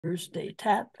Thursday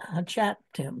chat,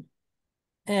 Tim.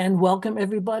 And welcome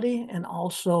everybody, and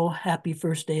also happy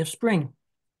first day of spring.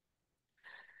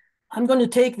 I'm going to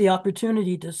take the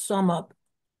opportunity to sum up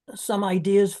some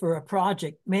ideas for a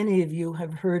project many of you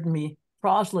have heard me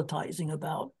proselytizing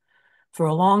about for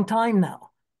a long time now,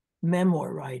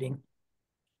 memoir writing.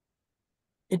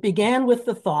 It began with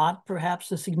the thought,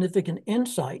 perhaps a significant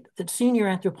insight, that senior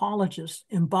anthropologists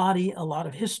embody a lot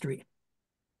of history.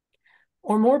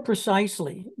 Or more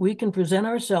precisely, we can present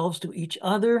ourselves to each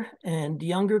other and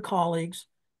younger colleagues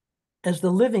as the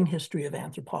living history of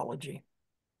anthropology.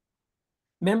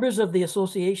 Members of the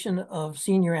Association of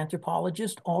Senior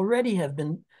Anthropologists already have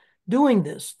been doing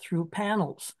this through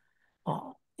panels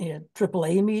in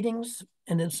AAA meetings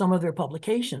and in some of their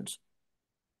publications.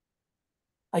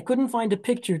 I couldn't find a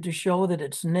picture to show that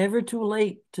it's never too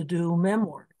late to do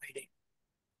memoir writing.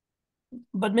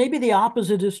 But maybe the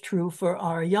opposite is true for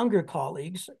our younger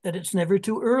colleagues, that it's never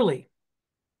too early.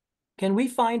 Can we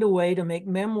find a way to make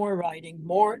memoir writing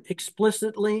more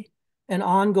explicitly an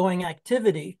ongoing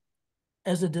activity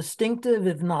as a distinctive,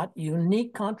 if not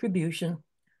unique, contribution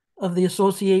of the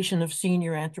Association of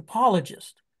Senior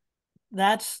Anthropologists?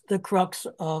 That's the crux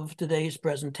of today's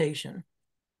presentation.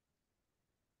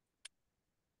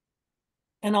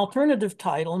 An alternative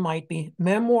title might be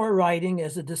Memoir Writing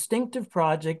as a Distinctive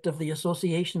Project of the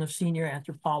Association of Senior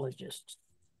Anthropologists.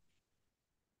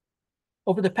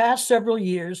 Over the past several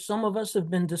years, some of us have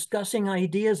been discussing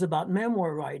ideas about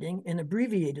memoir writing in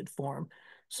abbreviated form,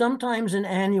 sometimes in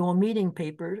annual meeting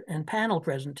paper and panel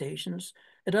presentations,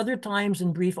 at other times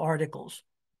in brief articles.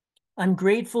 I'm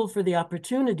grateful for the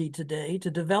opportunity today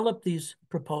to develop these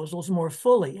proposals more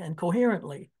fully and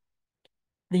coherently.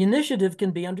 The initiative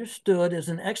can be understood as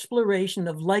an exploration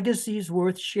of legacies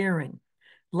worth sharing.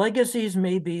 Legacies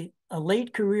may be a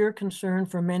late career concern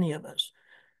for many of us,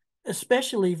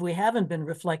 especially if we haven't been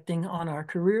reflecting on our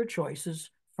career choices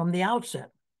from the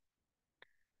outset.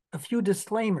 A few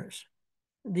disclaimers.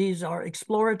 These are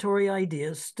exploratory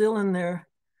ideas still in their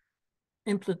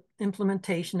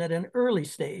implementation at an early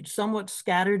stage, somewhat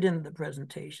scattered in the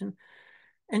presentation,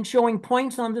 and showing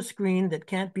points on the screen that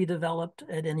can't be developed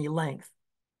at any length.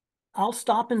 I'll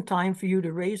stop in time for you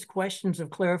to raise questions of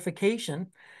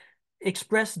clarification,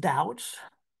 express doubts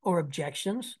or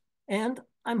objections, and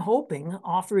I'm hoping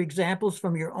offer examples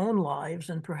from your own lives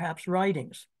and perhaps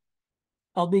writings.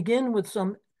 I'll begin with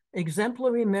some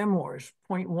exemplary memoirs,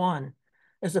 point one,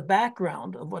 as a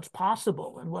background of what's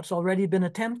possible and what's already been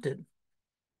attempted.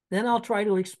 Then I'll try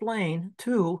to explain,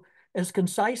 two, as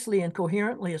concisely and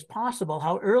coherently as possible,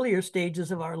 how earlier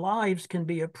stages of our lives can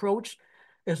be approached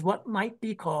as what might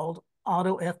be called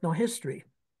autoethnohistory.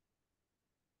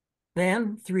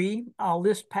 Then, three, I'll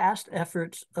list past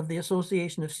efforts of the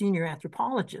Association of Senior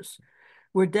Anthropologists.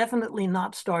 We're definitely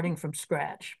not starting from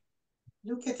scratch.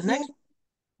 The next,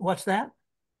 what's that?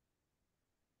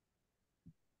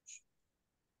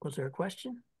 Was there a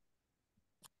question?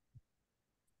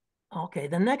 Okay,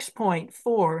 the next point,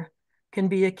 four, can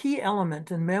be a key element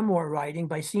in memoir writing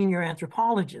by senior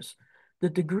anthropologists, the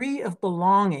degree of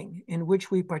belonging in which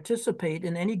we participate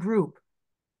in any group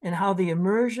and how the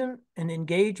immersion and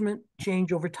engagement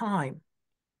change over time.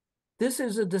 This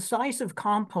is a decisive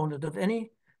component of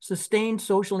any sustained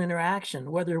social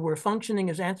interaction, whether we're functioning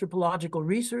as anthropological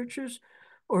researchers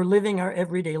or living our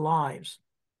everyday lives.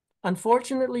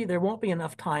 Unfortunately, there won't be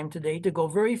enough time today to go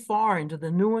very far into the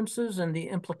nuances and the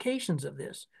implications of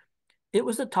this. It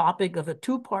was the topic of a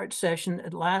two-part session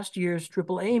at last year's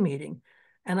AAA meeting,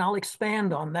 and I'll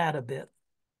expand on that a bit.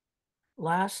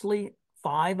 Lastly,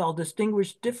 five, I'll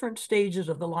distinguish different stages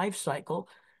of the life cycle,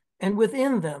 and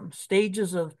within them,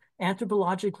 stages of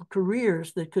anthropological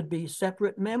careers that could be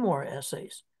separate memoir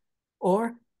essays,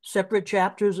 or separate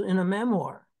chapters in a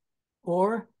memoir,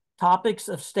 or topics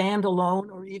of standalone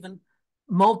or even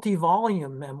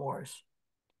multi-volume memoirs.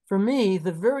 For me,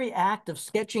 the very act of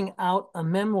sketching out a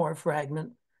memoir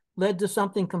fragment led to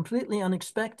something completely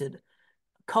unexpected,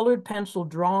 colored pencil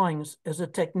drawings as a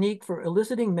technique for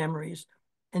eliciting memories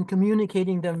and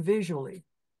communicating them visually.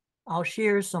 I'll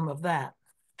share some of that.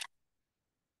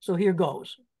 So here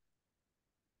goes.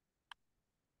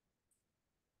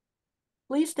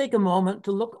 Please take a moment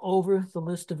to look over the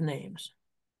list of names.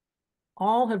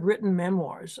 All have written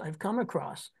memoirs I've come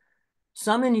across,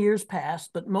 some in years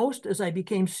past, but most as I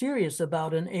became serious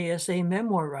about an ASA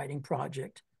memoir writing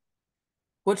project.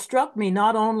 What struck me,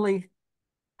 not only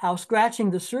how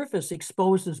scratching the surface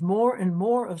exposes more and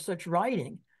more of such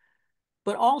writing,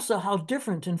 but also how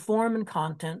different in form and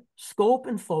content, scope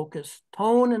and focus,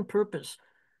 tone and purpose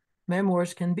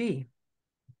memoirs can be.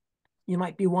 You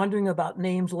might be wondering about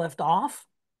names left off.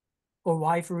 or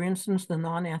why, for instance, the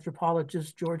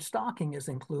non-anthropologist George Stocking is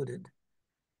included.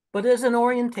 But as an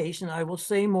orientation, I will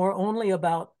say more only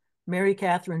about Mary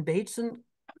Catherine Bateson,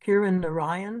 Kieran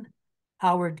Narayan,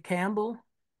 Howard Campbell,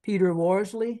 Peter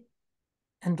Worsley,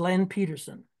 and Glenn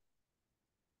Peterson.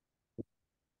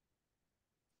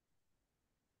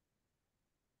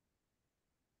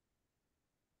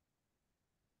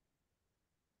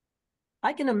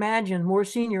 I can imagine more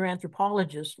senior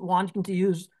anthropologists wanting to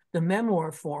use the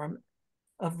memoir form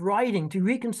of writing to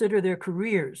reconsider their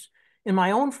careers. In my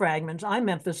own fragments, I'm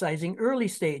emphasizing early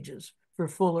stages for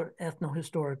fuller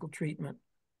ethnohistorical treatment.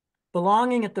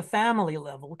 Belonging at the family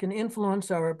level can influence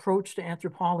our approach to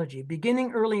anthropology,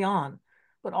 beginning early on,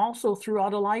 but also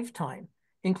throughout a lifetime,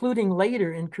 including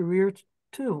later in career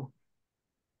too.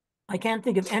 I can't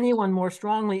think of anyone more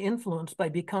strongly influenced by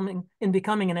becoming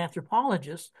an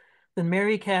anthropologist than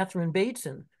Mary Catherine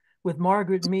Bateson, with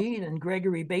Margaret Mead and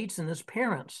Gregory Bateson as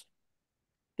parents.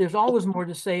 There's always more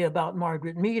to say about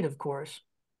Margaret Mead, of course,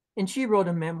 and she wrote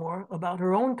a memoir about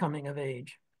her own coming of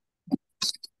age.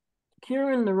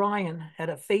 Kieran Narayan had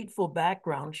a fateful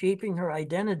background shaping her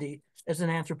identity as an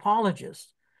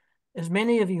anthropologist. As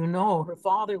many of you know, her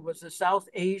father was a South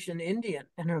Asian Indian,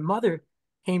 and her mother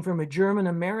came from a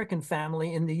German-American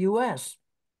family in the US.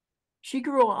 She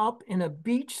grew up in a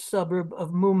beach suburb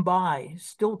of Mumbai,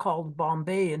 still called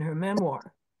Bombay in her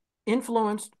memoir,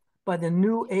 influenced by the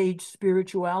New Age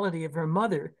spirituality of her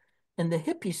mother and the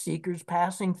hippie seekers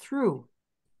passing through.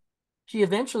 She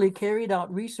eventually carried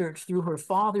out research through her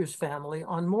father's family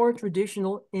on more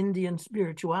traditional Indian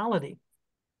spirituality.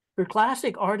 Her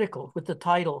classic article with the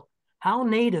title, "How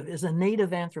Native is a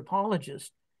Native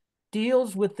Anthropologist?"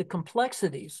 deals with the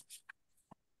complexities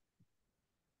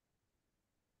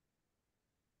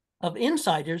of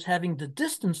insiders having to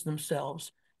distance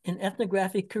themselves in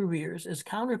ethnographic careers as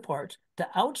counterparts to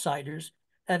outsiders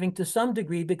having to some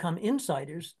degree become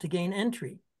insiders to gain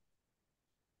entry.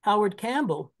 Howard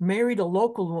Campbell married a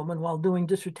local woman while doing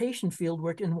dissertation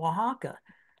fieldwork in Oaxaca,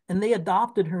 and they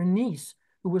adopted her niece,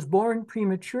 who was born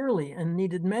prematurely and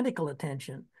needed medical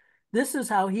attention. This is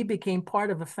how he became part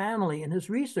of a family in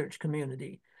his research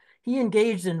community. He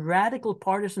engaged in radical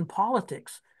partisan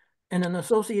politics and an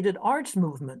associated arts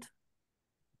movement.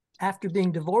 After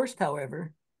being divorced,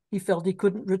 however, he felt he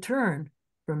couldn't return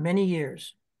for many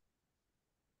years.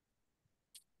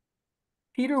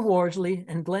 Peter Worsley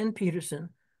and Glenn Peterson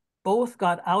both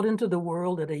got out into the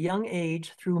world at a young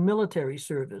age through military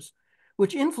service,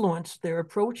 which influenced their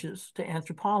approaches to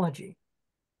anthropology.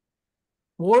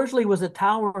 Worsley was a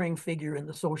towering figure in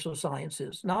the social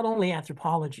sciences, not only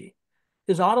anthropology.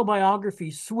 His autobiography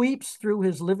sweeps through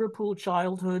his Liverpool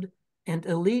childhood and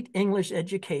elite English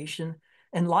education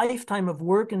and lifetime of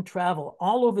work and travel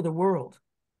all over the world.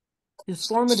 His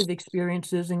formative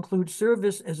experiences include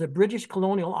service as a British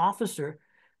colonial officer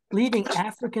leading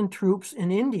African troops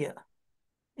in India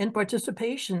and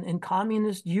participation in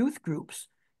communist youth groups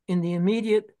in the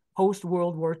immediate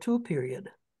post-World War II period.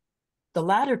 The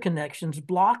latter connections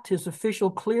blocked his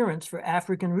official clearance for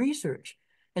African research,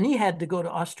 and he had to go to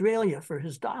Australia for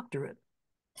his doctorate.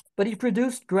 But he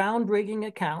produced groundbreaking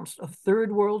accounts of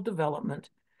third world development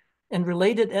and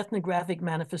related ethnographic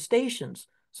manifestations,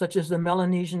 such as the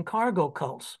Melanesian cargo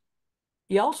cults.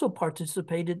 He also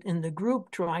participated in the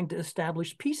group trying to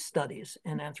establish peace studies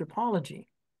in anthropology.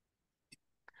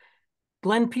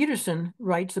 Glenn Peterson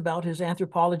writes about his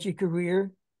anthropology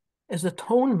career as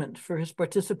atonement for his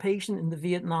participation in the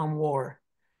Vietnam War.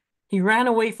 He ran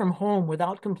away from home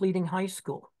without completing high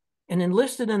school and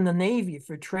enlisted in the Navy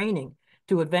for training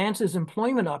to advance his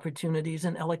employment opportunities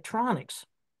in electronics.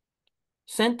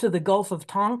 Sent to the Gulf of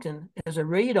Tonkin as a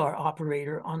radar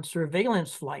operator on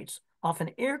surveillance flights off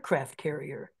an aircraft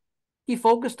carrier, he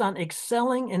focused on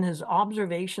excelling in his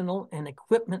observational and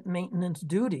equipment maintenance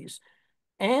duties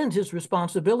and his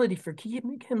responsibility for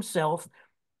keeping himself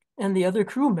and the other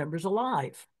crew members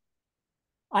alive.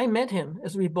 I met him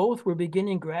as we both were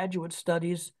beginning graduate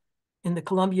studies in the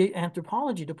Columbia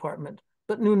Anthropology Department,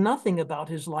 but knew nothing about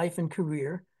his life and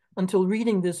career until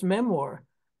reading this memoir,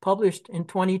 published in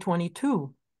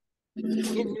 2022.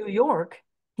 In New York,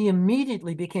 he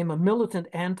immediately became a militant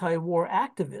anti-war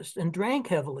activist and drank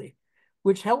heavily,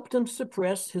 which helped him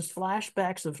suppress his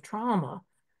flashbacks of trauma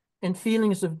and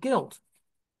feelings of guilt.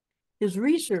 His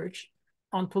research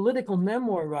on political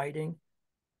memoir writing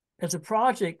as a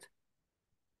project,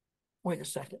 wait a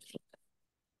second.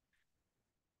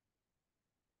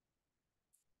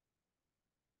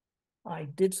 I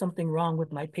did something wrong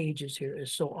with my pages here,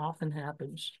 as so often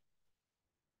happens.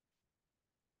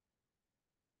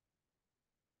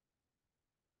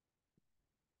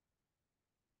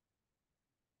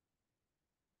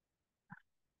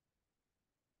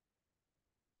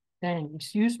 And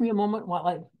excuse me a moment while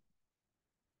I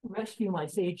rescue my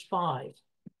sage 5.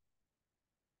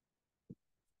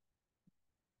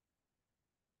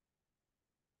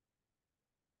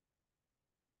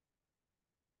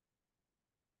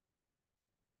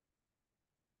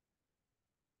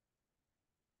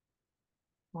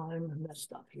 I'm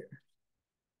messed up here.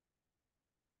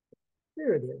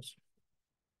 There it is.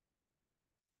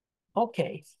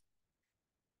 Okay.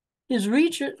 His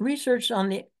research on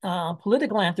the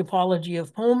political anthropology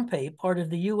of Pohnpei, part of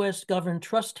the US-governed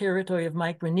Trust Territory of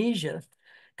Micronesia,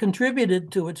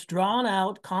 contributed to its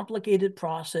drawn-out, complicated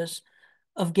process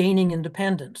of gaining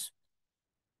independence.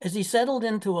 As he settled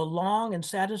into a long and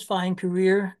satisfying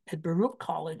career at Baruch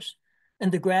College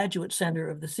and the Graduate Center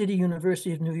of the City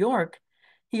University of New York,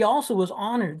 he also was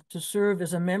honored to serve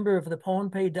as a member of the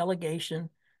Pohnpei delegation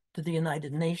to the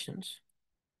United Nations.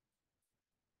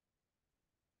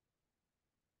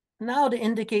 Now to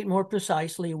indicate more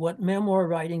precisely what memoir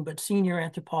writing but senior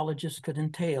anthropologists could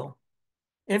entail.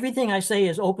 Everything I say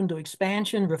is open to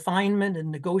expansion, refinement, and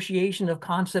negotiation of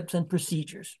concepts and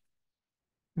procedures.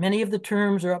 Many of the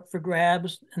terms are up for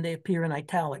grabs and they appear in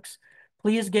italics.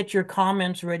 Please get your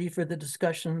comments ready for the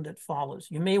discussion that follows.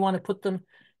 You may want to put them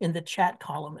in the chat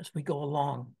column as we go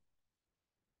along.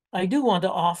 I do want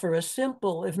to offer a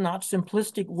simple, if not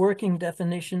simplistic, working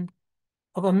definition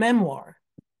of a memoir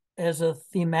as a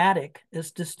thematic,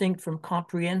 as distinct from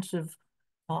comprehensive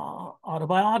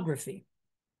autobiography.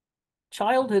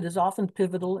 Childhood is often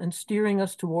pivotal in steering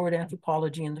us toward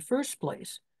anthropology in the first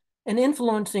place and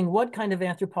influencing what kind of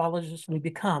anthropologists we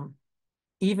become,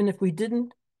 even if we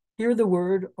didn't hear the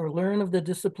word or learn of the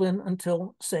discipline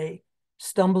until, say,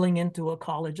 stumbling into a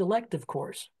college elective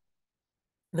course.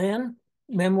 Then,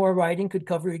 memoir writing could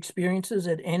cover experiences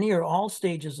at any or all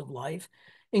stages of life,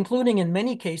 including in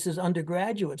many cases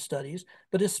undergraduate studies,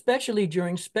 but especially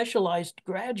during specialized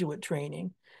graduate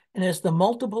training, and as the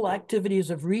multiple activities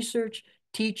of research,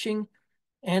 teaching,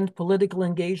 and political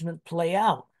engagement play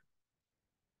out.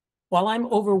 While I'm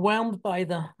overwhelmed by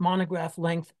the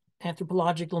monograph-length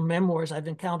anthropological memoirs I've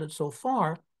encountered so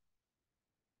far,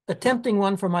 attempting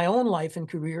one for my own life and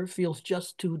career feels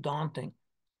just too daunting.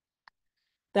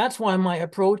 That's why my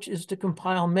approach is to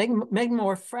compile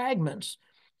memoir fragments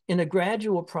in a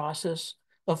gradual process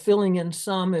of filling in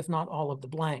some, if not all, of the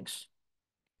blanks.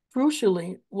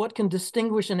 Crucially, what can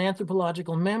distinguish an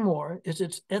anthropological memoir is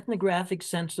its ethnographic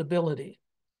sensibility.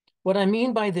 What I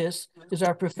mean by this is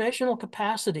our professional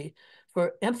capacity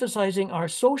for emphasizing our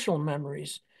social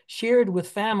memories shared with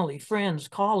family, friends,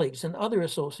 colleagues, and other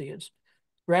associates,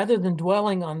 rather than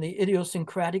dwelling on the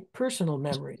idiosyncratic personal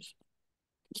memories.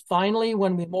 Finally,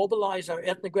 when we mobilize our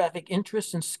ethnographic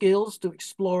interests and skills to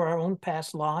explore our own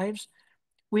past lives,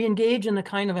 we engage in a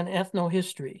kind of an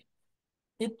ethnohistory.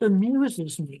 It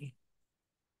bemuses me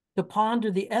to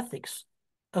ponder the ethics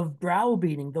of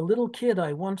browbeating the little kid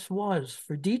I once was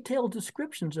for detailed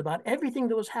descriptions about everything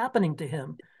that was happening to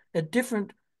him at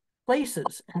different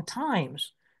places and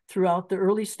times throughout the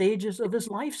early stages of his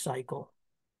life cycle.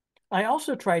 I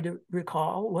also try to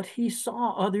recall what he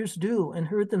saw others do and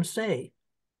heard them say.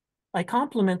 I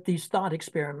complement these thought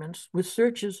experiments with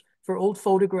searches for old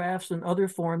photographs and other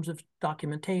forms of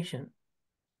documentation.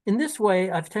 In this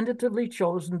way, I've tentatively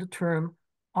chosen the term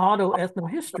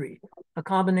autoethnohistory, a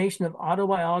combination of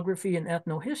autobiography and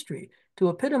ethnohistory, to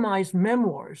epitomize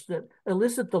memoirs that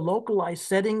elicit the localized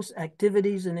settings,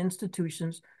 activities, and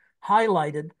institutions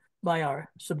highlighted by our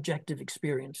subjective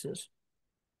experiences.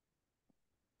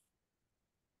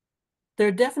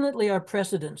 There definitely are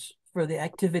precedents for the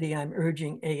activity I'm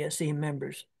urging ASA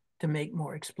members to make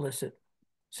more explicit.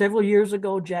 Several years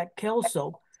ago, Jack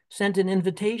Kelso sent an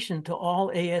invitation to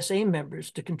all ASA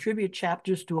members to contribute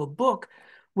chapters to a book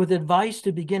with advice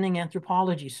to beginning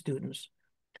anthropology students.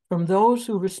 From those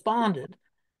who responded,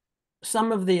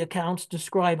 some of the accounts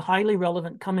describe highly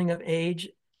relevant coming of age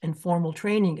and formal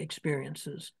training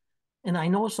experiences. And I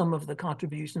know some of the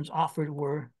contributions offered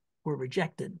were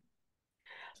rejected.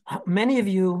 Many of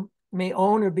you may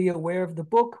own or be aware of the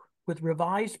book with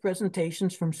revised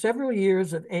presentations from several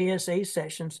years of ASA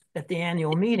sessions at the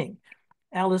annual meeting.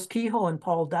 Alice Kehoe and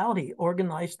Paul Dowdy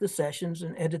organized the sessions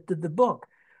and edited the book,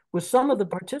 with some of the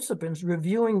participants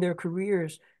reviewing their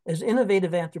careers as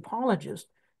innovative anthropologists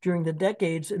during the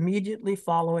decades immediately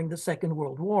following the Second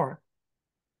World War.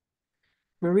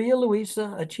 Maria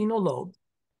Luisa Achino-Loeb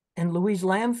and Louise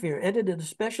Lamphere edited a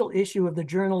special issue of the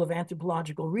Journal of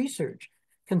Anthropological Research,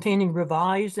 containing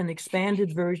revised and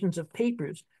expanded versions of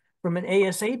papers from an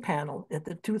ASA panel at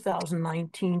the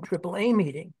 2019 AAA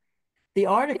meeting. The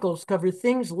articles cover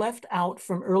things left out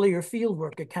from earlier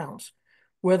fieldwork accounts,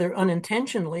 whether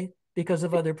unintentionally because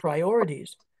of other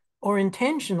priorities, or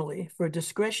intentionally for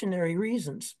discretionary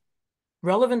reasons.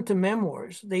 Relevant to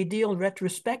memoirs, they deal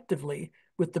retrospectively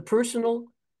with the personal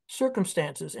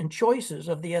circumstances and choices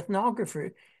of the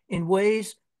ethnographer in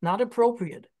ways not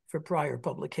appropriate for prior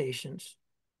publications.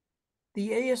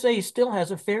 The ASA still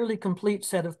has a fairly complete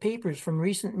set of papers from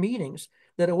recent meetings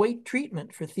that await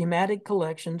treatment for thematic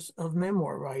collections of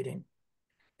memoir writing.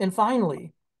 And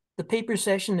finally, the paper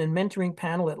session and mentoring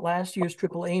panel at last year's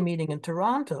AAA meeting in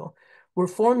Toronto were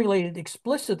formulated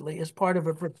explicitly as part of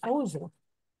a proposal.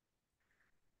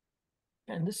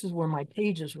 And this is where my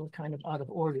pages were kind of out of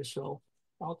order, so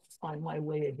I'll find my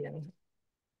way again.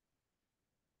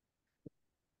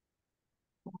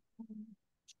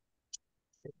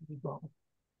 There we go.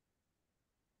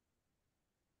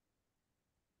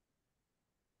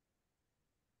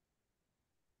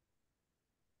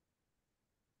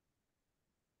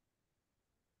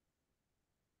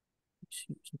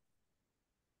 Excuse me.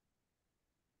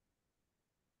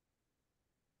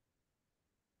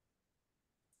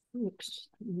 Oops.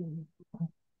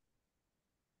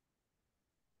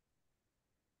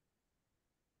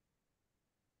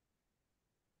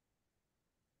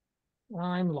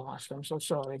 I'm lost. I'm so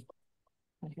sorry.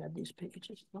 I had these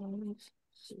pages. 5,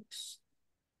 6,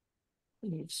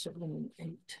 8, 7,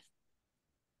 8.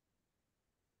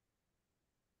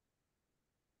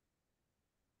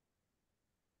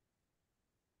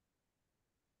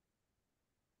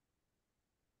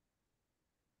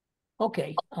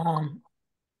 Okay.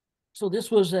 So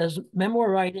this was as memoir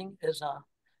writing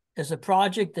as a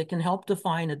project that can help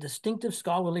define a distinctive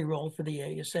scholarly role for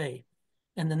the ASA.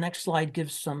 And the next slide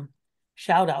gives some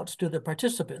shout outs to the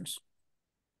participants.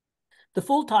 The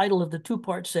full title of the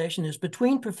two-part session is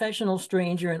Between Professional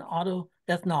Stranger and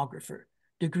Autoethnographer,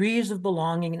 Degrees of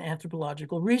Belonging in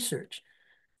Anthropological Research.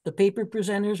 The paper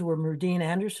presenters were Murdine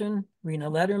Anderson, Rena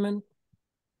Letterman,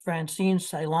 Francine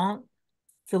Silent,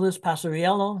 Phyllis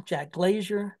Passariello, Jack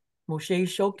Glazier, Moshe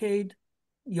Shokade,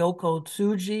 Yoko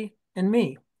Tsuji, and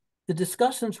me. The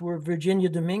discussants were Virginia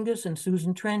Dominguez and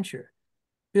Susan Trencher.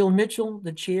 Bill Mitchell,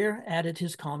 the chair, added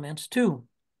his comments too.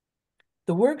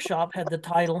 The workshop had the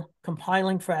title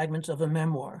Compiling Fragments of a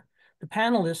Memoir. The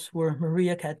panelists were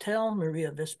Maria Cattell,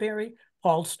 Maria Vesperi,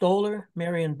 Paul Stoller,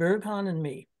 Marion Berghan, and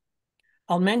me.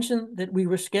 I'll mention that we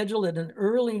were scheduled at an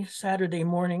early Saturday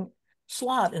morning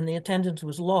slot and the attendance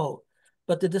was low,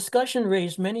 but the discussion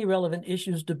raised many relevant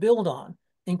issues to build on,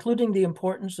 including the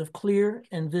importance of clear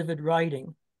and vivid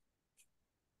writing.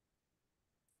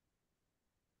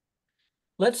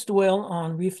 Let's dwell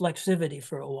on reflexivity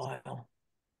for a while.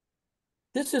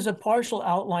 This is a partial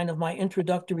outline of my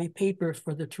introductory paper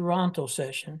for the Toronto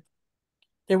session.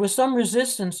 There was some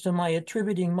resistance to my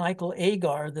attributing Michael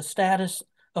Agar the status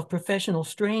of professional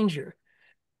stranger,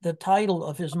 the title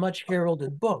of his much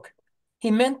heralded book.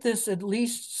 He meant this at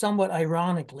least somewhat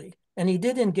ironically, and he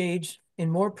did engage in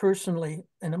a more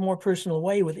personal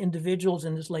way with individuals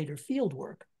in his later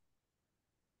fieldwork.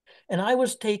 And I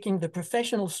was taking the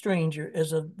professional stranger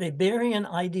as a Weberian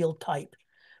ideal type,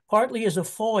 partly as a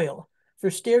foil for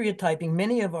stereotyping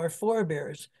many of our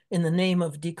forebears in the name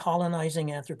of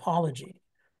decolonizing anthropology.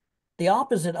 The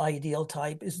opposite ideal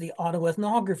type is the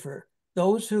autoethnographer,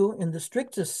 those who, in the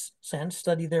strictest sense,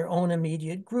 study their own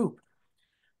immediate group.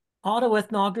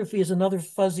 Autoethnography is another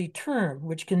fuzzy term,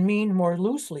 which can mean more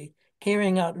loosely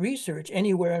carrying out research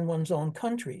anywhere in one's own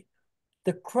country.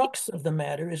 The crux of the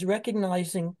matter is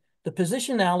recognizing the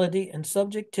positionality and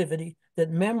subjectivity that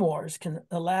memoirs can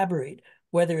elaborate,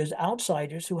 whether as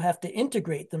outsiders who have to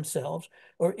integrate themselves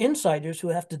or insiders who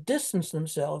have to distance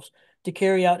themselves to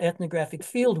carry out ethnographic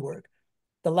fieldwork.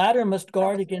 The latter must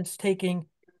guard against taking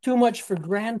too much for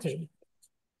granted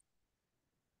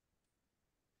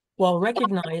while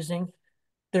recognizing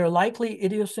their likely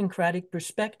idiosyncratic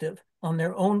perspective on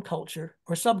their own culture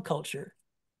or subculture.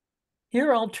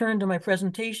 Here I'll turn to my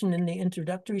presentation in the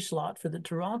introductory slot for the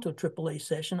Toronto AAA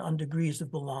session on degrees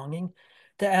of belonging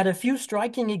to add a few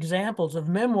striking examples of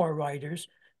memoir writers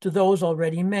to those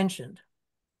already mentioned.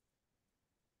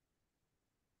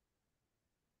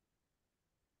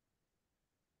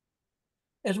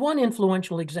 As one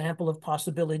influential example of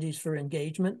possibilities for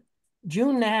engagement,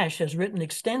 June Nash has written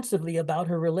extensively about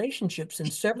her relationships in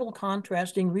several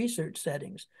contrasting research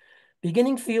settings.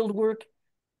 Beginning fieldwork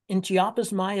in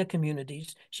Chiapas Maya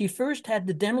communities, she first had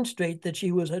to demonstrate that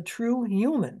she was a true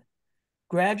human,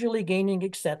 gradually gaining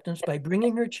acceptance by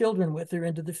bringing her children with her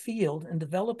into the field and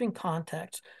developing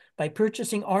contacts by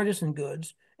purchasing artisan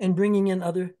goods and bringing in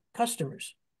other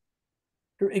customers.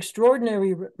 Her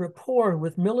extraordinary rapport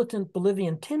with militant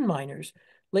Bolivian tin miners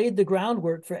laid the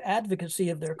groundwork for advocacy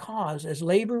of their cause as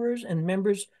laborers and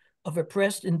members of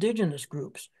oppressed indigenous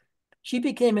groups. She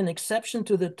became an exception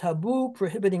to the taboo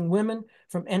prohibiting women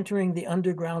from entering the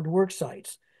underground work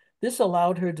sites. This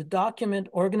allowed her to document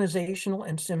organizational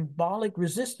and symbolic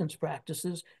resistance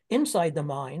practices inside the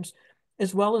mines,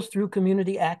 as well as through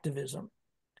community activism.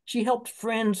 She helped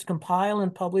friends compile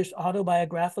and publish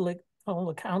autobiographical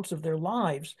accounts of their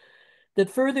lives that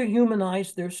further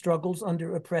humanized their struggles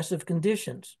under oppressive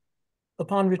conditions.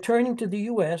 Upon returning to the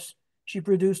US, she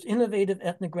produced innovative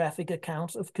ethnographic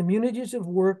accounts of communities of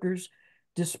workers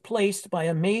displaced by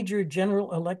a major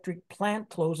General Electric plant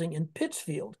closing in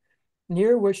Pittsfield,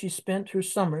 near where she spent her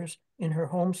summers in her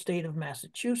home state of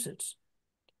Massachusetts.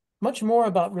 Much more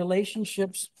about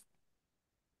relationships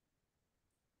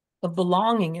of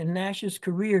belonging in Nash's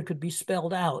career could be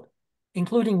spelled out,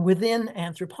 including within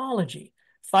anthropology,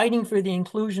 fighting for the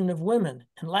inclusion of women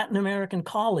and Latin American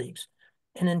colleagues,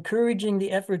 and encouraging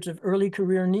the efforts of early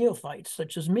career neophytes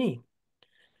such as me.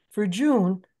 For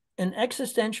June, an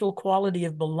existential quality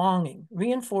of belonging,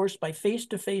 reinforced by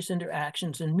face-to-face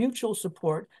interactions and mutual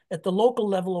support at the local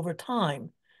level over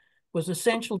time, was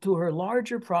essential to her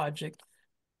larger project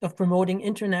of promoting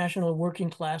international working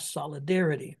class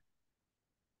solidarity.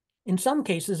 In some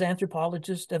cases,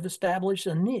 anthropologists have established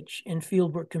a niche in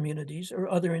fieldwork communities or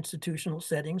other institutional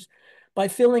settings by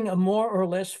filling a more or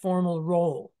less formal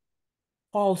role.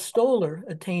 Paul Stoller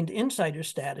attained insider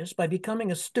status by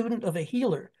becoming a student of a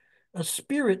healer, a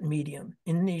spirit medium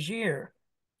in Niger.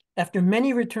 After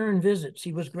many return visits,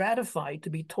 he was gratified to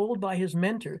be told by his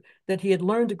mentor that he had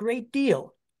learned a great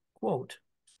deal. Quote,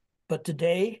 "But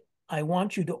today, I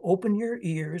want you to open your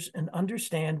ears and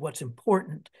understand what's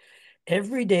important.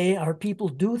 Every day, our people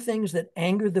do things that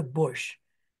anger the bush.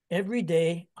 Every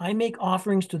day, I make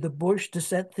offerings to the bush to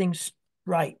set things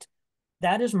right.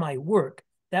 That is my work.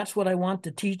 That's what I want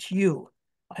to teach you.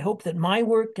 I hope that my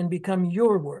work can become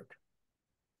your work."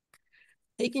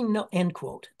 End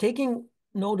quote. Taking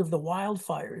note of the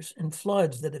wildfires and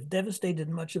floods that have devastated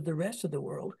much of the rest of the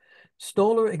world,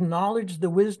 Stoller acknowledged the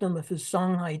wisdom of his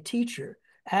Songhai teacher,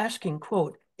 asking,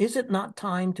 quote, "Is it not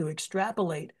time to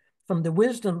extrapolate from the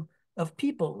wisdom of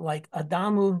people like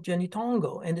Adamu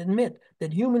Genitongo and admit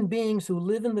that human beings who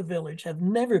live in the village have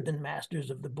never been masters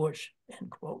of the bush,"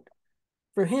 end quote.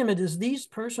 For him, it is these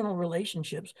personal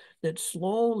relationships that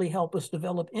slowly help us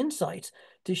develop insights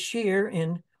to share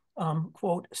in,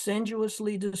 quote,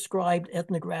 "sensuously described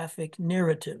ethnographic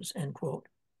narratives," end quote.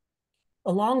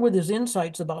 Along with his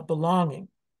insights about belonging,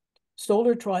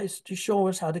 Stoller tries to show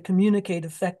us how to communicate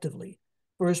effectively.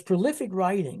 For his prolific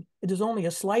writing, it is only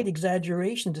a slight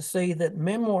exaggeration to say that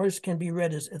memoirs can be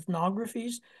read as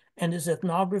ethnographies and his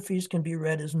ethnographies can be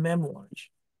read as memoirs.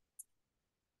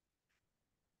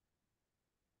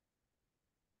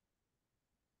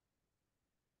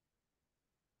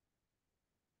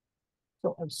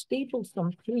 So I've stapled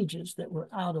some pages that were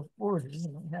out of order,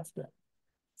 and I have to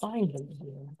find them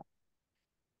here.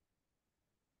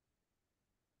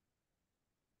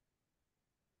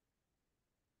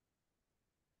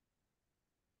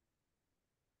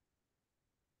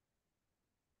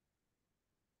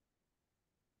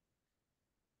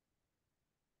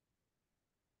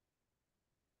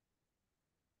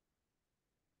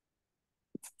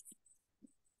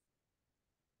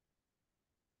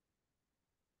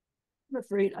 I'm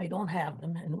afraid I don't have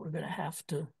them, and we're going to have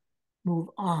to move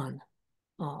on.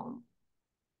 Um,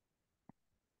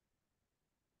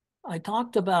 I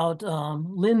talked about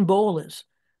Lynn Boles,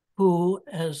 who,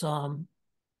 as an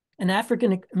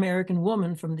African-American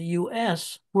woman from the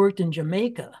US, worked in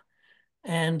Jamaica.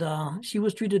 And she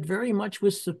was treated very much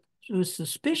with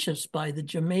suspicious by the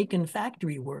Jamaican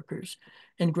factory workers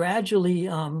and gradually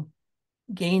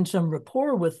gained some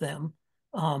rapport with them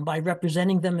by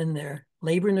representing them in their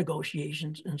labor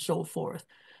negotiations and so forth.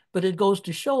 But it goes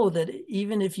to show that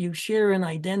even if you share an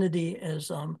identity as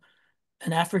an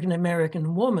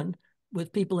African-American woman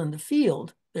with people in the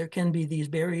field, there can be these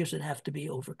barriers that have to be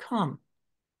overcome.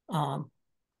 Have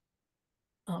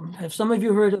some of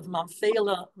you heard of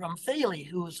Mamphela Ramphele,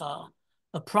 who's a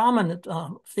prominent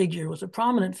figure, was a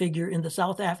prominent figure in the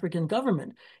South African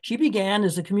government? She began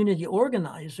as a community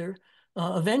organizer,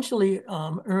 eventually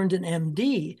earned an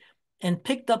MD, and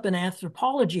picked up an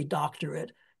anthropology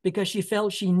doctorate because she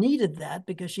felt she needed that,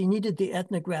 because she needed the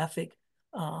ethnographic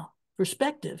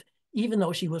perspective, even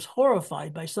though she was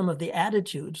horrified by some of the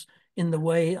attitudes in the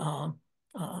way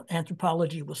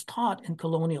anthropology was taught in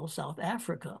colonial South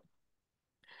Africa.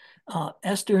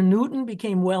 Esther Newton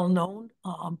became well known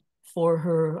for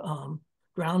her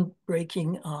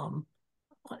groundbreaking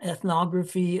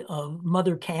ethnography of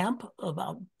Mother Camp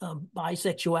about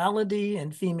bisexuality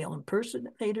and female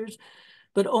impersonators,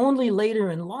 but only later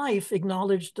in life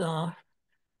acknowledged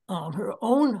her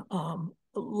own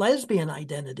lesbian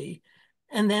identity.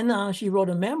 And then she wrote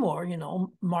a memoir,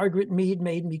 Margaret Mead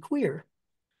Made Me Queer.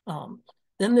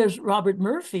 Then there's Robert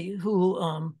Murphy,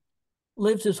 who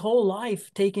lived his whole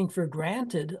life taking for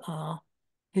granted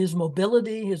his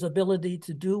mobility, his ability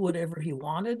to do whatever he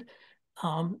wanted.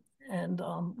 And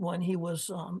when he was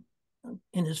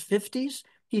in his 50s,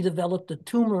 he developed a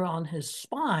tumor on his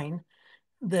spine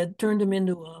that turned him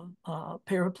into a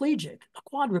paraplegic, a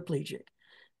quadriplegic.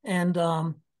 And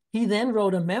he then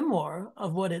wrote a memoir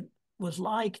of what it was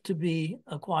like to be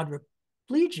a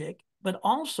quadriplegic, but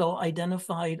also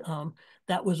identified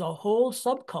that was a whole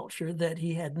subculture that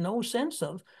he had no sense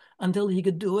of until he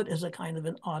could do it as a kind of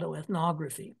an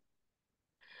autoethnography.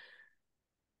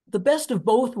 The best of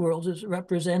both worlds is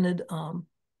represented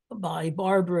by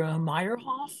Barbara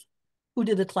Meyerhoff, who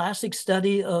did a classic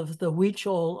study of the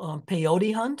Huichol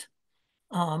peyote hunt,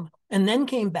 and then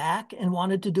came back and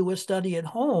wanted to do a study at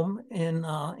home in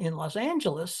Los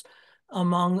Angeles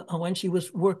when she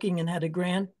was working and had a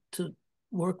grant to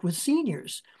work with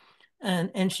seniors.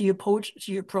 And she approached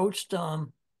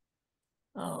the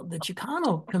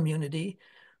Chicano community,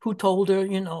 who told her,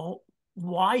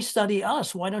 why study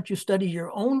us? Why don't you study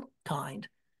your own kind?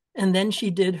 And then she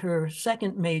did her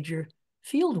second major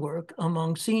field work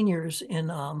among seniors in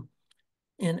a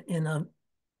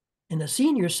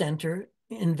senior center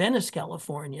in Venice,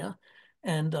 California,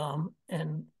 and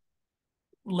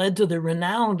led to the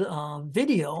renowned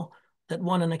video that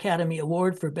won an Academy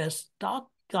Award for Best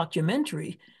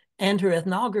Documentary, and her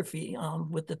ethnography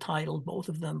with the title, both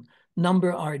of them,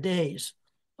 Number Our Days.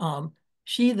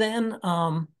 She then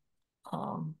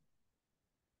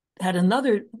had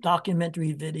another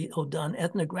documentary video done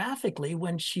ethnographically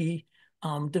when she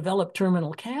developed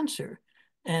terminal cancer,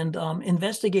 and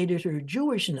investigated her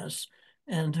Jewishness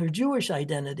and her Jewish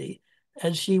identity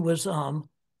as she was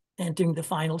entering the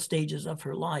final stages of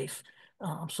her life.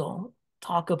 So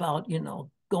talk about,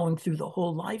 going through the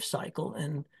whole life cycle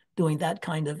and doing that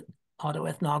kind of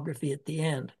autoethnography at the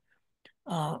end.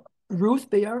 Ruth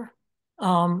Beer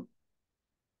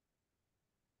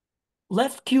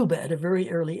left Cuba at a very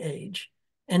early age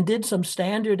and did some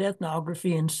standard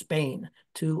ethnography in Spain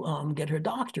to get her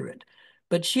doctorate.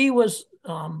 But she was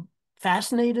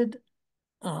fascinated,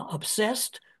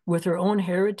 obsessed with her own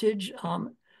heritage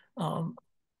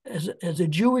as a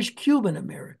Jewish Cuban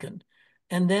American,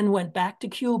 and then went back to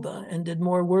Cuba and did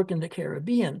more work in the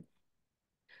Caribbean.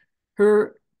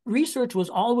 Her research was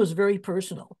always very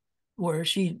personal, where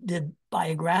she did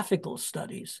biographical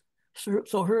studies.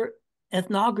 So her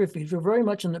ethnographies were very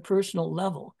much on the personal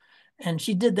level, and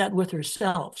she did that with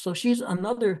herself. So she's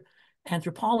another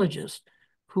anthropologist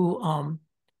who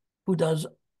does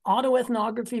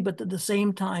autoethnography, but at the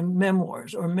same time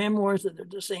memoirs, or memoirs that are at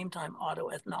the same time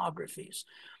autoethnographies.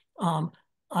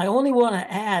 I only want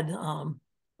to add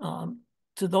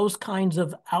to those kinds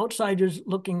of outsiders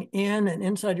looking in and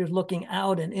insiders looking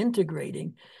out and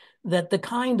integrating, that the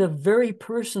kind of very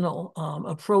personal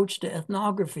approach to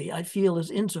ethnography, I feel, is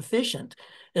insufficient,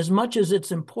 as much as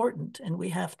it's important. And we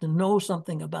have to know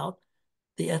something about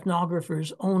the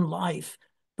ethnographer's own life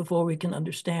before we can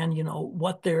understand,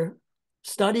 what they're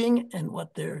studying and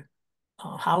what they're,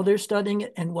 how they're studying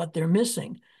it and what they're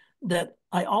missing. That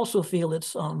I also feel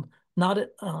it's not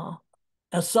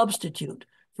a substitute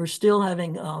for still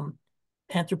having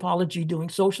anthropology doing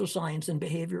social science and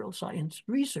behavioral science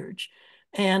research,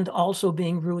 and also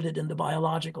being rooted in the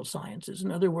biological sciences.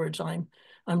 In other words, I'm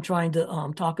trying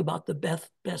to talk about the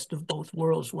best of both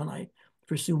worlds when I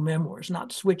pursue memoirs,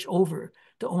 not switch over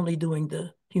to only doing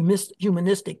the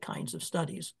humanistic kinds of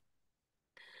studies.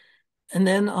 And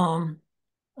then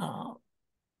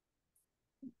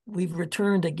we've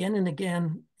returned again and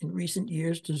again in recent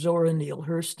years to Zora Neale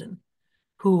Hurston,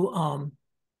 who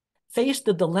faced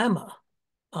the dilemma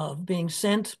of being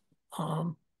sent,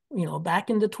 back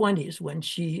in the 20s when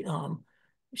she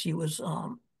was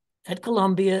at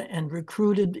Columbia and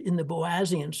recruited in the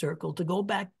Boasian circle to go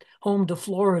back home to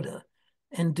Florida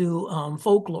and do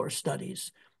folklore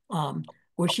studies,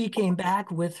 where she came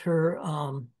back with her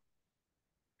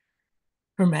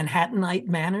Manhattanite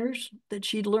manners that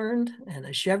she'd learned and a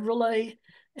Chevrolet,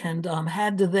 and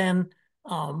had to then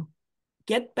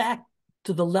get back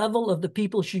to the level of the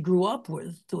people she grew up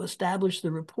with to establish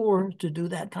the rapport to do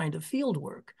that kind of field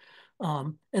work.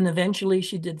 And eventually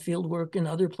she did field work in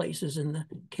other places in the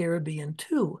Caribbean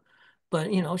too. But,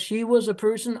 she was a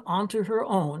person onto her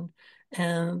own.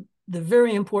 And the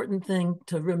very important thing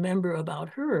to remember about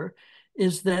her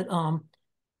is that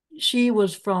she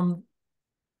was from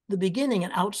the beginning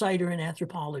an outsider in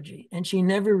anthropology, and she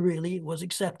never really was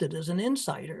accepted as an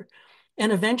insider.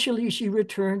 And eventually she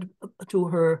returned to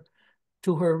her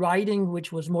writing,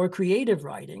 which was more creative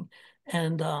writing.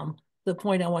 And the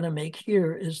point I want to make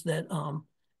here is that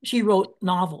she wrote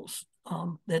novels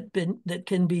that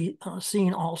can be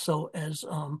seen also as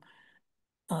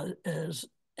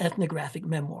ethnographic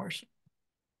memoirs.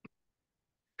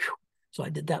 So I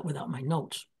did that without my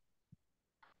notes.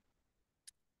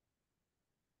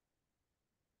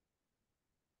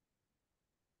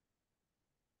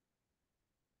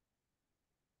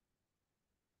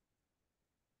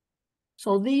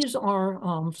 So these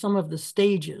are some of the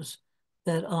stages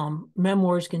that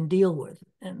memoirs can deal with.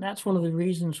 And that's one of the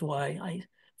reasons why I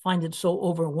find it so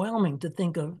overwhelming to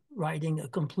think of writing a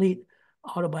complete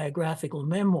autobiographical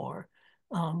memoir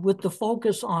with the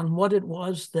focus on what it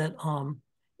was that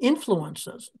influenced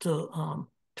us to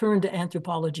turn to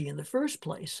anthropology in the first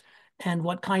place and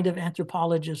what kind of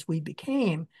anthropologists we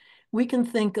became. We can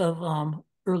think of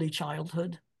early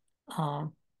childhood.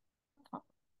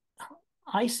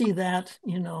 I see that,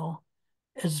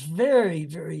 as very,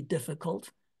 very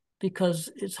difficult because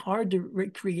it's hard to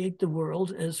recreate the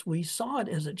world as we saw it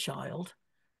as a child.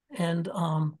 And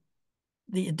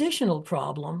the additional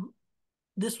problem,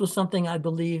 this was something I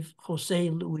believe Jose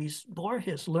Luis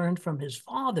Borges learned from his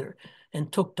father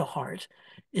and took to heart,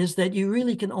 is that you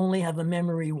really can only have a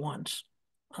memory once.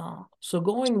 So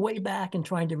going way back and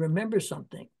trying to remember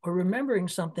something or remembering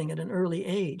something at an early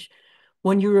age,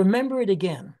 when you remember it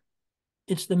again,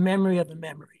 it's the memory of the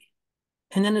memory.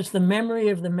 And then it's the memory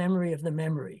of the memory of the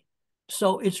memory.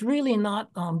 So it's really not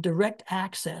direct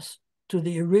access to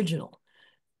the original.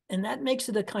 And that makes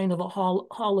it a kind of a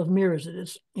hall of mirrors. It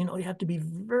is, you have to be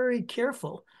very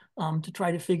careful to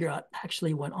try to figure out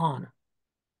actually what on.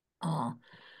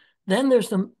 Then there's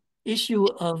the issue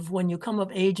of when you come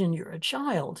of age and you're a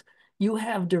child, you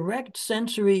have direct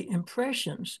sensory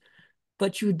impressions,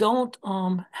 but you don't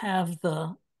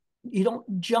you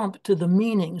don't jump to the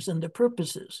meanings and the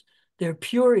purposes. They're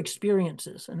pure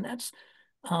experiences, and that's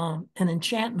an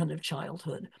enchantment of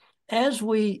childhood. As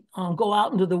we go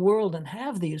out into the world and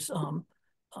have these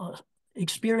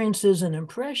experiences and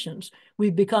impressions, we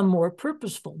become more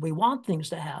purposeful. We want things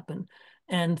to happen,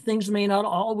 and things may not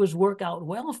always work out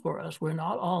well for us. We're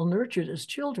not all nurtured as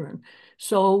children,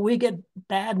 so we get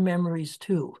bad memories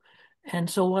too. And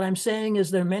so what I'm saying is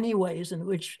there are many ways in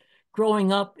which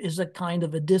growing up is a kind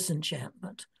of a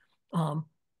disenchantment.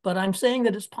 But I'm saying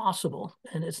that it's possible,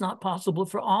 and it's not possible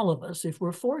for all of us if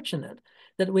we're fortunate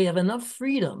that we have enough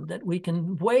freedom that we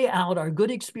can weigh out our good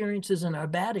experiences and our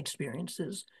bad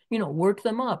experiences, work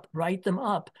them up, write them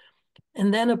up,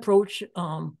 and then approach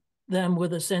them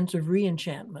with a sense of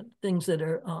re-enchantment, things that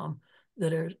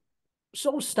are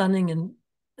so stunning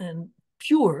and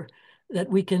pure that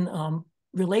we can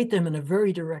relate them in a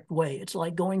very direct way. It's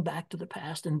like going back to the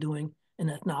past and doing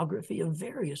an ethnography of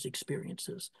various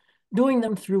experiences, doing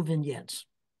them through vignettes.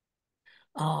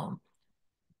 I'm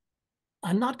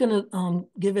not going to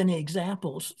give any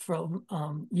examples from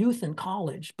youth and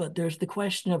college, but there's the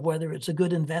question of whether it's a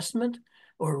good investment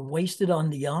or wasted on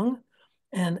the young.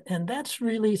 And that's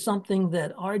really something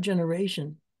that our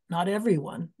generation, not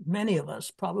everyone, many of us,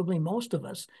 probably most of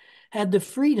us, had the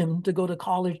freedom to go to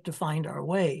college to find our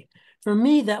way. For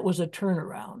me, that was a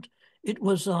turnaround. It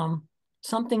was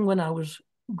something when I was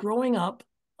growing up,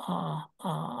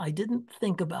 I didn't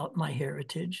think about my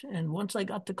heritage. And once I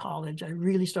got to college, I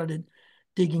really started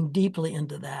digging deeply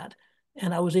into that.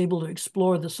 And I was able to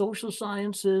explore the social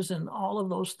sciences and all of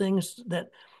those things that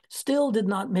still did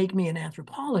not make me an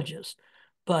anthropologist.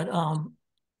 But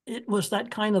it was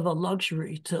that kind of a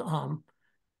luxury to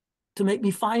make me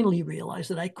finally realize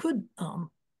that I could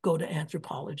go to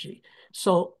anthropology.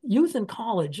 So youth and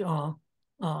college are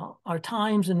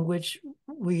times in which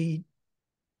we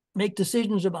make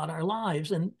decisions about our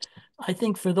lives. And I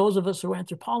think for those of us who are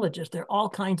anthropologists, there are all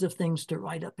kinds of things to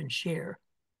write up and share.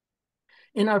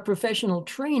 In our professional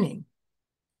training,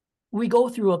 we go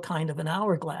through a kind of an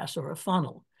hourglass or a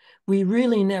funnel. We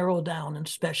really narrow down and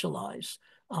specialize.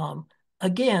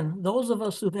 Again, those of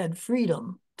us who've had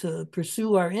freedom to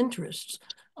pursue our interests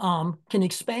can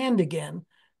expand again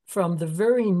from the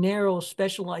very narrow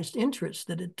specialized interests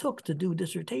that it took to do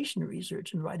dissertation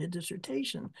research and write a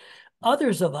dissertation.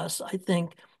 Others of us, I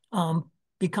think,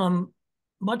 become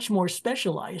much more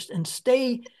specialized and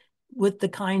stay with the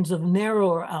kinds of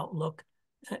narrower outlook.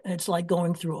 It's like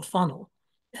going through a funnel.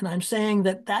 And I'm saying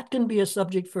that that can be a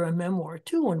subject for a memoir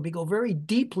too, when we go very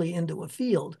deeply into a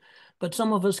field. But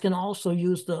some of us can also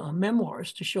use the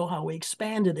memoirs to show how we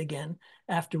expanded again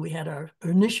after we had our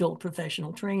initial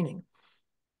professional training.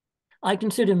 I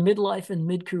consider midlife and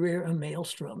mid-career a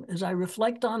maelstrom. As I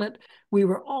reflect on it, we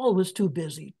were always too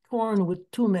busy, torn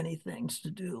with too many things to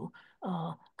do,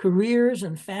 careers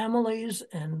and families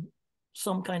and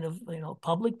some kind of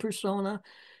public persona,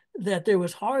 that there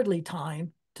was hardly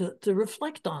time to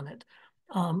reflect on it.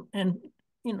 And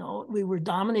we were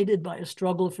dominated by a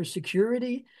struggle for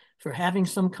security, for having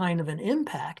some kind of an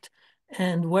impact.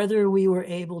 And whether we were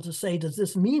able to say, does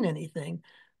this mean anything,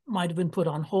 might have been put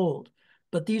on hold.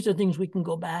 But these are things we can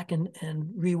go back and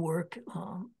rework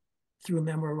through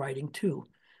memoir writing too.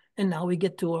 And now we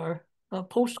get to our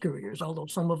post careers, although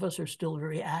some of us are still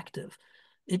very active.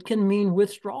 It can mean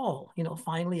withdrawal,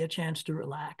 finally a chance to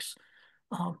relax.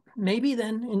 Maybe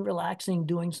then in relaxing,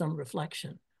 doing some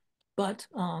reflection. But,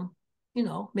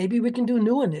 maybe we can do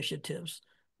new initiatives,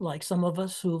 like some of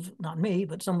us who've, not me,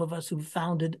 but some of us who've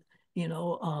founded,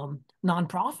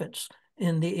 nonprofits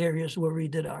in the areas where we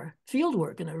did our field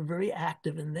work and are very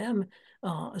active in them,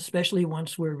 especially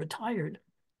once we're retired,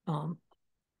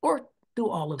 or do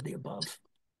all of the above.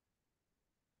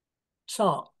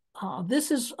 So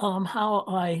this is how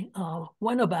I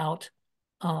went about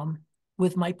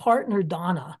with my partner,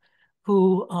 Donna,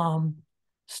 who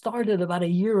started about a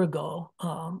year ago,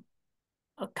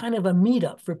 a kind of a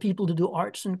meetup for people to do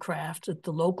arts and crafts at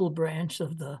the local branch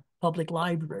of the public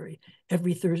library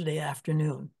every Thursday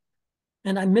afternoon.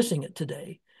 And I'm missing it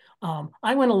today.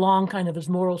 I went along kind of as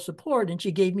moral support, and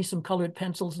she gave me some colored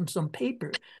pencils and some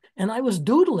paper. And I was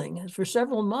doodling for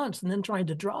several months and then trying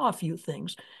to draw a few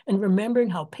things and remembering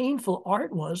how painful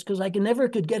art was because I never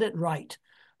could get it right.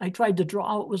 I tried to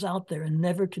draw what was out there and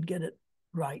never could get it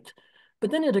right.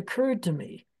 But then it occurred to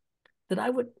me that I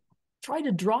would try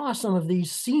to draw some of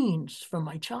these scenes from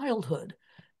my childhood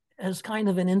as kind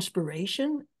of an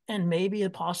inspiration and maybe a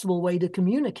possible way to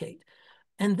communicate.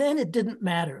 And then it didn't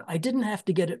matter. I didn't have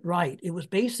to get it right. It was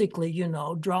basically,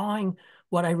 drawing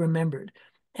what I remembered.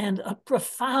 And a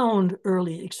profound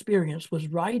early experience was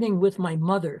riding with my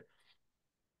mother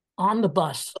on the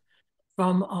bus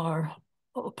from our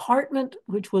apartment,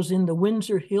 which was in the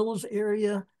Windsor Hills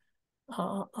area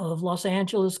of Los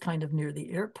Angeles, kind of near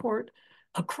the airport,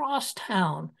 across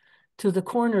town to the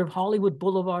corner of Hollywood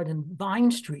Boulevard and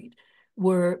Vine Street,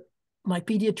 where my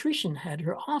pediatrician had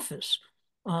her office.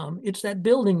 It's that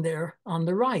building there on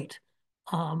the right.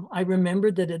 I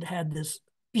remembered that it had this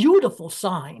beautiful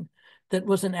sign that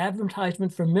was an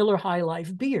advertisement for Miller High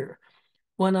Life beer.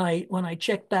 When I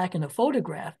checked back in a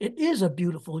photograph, it is a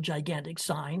beautiful, gigantic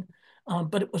sign,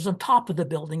 but it was on top of the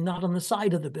building, not on the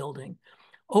side of the building.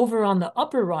 Over on the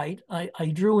upper right,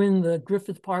 I drew in the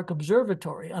Griffith Park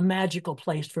Observatory, a magical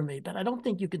place for me, but I don't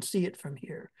think you could see it from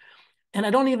here. And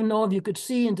I don't even know if you could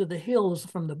see into the hills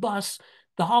from the bus,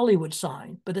 the Hollywood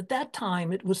sign. But at that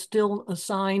time, it was still a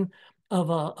sign of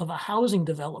a housing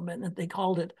development, and they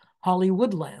called it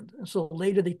Hollywoodland. And so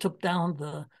later they took down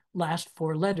the last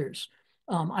four letters.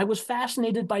 I was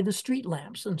fascinated by the street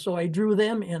lamps, and so I drew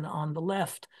them in on the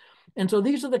left. And so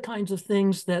these are the kinds of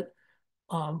things that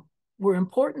were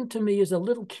important to me as a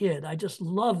little kid. I just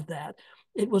loved that.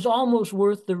 It was almost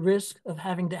worth the risk of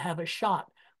having to have a shot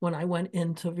when I went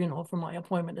into, for my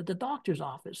appointment at the doctor's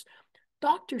office.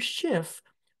 Dr. Schiff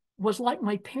was like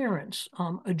my parents,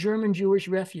 a German Jewish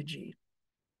refugee.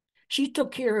 She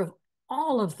took care of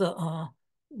all of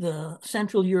the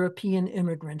Central European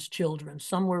immigrants' children.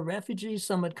 Some were refugees,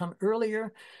 some had come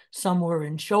earlier, some were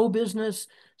in show business,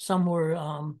 some were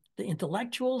the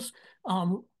intellectuals.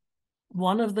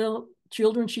 One of the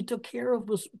children she took care of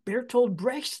was Bertolt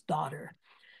Brecht's daughter.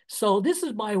 So this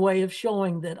is by way of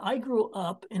showing that I grew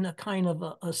up in a kind of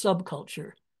a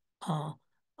subculture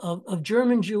of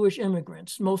German Jewish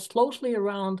immigrants, most closely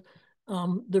around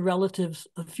the relatives,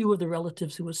 a few of the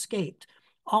relatives who escaped.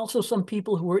 Also some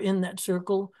people who were in that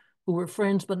circle who were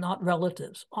friends but not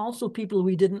relatives. Also people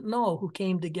we didn't know who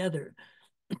came together.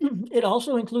 It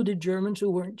also included Germans who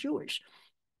weren't Jewish.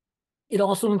 It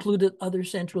also included other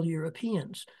Central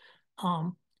Europeans.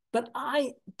 But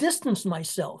I distanced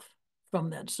myself from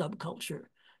that subculture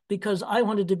because I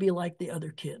wanted to be like the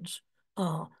other kids.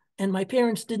 And my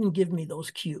parents didn't give me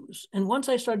those cues. And once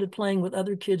I started playing with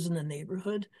other kids in the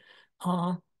neighborhood,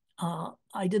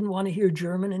 I didn't want to hear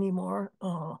German anymore.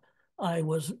 I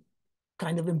was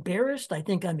kind of embarrassed. I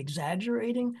think I'm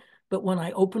exaggerating. But when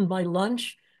I opened my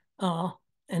lunch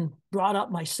and brought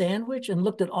out my sandwich and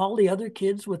looked at all the other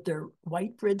kids with their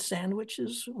white bread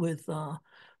sandwiches with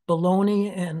bologna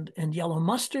and yellow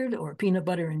mustard or peanut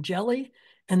butter and jelly,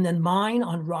 and then mine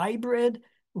on rye bread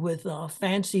with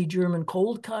fancy German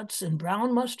cold cuts and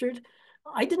brown mustard,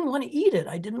 I didn't want to eat it.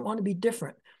 I didn't want to be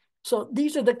different. So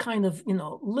these are the kind of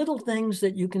little things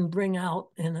that you can bring out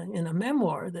in a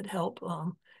memoir that help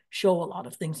show a lot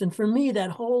of things. And for me,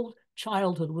 that whole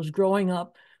childhood was growing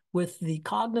up with the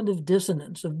cognitive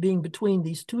dissonance of being between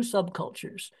these two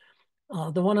subcultures,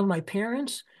 the one of my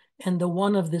parents and the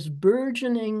one of this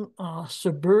burgeoning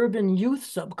suburban youth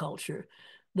subculture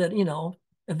that,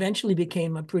 eventually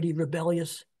became a pretty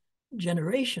rebellious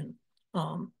generation.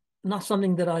 Not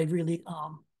something that I really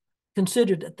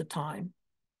considered at the time.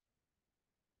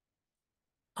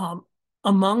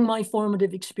 Among my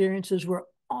formative experiences were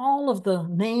all of the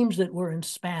names that were in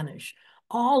Spanish,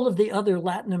 all of the other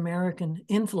Latin American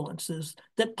influences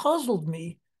that puzzled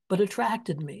me but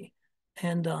attracted me.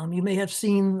 And you may have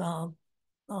seen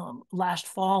last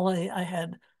fall, I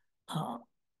had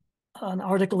an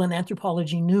article in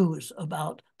Anthropology News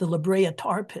about the La Brea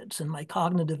tar pits and my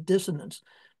cognitive dissonance,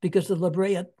 because the La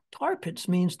Brea tar pits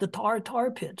means the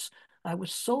tar pits. I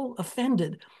was so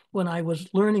offended when I was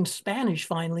learning Spanish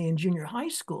finally in junior high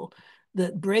school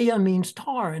that Brea means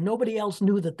tar, and nobody else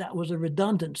knew that that was a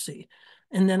redundancy.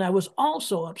 And then I was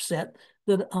also upset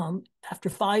that after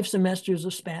 5 semesters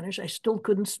of Spanish, I still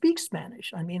couldn't speak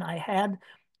Spanish. I mean, I had,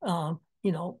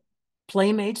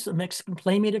 playmates, a Mexican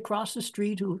playmate across the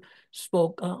street who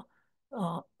spoke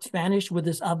Spanish with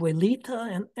his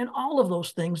abuelita, and all of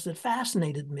those things that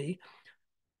fascinated me.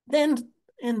 Then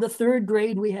in the 3rd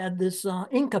grade, we had this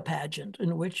Inca pageant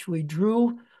in which we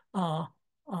drew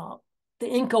the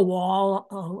Inca wall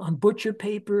on butcher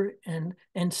paper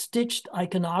and stitched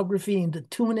iconography into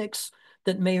tunics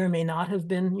that may or may not have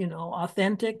been,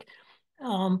 authentic,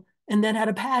 and then had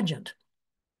a pageant.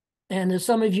 And as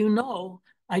some of you know,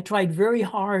 I tried very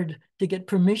hard to get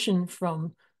permission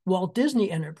from Walt Disney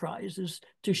Enterprises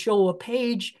to show a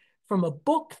page from a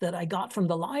book that I got from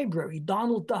the library,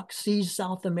 Donald Duck Sees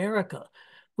South America,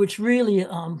 which really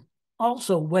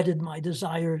also whetted my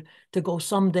desire to go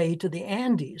someday to the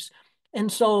Andes.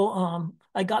 And so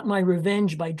I got my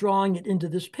revenge by drawing it into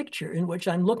this picture in which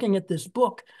I'm looking at this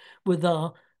book with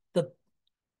the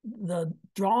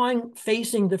drawing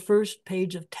facing the first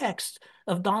page of text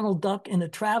of Donald Duck in a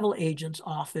travel agent's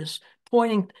office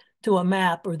pointing to a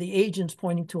map, or the agent's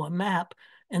pointing to a map,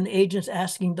 and the agent's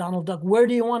asking Donald Duck, where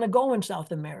do you want to go in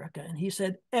South America? And he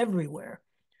said, everywhere.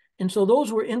 And so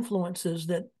those were influences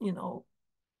that,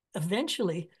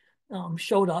 eventually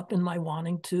showed up in my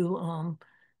wanting to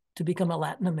become a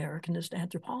Latin Americanist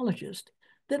anthropologist.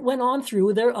 That went on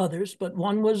through, there are others, but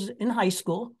one was in high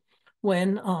school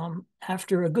when,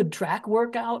 after a good track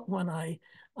workout, when I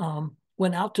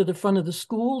went out to the front of the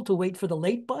school to wait for the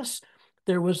late bus,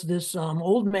 there was this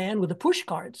old man with a push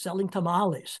cart selling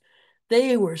tamales.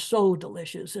 They were so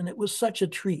delicious, and it was such a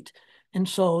treat. And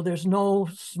so there's no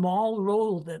small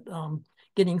role that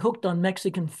getting hooked on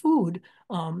Mexican food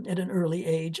at an early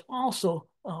age also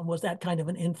was that kind of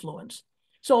an influence.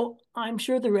 So I'm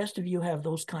sure the rest of you have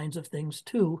those kinds of things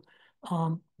too.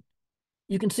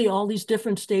 You can see all these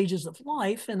different stages of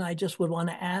life, and I just would want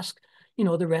to ask,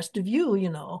 the rest of you,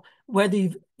 whether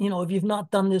you've, if you've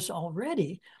not done this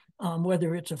already,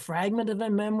 whether it's a fragment of a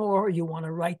memoir or you want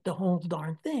to write the whole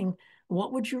darn thing,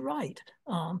 what would you write?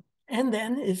 And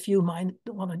then if you might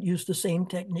want to use the same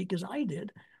technique as I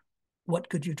did, what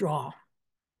could you draw?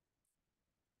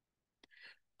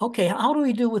 Okay, how do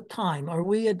we do with time? Are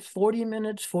we at 40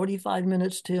 minutes, 45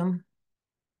 minutes, Tim?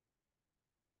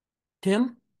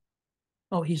 Tim?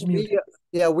 Oh, he's muted.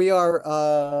 We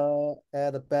are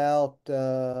at about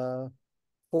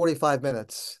 45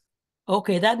 minutes.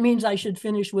 Okay, that means I should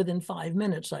finish within 5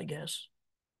 minutes, I guess.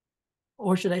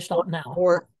 Or should I stop now?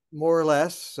 More or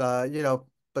less,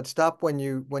 but stop when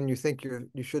you think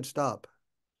you should stop.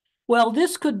 Well,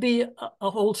 this could be a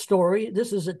whole story.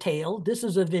 This is a tale. This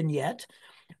is a vignette.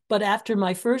 But after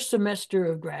my first semester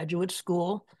of graduate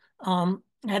school, I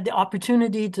had the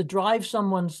opportunity to drive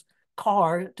someone's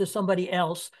car to somebody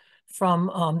else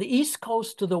from the East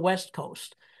Coast to the West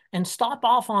Coast and stop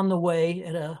off on the way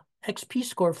at a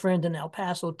ex-Peace Corps friend in El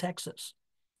Paso, Texas.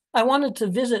 I wanted to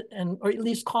visit or at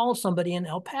least call somebody in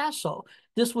El Paso.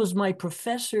 This was my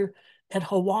professor at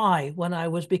Hawaii when I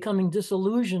was becoming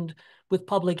disillusioned with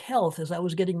public health as I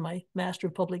was getting my Master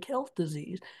of Public Health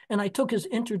disease. And I took his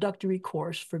introductory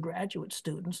course for graduate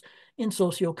students in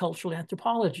sociocultural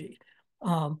anthropology.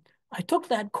 I took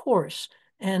that course,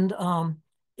 and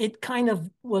it kind of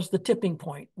was the tipping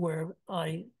point where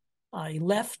I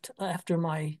left after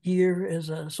my year as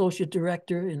an associate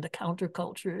director in the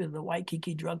counterculture in the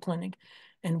Waikiki Drug Clinic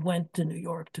and went to New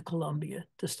York to Columbia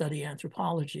to study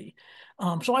anthropology.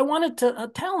 So I wanted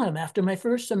to tell him after my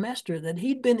first semester that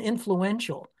he'd been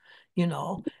influential, and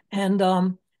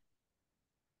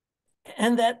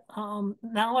that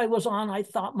now I was on, I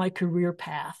thought, my career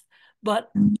path.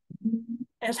 But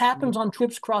as happens on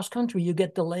trips cross country, you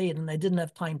get delayed, and I didn't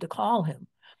have time to call him.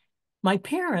 My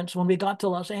parents, when we got to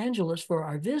Los Angeles for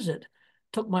our visit,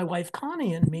 took my wife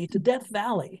Connie and me to Death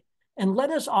Valley and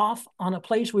led us off on a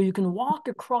place where you can walk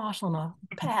across on a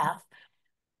path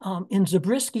in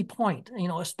Zabriskie Point, you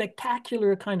know, a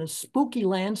spectacular kind of spooky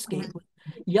landscape with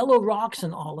yellow rocks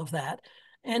and all of that.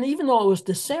 And even though it was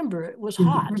December, it was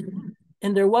hot.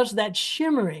 And there was that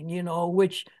shimmering, you know,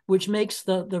 which makes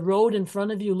the road in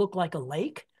front of you look like a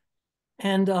lake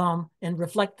and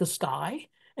reflect the sky.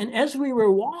 And as we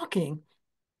were walking,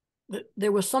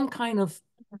 there was some kind of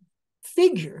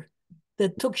figure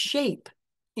that took shape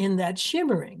in that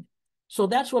shimmering. So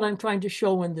that's what I'm trying to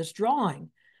show in this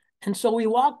drawing. And so we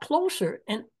walked closer,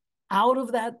 and out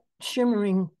of that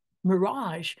shimmering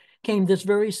mirage came this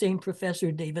very same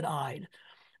Professor David Ide.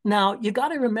 Now, you got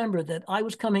to remember that I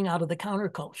was coming out of the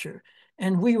counterculture,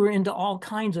 and we were into all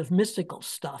kinds of mystical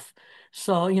stuff.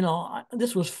 So, you know,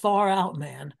 this was far out,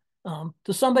 man.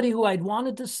 To somebody who I'd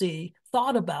wanted to see,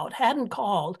 thought about, hadn't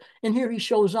called, and here he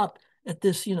shows up at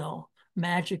this, you know,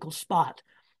 magical spot.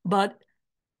 But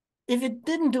if it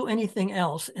didn't do anything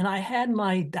else, and I had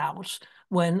my doubts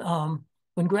when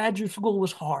graduate school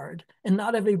was hard and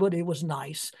not everybody was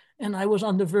nice, and I was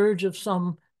on the verge of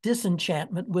some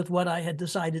disenchantment with what I had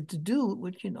decided to do,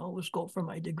 which, you know, was go for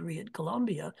my degree at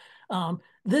Columbia.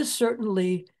 This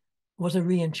certainly was a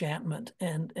reenchantment,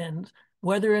 and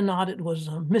whether or not it was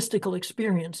a mystical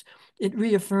experience, it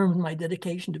reaffirmed my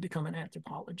dedication to become an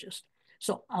anthropologist.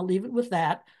 So I'll leave it with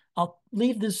that. I'll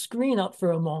leave this screen up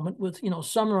for a moment with, you know,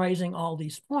 summarizing all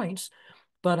these points,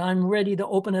 but I'm ready to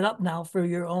open it up now for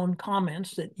your own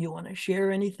comments that you want to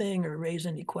share anything or raise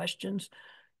any questions.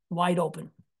 Wide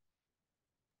open.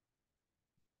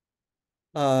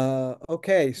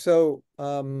 Okay, so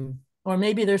Or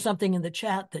maybe there's something in the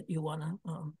chat that you want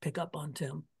to pick up on,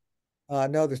 Tim.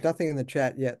 no, there's nothing in the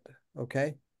chat yet.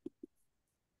 Okay.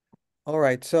 All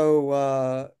right.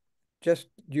 So just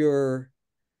your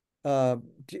I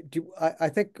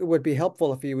think it would be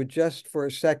helpful if you would just for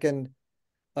a second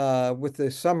with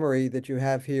the summary that you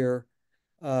have here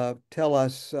tell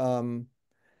us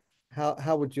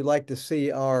how would you like to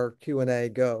see our Q&A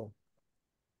go?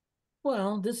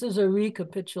 Well, this is a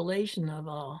recapitulation of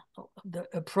the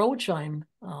approach I'm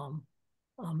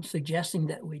suggesting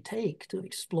that we take to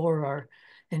explore our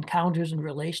encounters and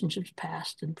relationships,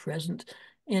 past and present,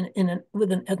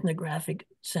 with an ethnographic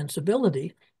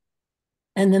sensibility.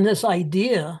 And then this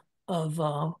idea of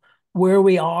where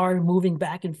we are moving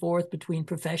back and forth between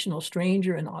professional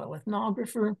stranger and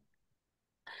autoethnographer,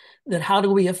 that how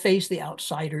do we efface the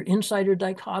outsider-insider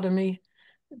dichotomy,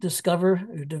 discover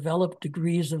or develop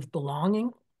degrees of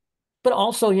belonging, but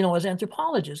also, you know, as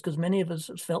anthropologists, because many of us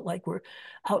have felt like we're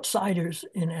outsiders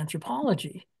in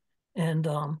anthropology. And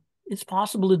it's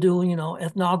possible to do, you know,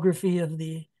 ethnography of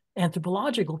the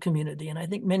anthropological community. And I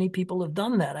think many people have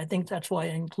done that. I think that's why I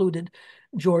included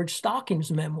George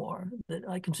Stocking's memoir, that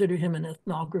I consider him an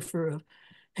ethnographer of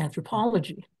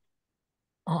anthropology.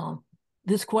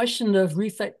 This question of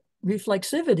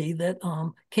reflexivity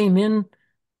that came in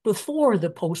before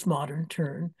the postmodern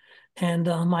turn. And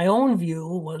my own view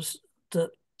was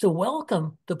to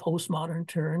welcome the postmodern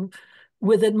turn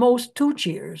with at most two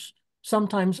cheers,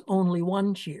 sometimes only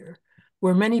one cheer,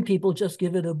 where many people just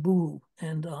give it a boo.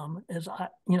 And as I,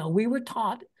 you know, we were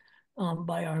taught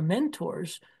by our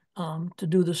mentors to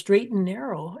do the straight and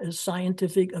narrow as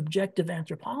scientific objective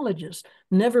anthropologists,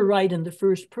 never write in the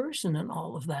first person and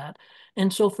all of that.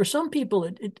 And so for some people,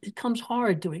 it comes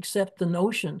hard to accept the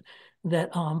notion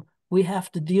that we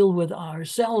have to deal with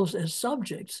ourselves as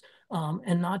subjects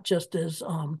and not just as,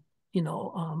 you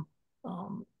know,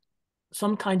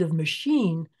 some kind of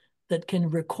machine that can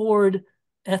record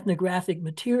ethnographic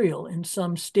material in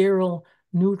some sterile,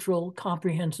 neutral,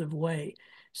 comprehensive way.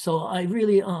 So I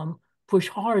really push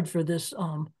hard for this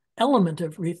element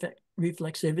of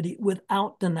reflexivity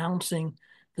without denouncing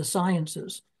the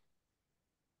sciences.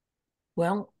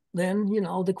 Well, then, you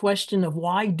know, the question of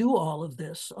why do all of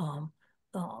this?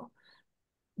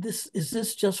 Is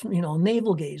this just, you know,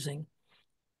 navel gazing?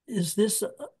 Is this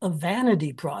a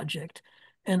vanity project?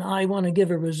 And I want to give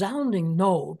a resounding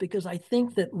no, because I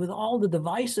think that with all the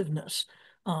divisiveness,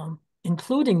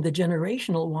 including the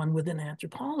generational one within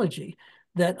anthropology,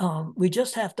 that we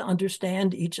just have to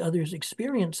understand each other's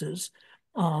experiences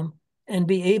and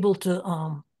be able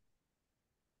to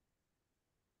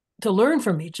learn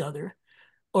from each other,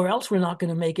 or else we're not going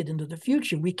to make it into the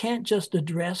future. We can't just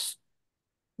address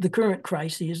the current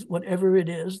crises, whatever it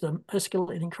is, the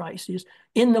escalating crises,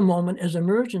 in the moment as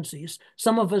emergencies.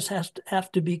 Some of us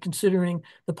have to be considering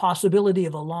the possibility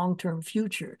of a long-term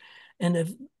future. And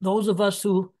if those of us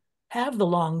who have the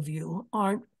long view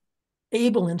aren't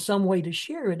able in some way to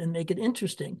share it and make it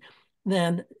interesting,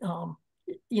 then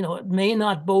it may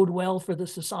not bode well for the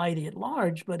society at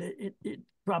large, but it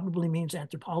probably means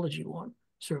anthropology won't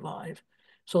survive.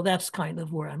 So that's kind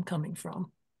of where I'm coming from.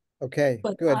 Okay,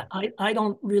 But good. I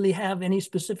don't really have any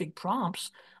specific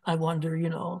prompts. I wonder,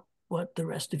 what the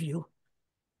rest of you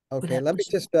would Okay, have let to me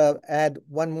say. just add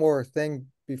one more thing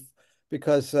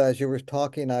because as you were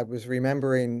talking, I was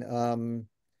remembering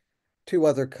two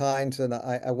other kinds, and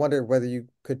I wonder whether you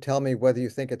could tell me whether you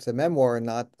think it's a memoir or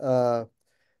not.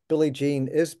 Billie Jean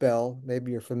Isbell,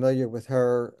 maybe you're familiar with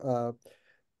her,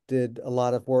 did a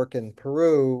lot of work in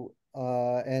Peru,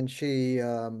 and she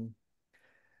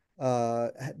uh,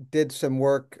 did some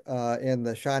work in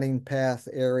the Shining Path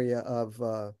area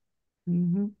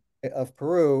Mhm. of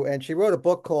Peru, and she wrote a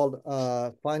book called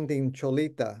Finding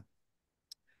Cholita.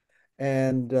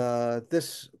 And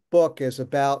this book is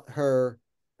about her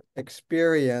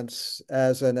experience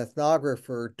as an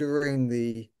ethnographer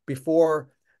before,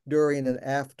 during, and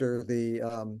after the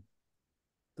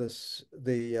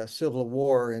Civil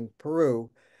War in Peru,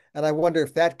 and I wonder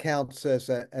if that counts as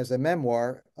a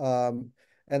memoir.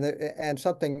 And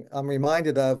something I'm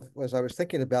reminded of as I was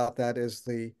thinking about that is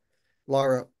the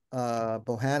Laura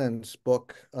Bohannon's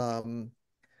book,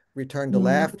 Return to Mhm.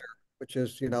 Laughter, which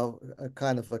is a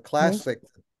kind of a Yeah, classic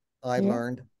I yeah.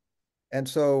 learned. And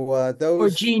so Or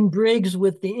those Jean Briggs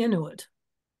with the Inuit.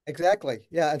 exactly,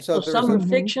 yeah. And so So there's some a are Hmm.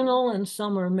 fictional and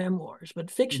some are memoirs,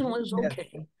 but fictional is yeah.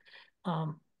 okay.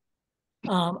 Um,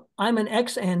 I'm an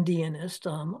ex-Andeanist,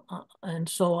 and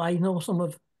so I know some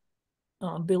of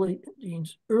Billie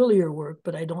Jean's earlier work,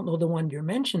 but I don't know the one you're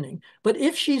mentioning. But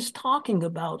if she's talking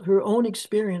about her own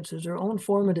experiences, her own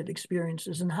formative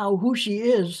experiences, and how who she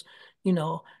is, you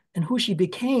know, and who she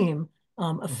became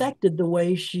Mhm, affected the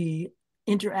way she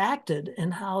interacted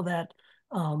and how that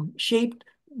shaped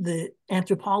the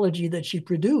anthropology that she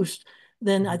produced,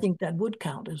 then I mhm, think that would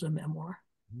count as a memoir.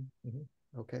 mhm, mhm.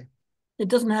 Okay. It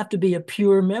doesn't have to be a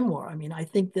pure memoir. I mean, I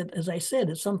think that, as I said,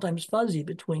 it's sometimes fuzzy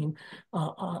between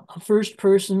a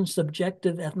first-person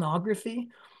subjective ethnography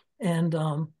and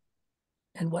um,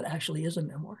 and what actually is a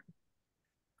memoir.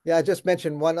 Yeah, I just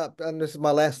mentioned one up, and this is my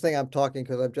last thing I'm talking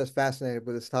because I'm just fascinated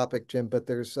with this topic, Jim. But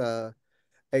there's a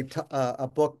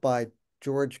book by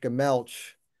George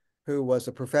Gamelch, who was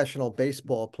a professional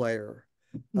baseball player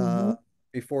Hmm.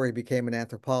 before he became an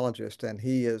anthropologist, and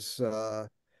he has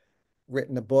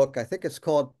written a book. I think it's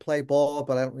called Play Ball,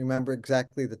 but I don't remember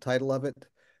exactly the title of it.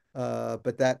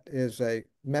 But that is a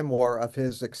memoir of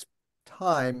his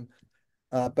time,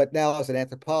 but now as an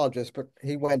anthropologist. But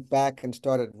he went back and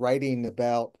started writing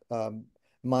about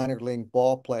minor league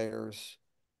ball players,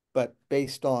 but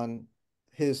based on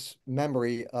his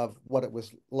memory of what it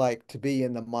was like to be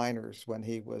in the minors when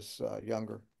he was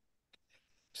younger.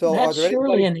 So, are That's there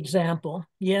surely anybody? an example,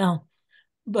 yeah.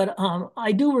 But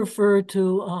I do refer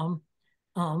to um,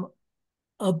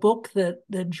 a book that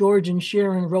George and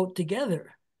Sharon wrote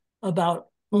together about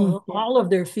Mm. Yeah. all of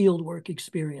their fieldwork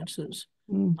experiences.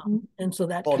 Hmm. And so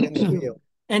that Called In counts the too. Field.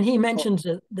 And he Oh, mentions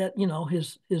that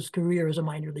his career as a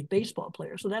minor league baseball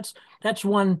player. So that's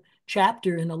one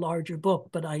chapter in a larger book,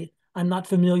 but I'm not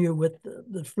familiar with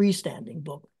the freestanding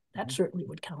book. That mhm, certainly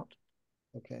would count.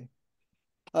 okay.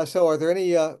 So, are there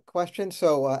any questions?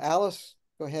 So, Alice,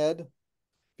 go ahead. If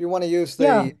you want to use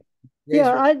Yeah, the raise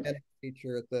yeah. your I hand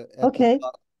feature at the Okay.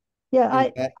 top, Yeah,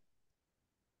 do that.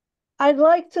 I'd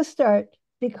like to start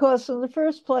because in the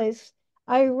first place,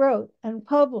 I wrote and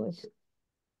published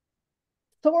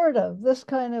sort of this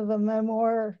kind of a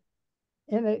memoir,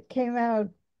 and it came out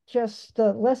just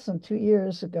less than 2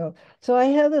 years ago. So I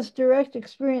have this direct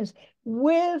experience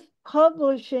with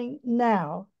publishing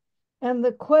now. And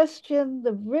the question,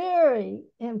 the very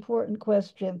important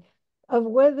question of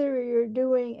whether you're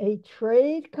doing a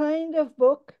trade kind of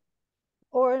book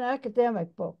or an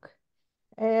academic book.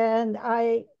 And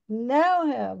I now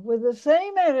have, with the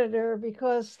same editor,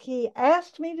 because he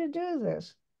asked me to do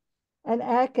this, an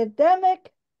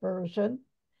academic version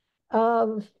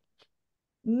of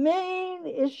main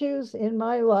issues in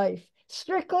my life.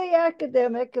 Strictly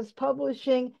academic is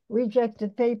publishing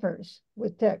rejected papers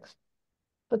with text.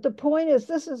 But the point is,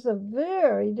 this is a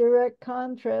very direct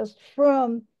contrast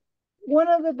from one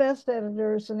of the best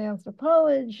editors in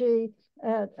anthropology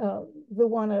at the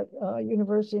one at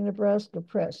University of Nebraska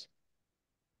Press.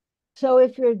 So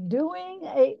if you're doing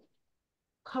a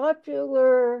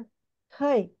popular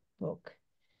type book,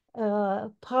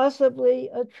 possibly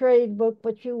a trade book,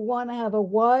 but you want to have a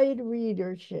wide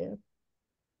readership,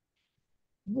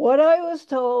 what I was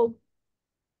told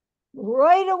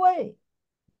right away,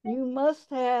 you must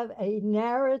have a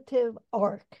narrative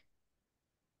arc.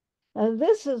 And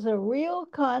this is a real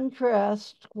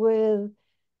contrast with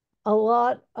a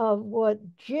lot of what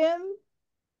Jim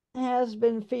has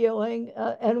been feeling,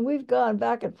 and we've gone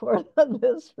back and forth on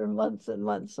this for months and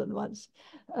months and months.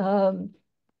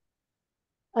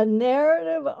 A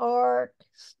narrative arc,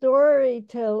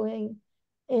 storytelling,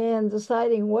 and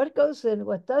deciding what goes in,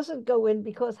 what doesn't go in,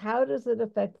 because how does it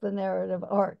affect the narrative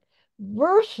arc,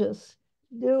 versus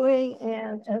doing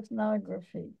an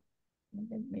ethnography.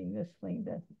 Let me this thing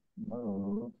to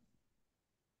move.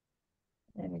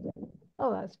 There we go.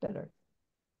 Oh, that's better.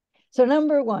 So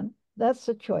number one, that's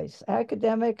the choice,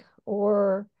 academic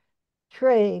or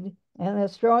trade, and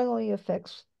that strongly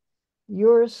affects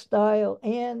your style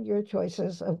and your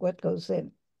choices of what goes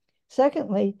in.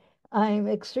 Secondly, I'm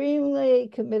extremely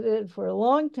committed for a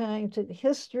long time to the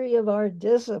history of our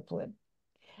discipline.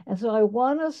 And so I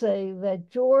want to say that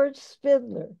George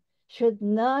Spindler should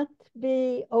not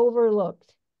be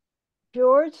overlooked.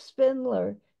 George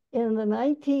Spindler in the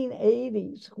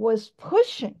 1980s was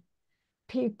pushing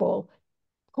people,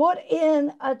 put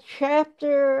in a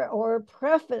chapter or a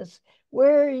preface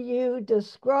where you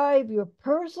describe your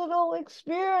personal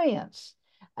experience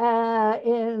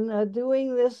in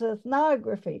doing this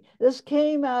ethnography. This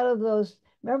came out of those,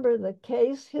 remember the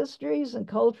case histories and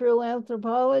cultural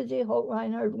anthropology, Holt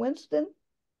Reinhard Winston?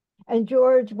 And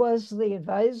George was the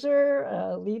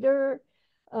advisor, leader.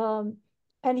 Um,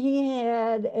 and he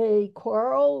had a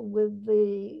quarrel with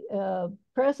the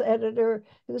press editor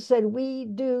who said, we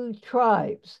do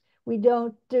tribes, we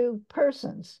don't do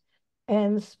persons.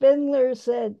 And Spindler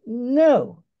said,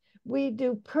 no, we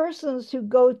do persons who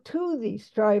go to these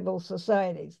tribal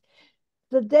societies.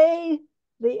 The day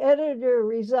the editor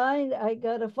resigned, I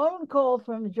got a phone call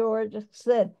from George that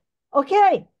said,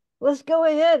 okay, let's go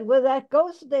ahead with that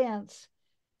ghost dance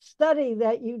study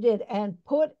that you did and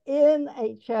put in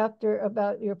a chapter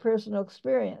about your personal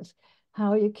experience,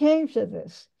 how you came to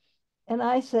this. And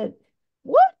I said,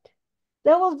 what?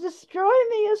 That will destroy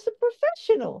me as a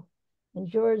professional. And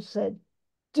George said,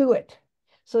 do it.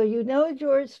 So you know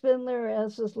George Spindler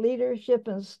as his leadership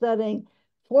in studying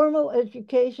formal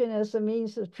education as a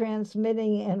means of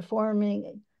transmitting and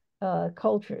forming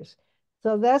cultures.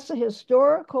 So that's a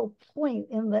historical point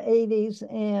in the 80s,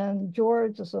 and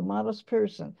George is a modest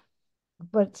person,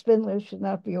 but Spindler should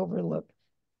not be overlooked.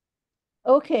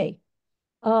 Okay,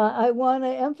 I want to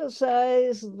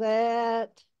emphasize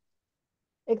that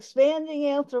expanding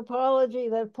anthropology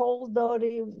that Paul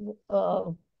Doty,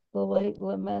 the late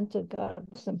lamented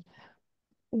Godson,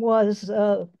 was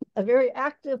a very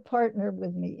active partner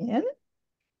with me in.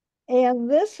 And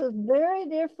this is very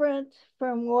different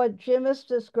from what Jim is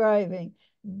describing,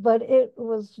 but it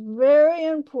was very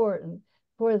important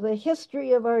for the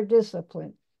history of our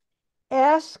discipline,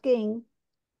 asking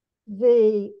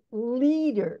the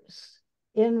leaders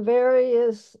in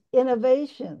various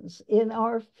innovations in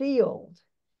our field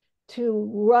to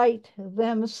write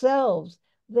themselves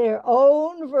their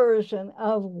own version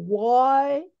of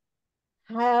why,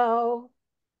 how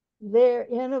their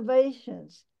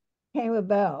innovations came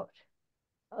about.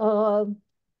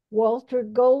 Walter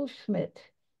Goldschmidt,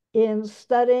 in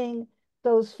studying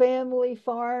those family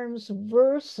farms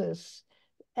versus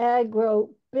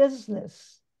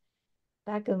agro-business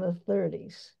back in the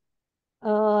 30s.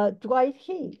 Dwight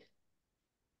Heath,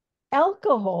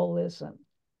 alcoholism.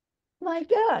 My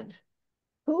God,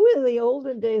 who in the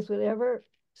olden days would ever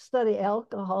study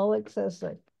alcoholics as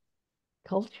a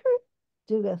culture,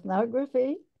 do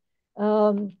ethnography?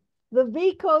 The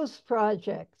VCOS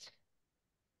project,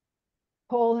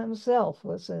 Paul himself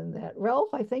was in that.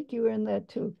 Ralph, I think you were in that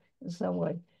too in some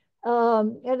way.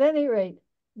 At any rate,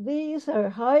 these are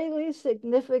highly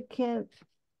significant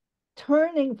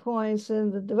turning points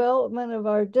in the development of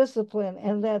our discipline,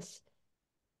 and that's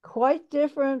quite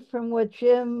different from what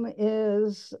Jim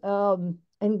is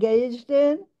engaged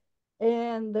in.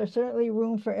 And there's certainly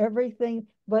room for everything,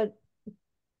 but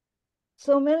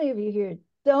so many of you here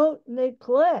don't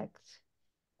neglect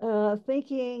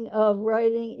thinking of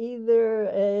writing either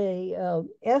a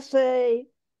essay,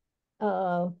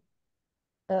 more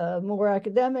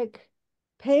academic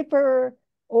paper,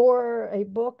 or a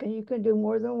book, and you can do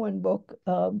more than one book,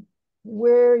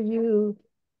 where you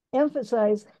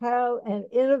emphasize how an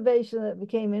innovation that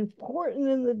became important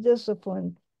in the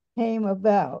discipline came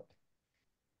about.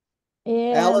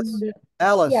 Alice, And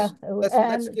yeah, Alice,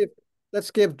 and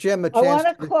let's give Jim a I chance want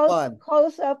to to respond.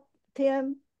 close up,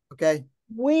 Tim. Okay.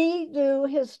 We do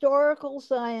historical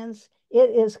science.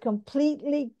 It is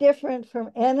completely different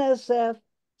from NSF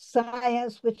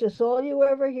science, which is all you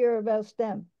ever hear about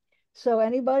STEM. So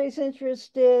anybody's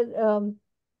interested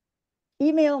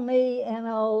email me and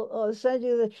I'll send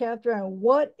you the chapter on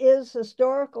what is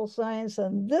historical science.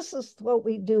 And this is what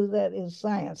we do that is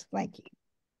science. Thank you.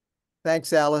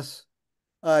 Thanks, Alice.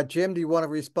 Jim, do you want to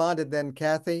respond? And then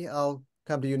Kathy, I'll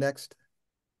come to you next.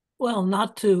 Well,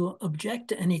 not to object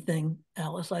to anything,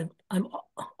 Alice. I'm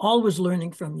always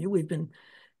learning from you. We've been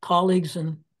colleagues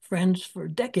and friends for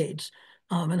decades,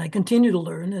 and I continue to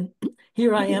learn. And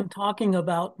here I am talking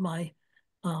about my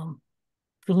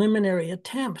preliminary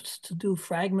attempts to do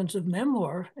fragments of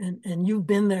memoir, and you've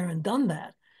been there and done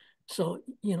that. So,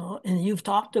 you know, and you've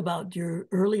talked about your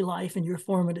early life and your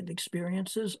formative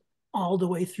experiences all the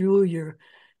way through your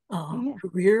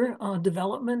career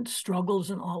development, struggles,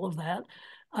 and all of that.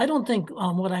 I don't think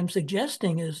what I'm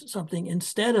suggesting is something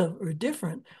instead of or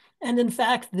different. And in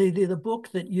fact, the book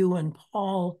that you and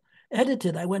Paul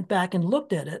edited, I went back and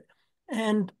looked at it,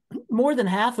 and more than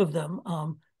half of them,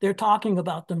 they're talking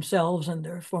about themselves and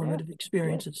their formative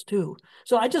experiences too.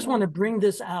 So I just want to bring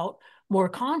this out more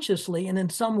consciously and in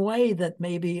some way that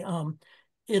maybe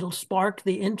it'll spark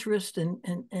the interest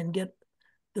and get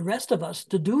the rest of us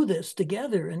to do this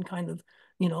together and kind of,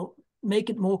 you know, make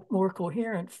it more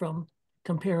coherent from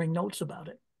comparing notes about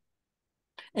it.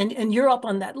 And you're up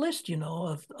on that list, you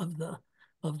know,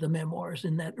 of the memoirs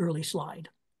in that early slide.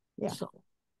 Yeah. So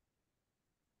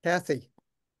Kathy.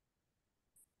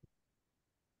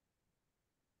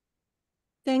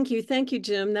 Thank you,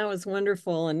 Jim. That was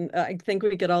wonderful. And I think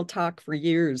we could all talk for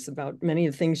years about many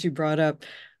of the things you brought up.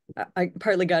 I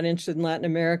partly got interested in Latin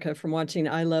America from watching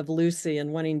I Love Lucy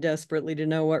and wanting desperately to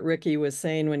know what Ricky was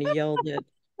saying when he yelled at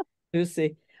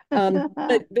Lucy.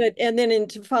 But and then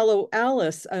to follow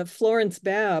Alice, Florence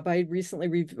Babb, I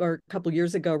recently or a couple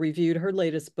years ago reviewed her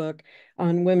latest book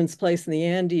on women's place in the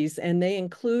Andes, and they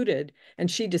included, and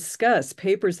she discussed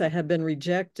papers that had been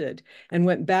rejected and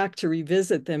went back to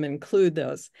revisit them and include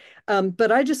those.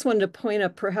 But I just wanted to point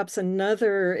up perhaps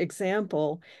another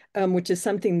example, which is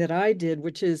something that I did,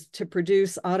 which is to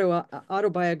produce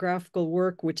autobiographical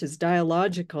work, which is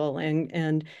dialogical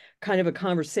and kind of a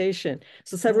conversation.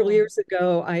 So several years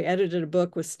ago, I edited a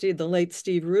book with the late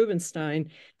Steve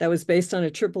Rubenstein that was based on a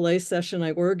AAA session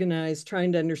I organized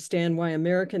trying to understand why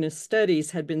Americanist studies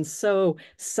had been so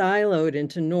siloed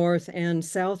into North and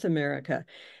South America.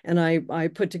 And I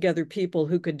put together people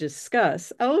who could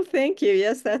discuss. Oh, thank you.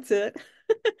 Yes, that's it.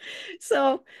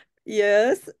 So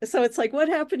yes. So it's like, what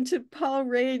happened to Paul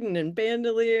Radin and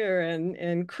Bandelier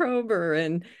and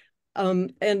Kroeber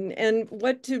and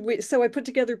what did we, so I put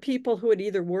together people who had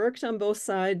either worked on both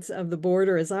sides of the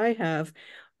border as I have,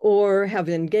 or have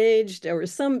engaged, or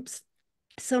some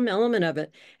element of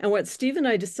it. And what Steve and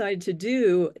I decided to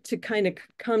do to kind of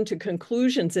come to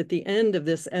conclusions at the end of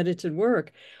this edited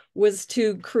work was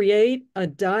to create a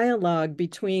dialogue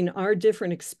between our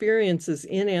different experiences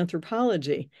in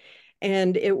anthropology.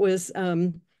 And it was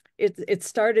it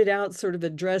started out sort of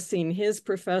addressing his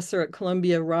professor at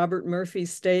Columbia, Robert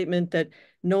Murphy's statement that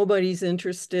nobody's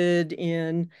interested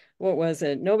in, what was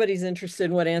it? Nobody's interested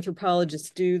in what anthropologists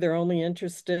do. They're only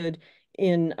interested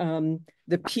in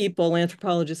the people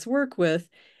anthropologists work with.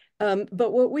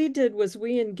 But what we did was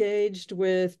we engaged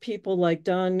with people like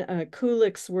Don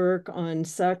Kulik's work on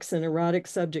sex and erotic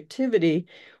subjectivity,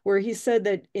 where he said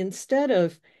that instead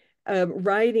of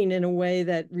writing in a way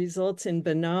that results in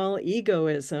banal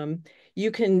egoism, you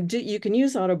can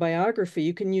use autobiography,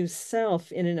 you can use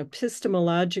self in an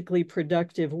epistemologically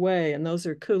productive way, and those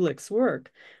are Kulik's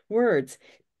words.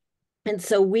 And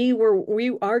so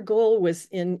our goal was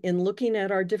in looking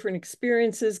at our different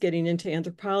experiences, getting into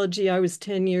anthropology. I was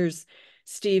 10 years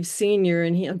Steve's senior,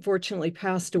 and he unfortunately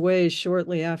passed away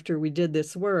shortly after we did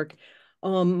this work.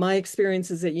 My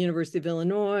experiences at University of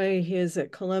Illinois, his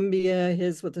at Columbia,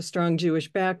 his with a strong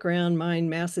Jewish background, mine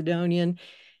Macedonian.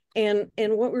 And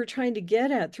what we're trying to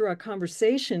get at through our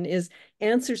conversation is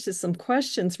answers to some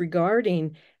questions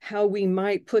regarding how we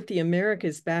might put the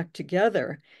Americas back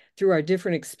together through our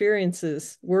different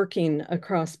experiences working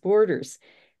across borders.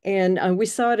 And we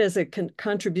saw it as a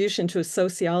contribution to a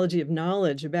sociology of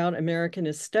knowledge about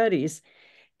Americanist studies.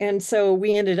 And so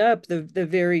we ended up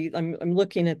I'm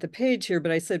looking at the page here,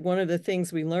 but I said one of the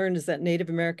things we learned is that Native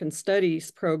American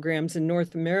studies programs in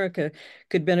North America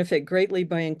could benefit greatly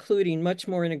by including much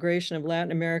more integration of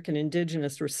Latin American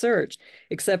indigenous research,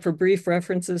 except for brief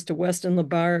references to Weston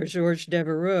LaBarre or Georges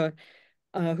Devereux,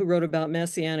 who wrote about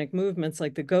messianic movements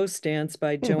like the Ghost Dance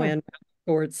by Joanne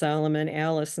Ford, Solomon,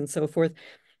 Alice, and so forth.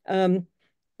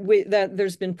 that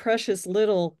there's been precious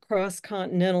little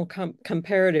cross-continental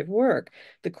comparative work.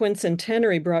 The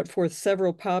quincentenary brought forth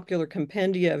several popular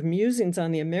compendia of musings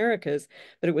on the Americas,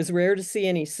 but it was rare to see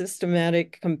any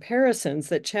systematic comparisons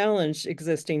that challenged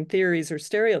existing theories or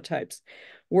stereotypes.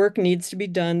 Work needs to be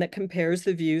done that compares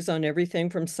the views on everything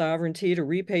from sovereignty to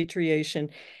repatriation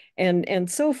and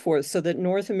so forth, so that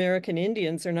North American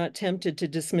Indians are not tempted to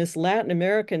dismiss Latin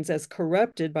Americans as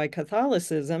corrupted by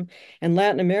Catholicism, and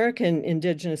Latin American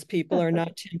indigenous people are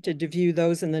not tempted to view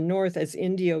those in the North as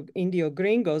Indio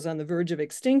gringos on the verge of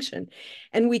extinction.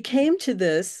 And we came to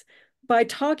this by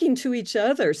talking to each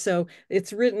other. So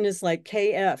it's written as like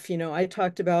KF. You know, I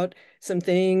talked about some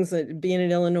things, being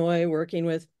in Illinois, working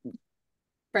with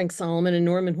Frank Solomon and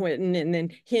Norman Whitten, and then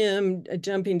him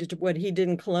jumping to what he did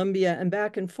in Columbia and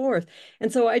back and forth. And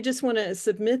so I just want to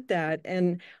submit that.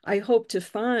 And I hope to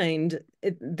find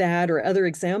that or other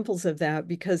examples of that,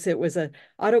 because it was a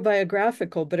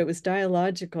autobiographical, but it was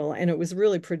dialogical, and it was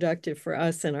really productive for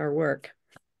us in our work.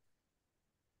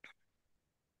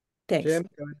 Thanks. Jim,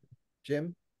 go ahead.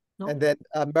 Jim? No. And then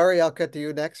Murray, I'll get to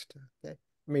you next. Okay.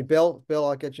 I mean, Bill,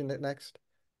 I'll get you next.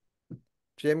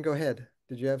 Jim, go ahead.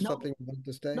 Did you have something you wanted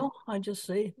to say? No, I just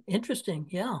say interesting.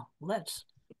 Yeah, let's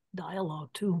dialogue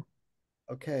too.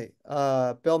 Okay.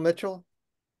 Bill Mitchell?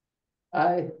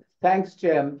 Thanks,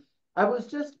 Jim. I was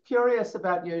just curious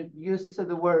about your use of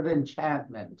the word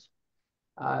enchantment.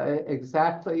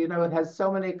 Exactly, you know, it has so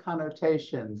many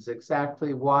connotations,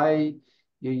 exactly why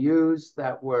you use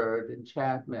that word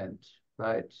enchantment,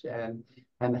 right?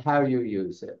 And how you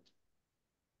use it.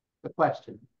 The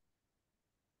question.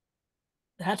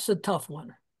 That's a tough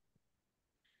one.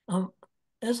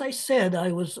 As I said,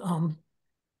 I was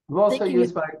you also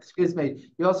use, excuse me,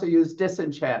 you also use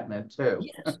disenchantment too.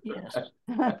 Yes.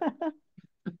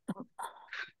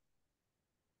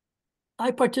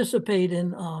 I participate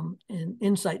in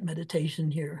insight meditation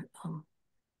here.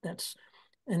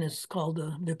 And it's called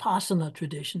the Vipassana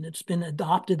tradition. It's been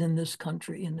adopted in this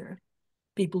country, and there are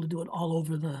people who do it all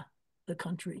over the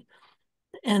country.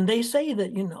 And they say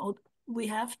that, you know, we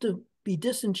have to be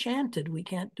disenchanted. We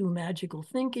can't do magical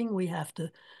thinking. We have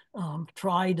to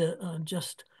try to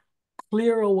just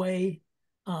clear away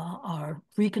our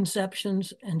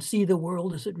preconceptions and see the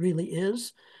world as it really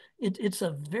is. It's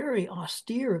a very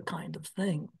austere kind of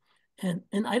thing. And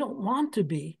I don't want to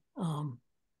be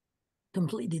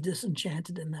completely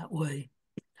disenchanted in that way.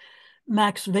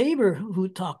 Max Weber, who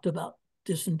talked about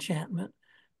disenchantment,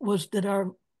 was that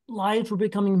our lives were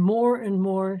becoming more and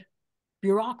more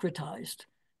bureaucratized.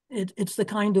 It's the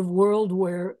kind of world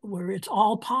where it's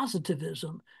all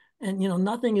positivism, and you know,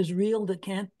 nothing is real that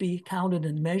can't be counted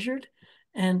and measured,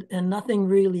 and nothing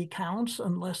really counts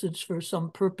unless it's for some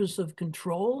purpose of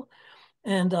control.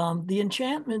 And the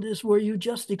enchantment is where you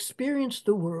just experience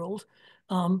the world.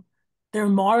 There are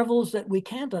marvels that we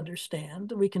can't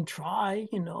understand. We can try,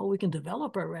 you know, we can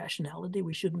develop our rationality.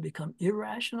 We shouldn't become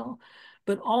irrational,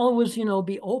 but always, you know,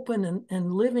 be open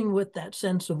and living with that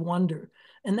sense of wonder.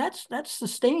 And that's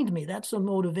sustained me. That's a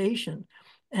motivation.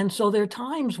 And so there are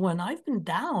times when I've been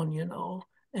down, you know,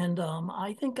 and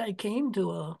I think I came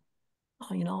to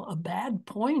a bad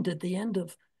point at the end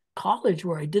of college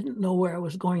where I didn't know where I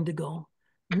was going to go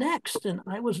next. And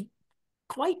I was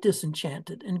quite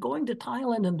disenchanted, and going to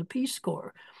Thailand and the Peace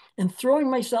Corps and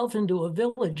throwing myself into a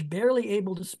village barely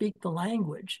able to speak the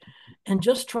language and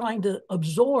just trying to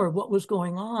absorb what was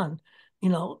going on, you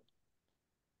know,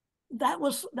 that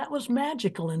was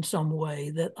magical in some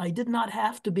way, that I did not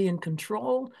have to be in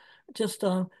control, just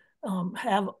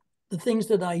have the things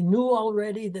that I knew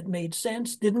already that made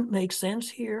sense didn't make sense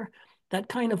here. That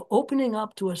kind of opening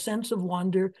up to a sense of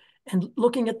wonder and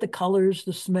looking at the colors,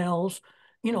 the smells,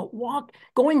 you know,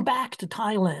 going back to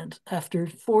Thailand after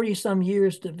 40 some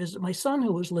years to visit my son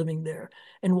who was living there,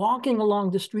 and walking along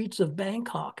the streets of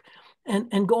Bangkok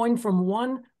and going from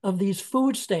one of these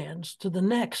food stands to the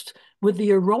next with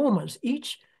the aromas,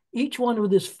 each one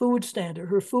with his food stand or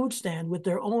her food stand with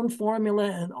their own formula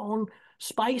and own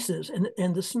spices,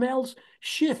 and the smells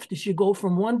shift as you go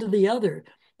from one to the other.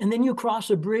 And then you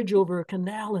cross a bridge over a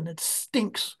canal and it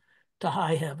stinks to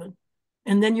high heaven.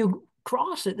 And then you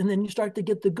cross it and then you start to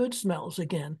get the good smells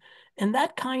again. And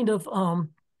that kind of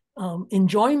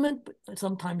enjoyment,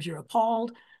 sometimes you're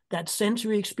appalled, that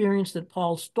sensory experience that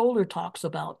Paul Stoller talks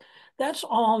about, that's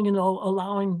all, you know,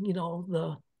 allowing, you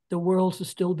know, the world to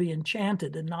still be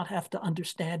enchanted and not have to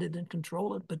understand it and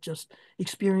control it, but just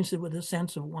experience it with a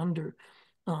sense of wonder.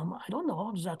 I don't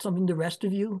know, is that something the rest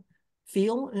of you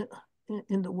feel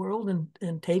in the world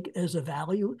and take as a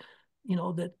value, you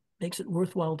know, that makes it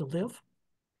worthwhile to live?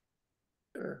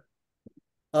 Sure.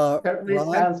 Certainly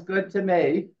Ron, sounds good to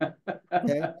me.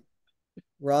 okay.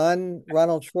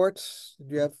 Ronald Schwartz,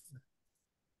 do you have?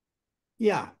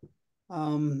 Yeah.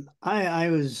 I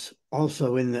was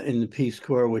also in the Peace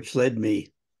Corps, which led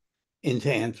me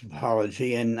into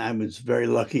anthropology, and I was very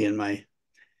lucky in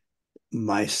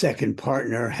my second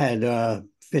partner had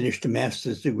finished a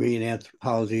master's degree in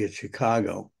anthropology at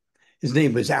Chicago. His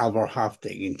name was Alvar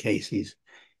Hofting, in case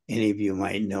any of you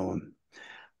might know him.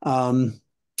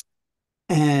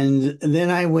 And then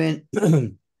I went,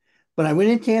 but I went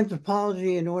into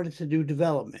anthropology in order to do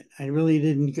development. I really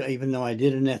didn't, even though I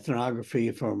did an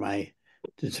ethnography for my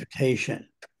dissertation.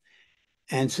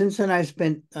 And since then, I've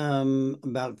spent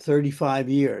about 35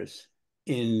 years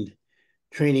in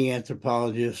training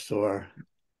anthropologists or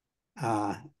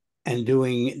and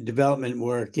doing development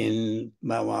work in,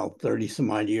 well, 30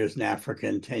 some odd years in Africa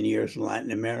and 10 years in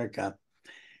Latin America.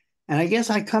 And I guess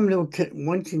I come to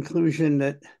one conclusion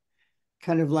that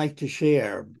kind of like to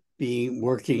share, being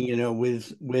working,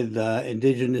 with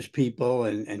indigenous people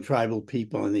and tribal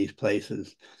people in these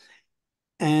places.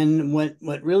 And what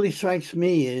really strikes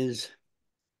me is,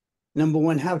 number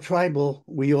one, how tribal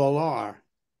we all are,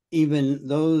 even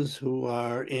those who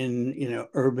are in,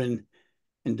 urban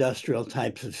industrial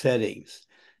types of settings,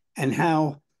 and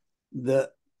how the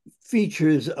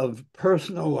features of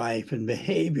personal life and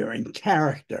behavior and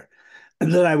character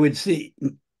that I would see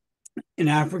in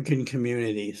African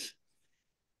communities,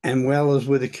 and well as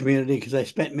with the community, because I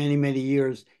spent many, many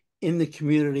years in the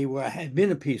community where I had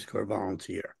been a Peace Corps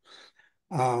volunteer,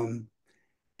 and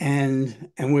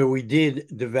where we did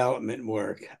development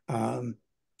work. And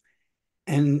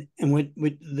with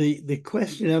the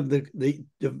question of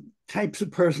the types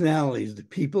of personalities, the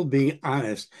people being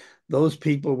honest, those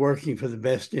people working for the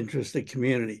best interest of the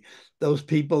community, those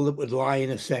people that would lie in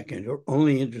a second or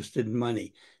only interested in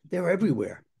money, they're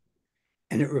everywhere.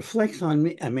 And it reflects on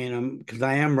me. I mean, because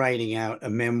I am writing out a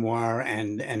memoir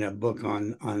and a book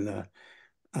on the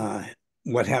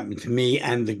what happened to me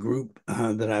and the group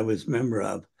that I was member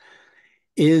of,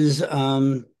 is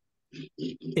the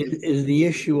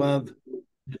issue of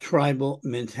the tribal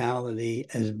mentality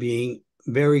as being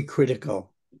very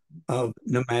critical of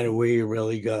no matter where you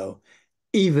really go.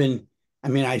 Even, I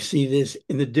mean, I see this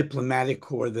in the diplomatic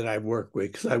corps that I work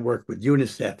with, because I work with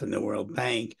UNICEF and the World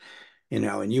Bank, and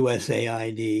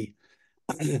USAID,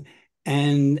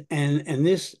 and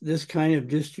this kind of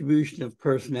distribution of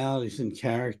personalities and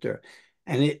character.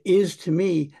 And it is, to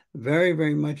me, very,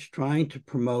 very much trying to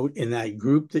promote in that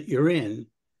group that you're in,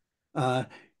 uh,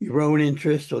 your own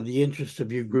interest or the interest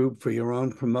of your group for your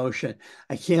own promotion.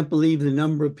 I can't believe the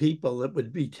number of people that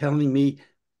would be telling me,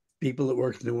 people that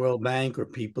work in the World Bank or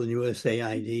people in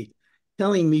USAID,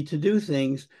 telling me to do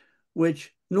things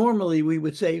which normally we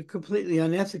would say are completely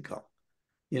unethical,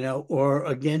 or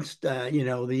against,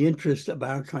 the interest of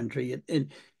our country.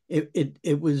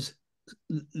 It was,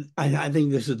 I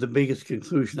think this is the biggest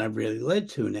conclusion I've really led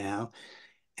to now,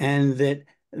 and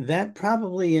that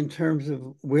probably in terms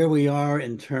of where we are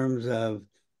in terms of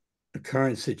the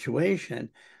current situation,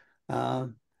 uh,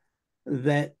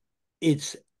 that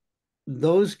it's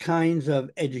those kinds of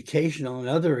educational and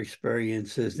other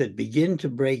experiences that begin to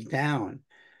break down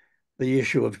the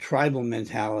issue of tribal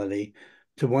mentality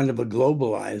to one of a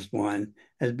globalized one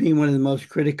as being one of the most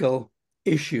critical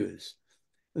issues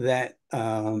that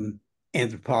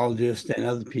anthropologists and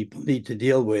other people need to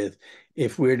deal with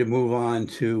if we're to move on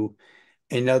to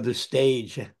another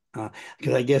stage.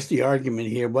 Because I guess the argument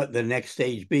here, what the next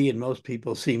stage be, and most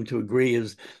people seem to agree,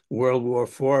 is World War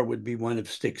IV would be one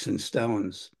of sticks and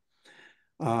stones.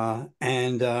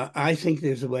 And I think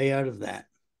there's a way out of that.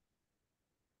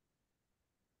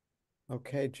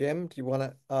 Okay, Jim, do you want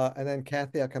to, and then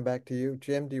Kathy, I'll come back to you.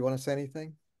 Jim, do you want to say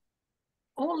anything?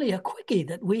 Only a quickie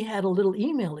that we had a little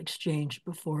email exchange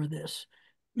before this.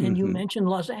 And you mentioned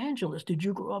Los Angeles. Did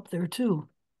you grow up there too?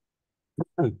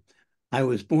 I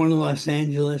was born in Los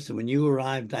Angeles, and when you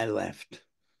arrived, I left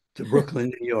to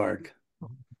Brooklyn, New York.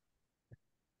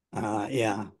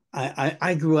 Yeah,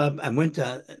 I grew up. I went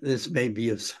to, this may be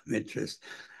of some interest.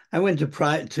 I went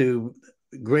to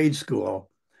grade school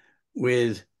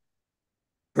with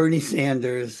Bernie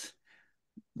Sanders,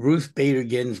 Ruth Bader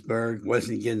Ginsburg,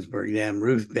 wasn't Ginsburg then,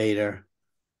 Ruth Bader,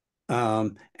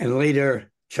 and later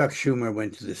Chuck Schumer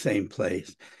went to the same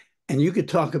place. And you could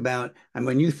talk about, and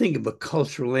when you think of a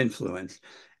cultural influence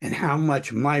and how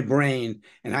much my brain,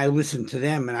 and I listen to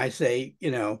them and I say,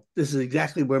 this is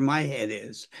exactly where my head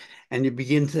is. And you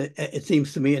begin to, it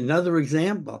seems to me, another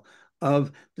example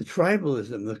of the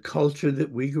tribalism, the culture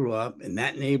that we grew up in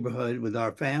that neighborhood with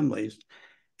our families.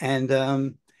 And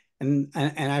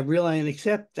I realize and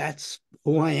accept that's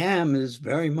who I am is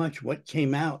very much what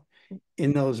came out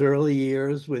in those early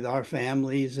years with our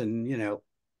families and, you know,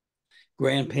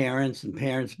 grandparents and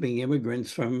parents being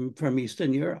immigrants from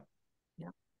Eastern Europe. Yeah.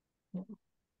 Yeah.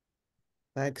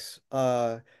 Thanks.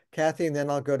 Kathy, and then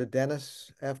I'll go to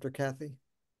Dennis after Kathy.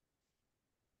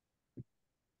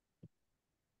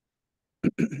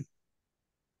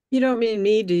 You don't mean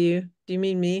me, do you? Do you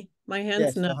mean me? My hand's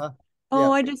Yes, not. yeah.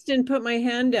 Oh, I just didn't put my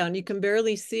hand down. You can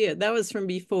barely see it. That was from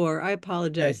before. I Okay.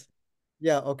 apologize.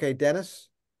 Yeah, okay, Dennis.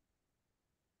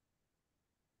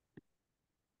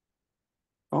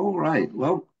 All right.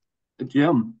 Well,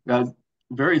 Jim,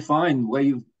 very fine way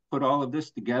you've put all of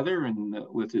this together and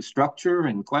with the structure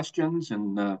and questions.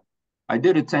 And I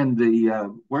did attend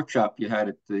the workshop you had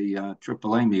at the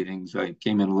AAA meetings. I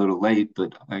came in a little late,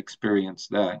 but I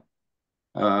experienced that.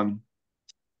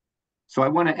 So I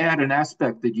want to add an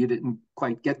aspect that you didn't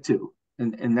quite get to,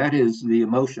 and that is the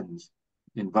emotions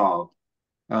involved.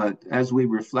 As we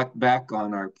reflect back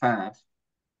on our past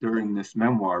during this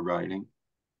memoir writing,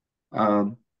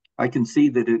 I can see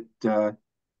that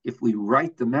if we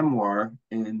write the memoir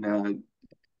and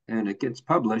it gets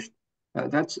published,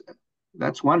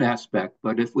 that's one aspect.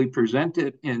 But if we present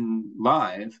it in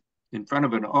live in front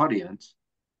of an audience,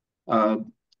 uh,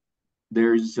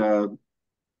 there's an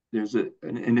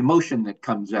emotion that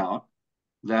comes out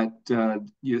that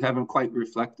you haven't quite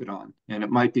reflected on, and it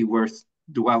might be worth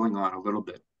dwelling on a little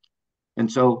bit.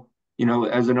 And so, you know,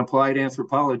 as an applied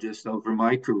anthropologist over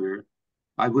my career,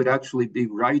 I would actually be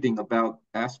writing about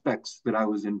aspects that I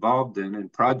was involved in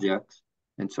and projects.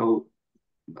 And so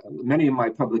many of my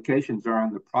publications are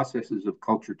on the processes of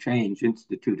culture change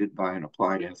instituted by an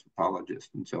applied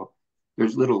anthropologist. And so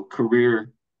there's little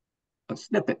career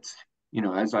snippets, you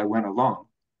know, as I went along.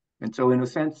 And so in a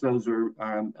sense, those are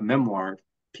memoir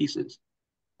pieces.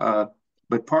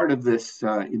 But part of this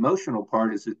emotional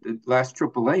part is that the last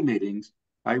AAA meetings,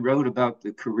 I wrote about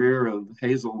the career of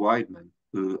Hazel Weidman,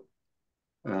 who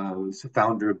was the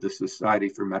founder of the Society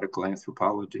for Medical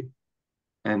Anthropology.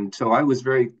 And so I was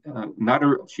very,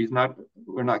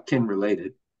 we're not kin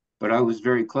related, but I was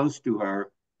very close to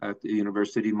her at the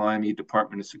University of Miami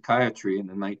Department of Psychiatry in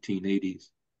the 1980s.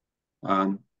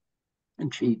 And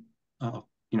she,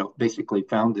 you know, basically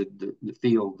founded the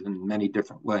field in many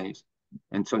different ways.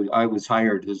 And so I was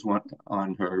hired as one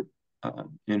on her,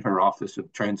 in her Office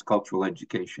of Transcultural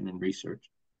Education and Research.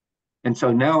 And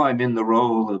so now I'm in the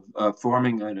role of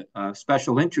forming a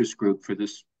special interest group for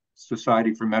this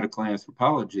Society for Medical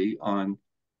Anthropology on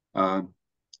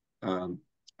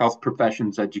health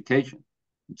professions education.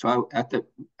 And so at the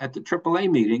AAA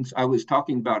meetings, I was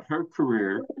talking about her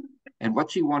career and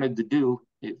what she wanted to do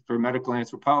for medical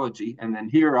anthropology. And then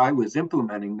here I was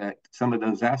implementing some of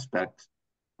those aspects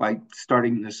by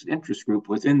starting this interest group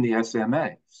within the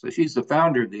SMA. So she's the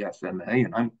founder of the SMA,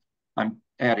 and I'm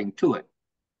adding to it.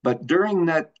 But during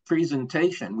that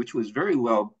presentation, which was very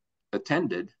well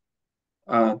attended,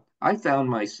 I found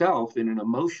myself in an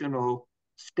emotional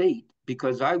state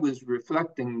because I was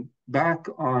reflecting back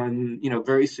on, you know,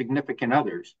 very significant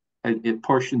others at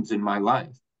portions in my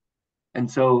life. And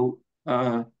so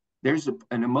there's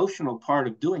an emotional part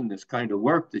of doing this kind of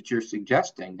work that you're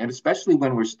suggesting, and especially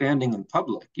when we're standing in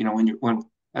public, you know, when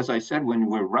as I said, when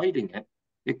we're writing it,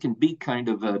 it can be kind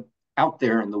of out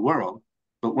there in the world.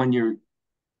 But when you're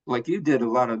like you did a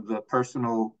lot of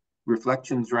personal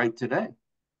reflections right today.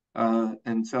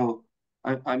 And so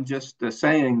I'm just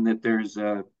saying that there's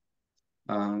a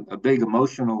big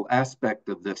emotional aspect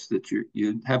of this that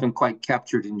you haven't quite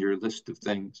captured in your list of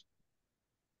things.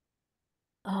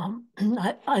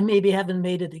 I maybe haven't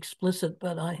made it explicit,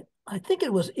 but I think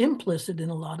it was implicit in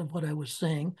a lot of what I was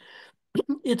saying.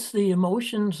 It's the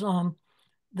emotions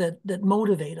that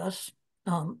motivate us.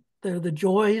 They're the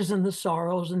joys and the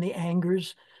sorrows and the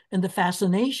angers and the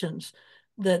fascinations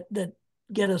that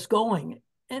get us going.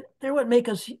 And they're what make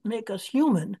us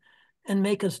human and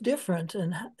make us different.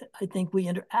 And I think we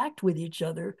interact with each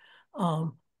other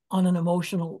on an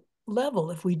emotional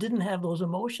level. If we didn't have those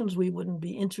emotions, we wouldn't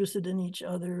be interested in each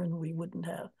other, and we would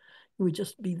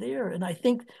just be there. And I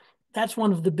think that's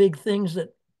one of the big things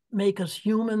that make us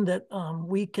human that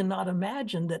we cannot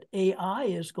imagine that AI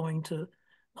is going to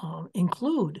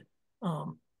include.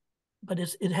 But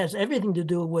it has everything to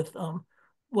do with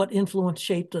what influence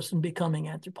shaped us in becoming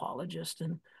anthropologists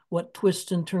and what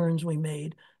twists and turns we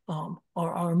made,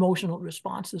 our emotional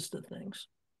responses to things.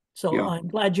 So Yeah. I'm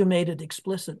glad you made it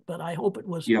explicit, but I hope it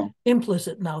was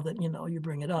implicit now that, you know, you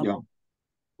bring it up. Yeah.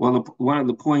 Well, one of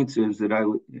the points is that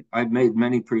I've made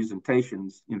many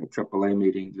presentations, you know, AAA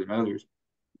meetings and others,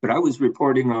 but I was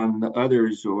reporting on the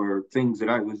others or things that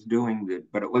I was doing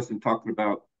that, but it wasn't talking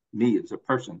about me as a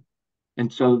person.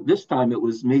 And so this time it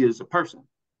was me as a person.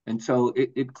 And so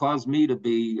it caused me to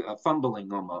be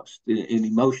fumbling almost in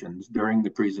emotions during the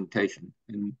presentation.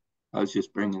 And I was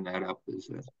just bringing that up as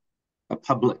a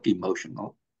public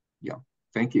emotional. Yeah,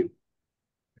 thank you.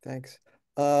 Thanks.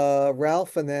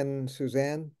 Ralph and then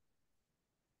Suzanne.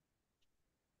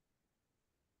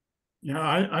 Yeah,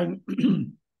 I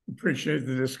appreciate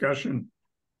the discussion.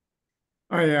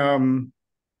 I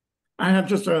have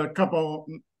just a couple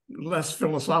less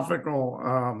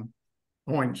philosophical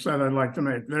points that I'd like to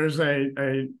make. There's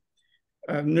a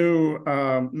new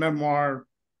memoir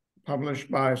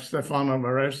published by Stefano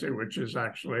Baresi, which is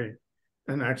actually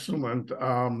an excellent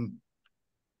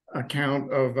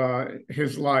account of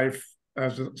his life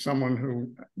as someone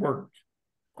who worked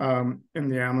in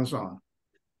the Amazon.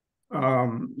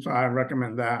 So I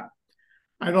recommend that.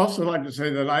 I'd also like to say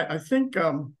that I think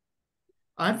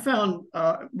I found,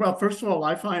 well, first of all,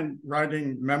 I find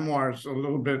writing memoirs a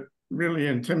little bit really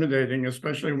intimidating,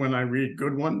 especially when I read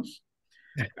good ones.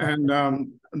 And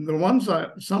the ones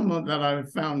some that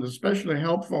I've found especially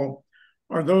helpful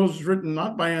are those written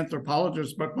not by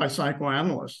anthropologists, but by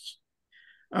psychoanalysts,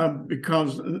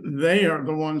 because they are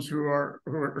the ones who are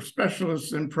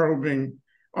specialists in probing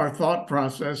our thought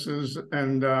processes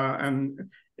and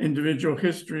individual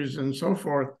histories and so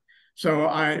forth. So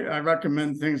I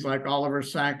recommend things like Oliver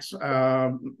Sacks'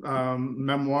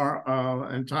 memoir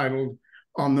entitled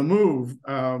 "On the Move,"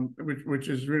 which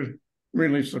is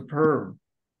really superb.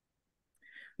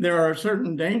 There are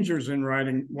certain dangers in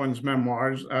writing one's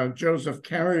memoirs. Joseph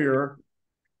Carrier,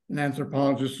 an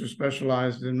anthropologist who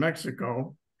specialized in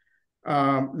Mexico,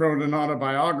 wrote an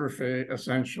autobiography,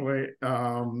 essentially,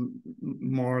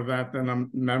 more of that than a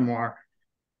memoir.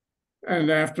 And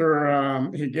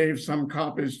after he gave some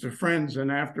copies to friends,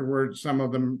 and afterwards, some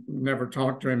of them never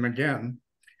talked to him again,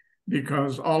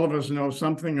 because all of us know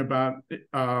something about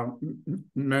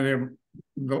many of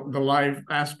the life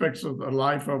aspects of the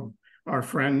life of our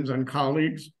friends and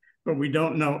colleagues, but we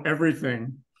don't know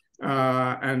everything.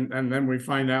 And then we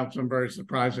find out some very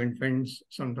surprising things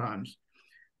sometimes.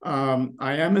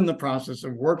 I am in the process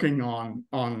of working on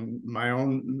my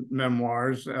own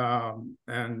memoirs,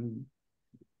 and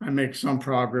I make some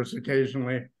progress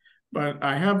occasionally, but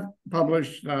I have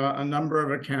published a number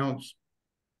of accounts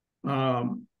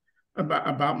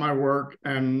about my work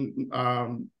and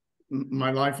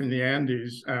my life in the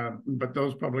Andes, but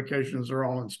those publications are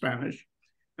all in Spanish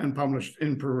and published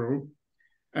in Peru.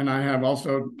 And I have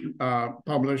also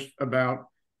published about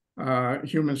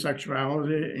human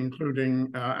sexuality,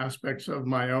 including aspects of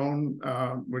my own,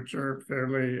 which are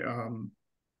fairly,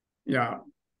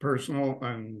 personal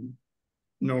and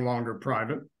no longer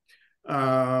private.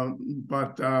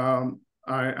 But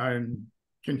I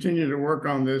continue to work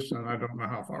on this, and I don't know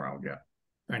how far I'll get.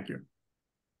 Thank you.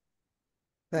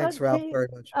 Thanks, Ralph, very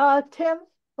much. Tim,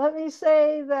 let me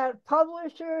say that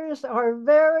publishers are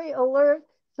very alert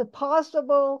to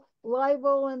possible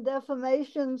libel and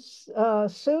defamation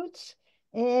suits.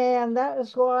 And that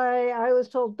is why I was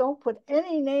told don't put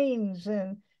any names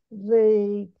in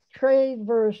the trade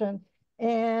version.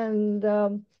 And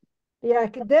the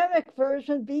academic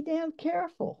version, be damn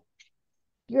careful.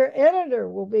 Your editor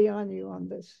will be on you on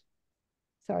this.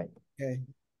 Sorry. Okay.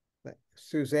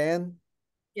 Suzanne?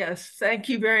 Yes, thank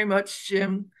you very much,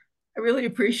 Jim. I really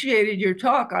appreciated your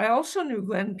talk. I also knew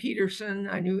Glenn Peterson.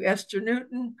 I knew Esther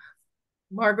Newton,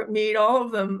 Margaret Mead, all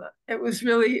of them. It was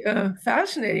really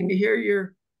fascinating to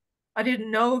hear I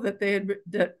didn't know that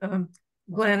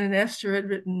Glenn and Esther had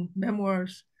written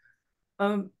memoirs.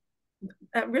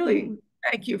 Really,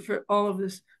 thank you for all of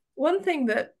this. One thing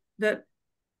that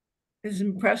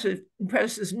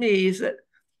impresses me is that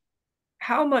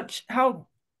how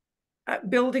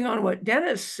building on what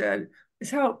Dennis said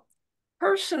is how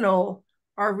personal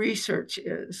our research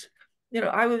is.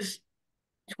 I was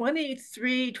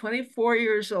 23, 24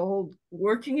 years old,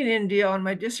 working in India on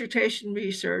my dissertation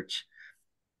research.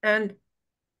 And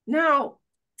now,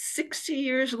 60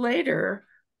 years later,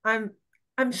 I'm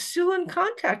still in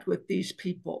contact with these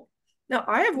people. Now,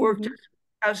 I have worked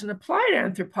as an applied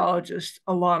anthropologist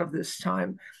a lot of this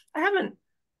time. I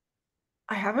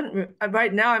haven't,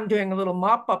 right now I'm doing a little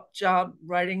mop-up job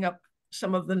writing up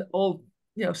some of the old,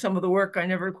 some of the work I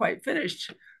never quite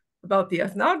finished about the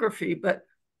ethnography, but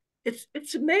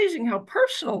it's amazing how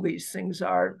personal these things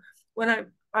are. When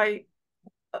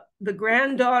the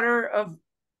granddaughter of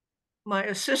my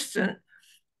assistant,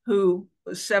 who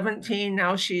was 17,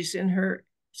 now she's in her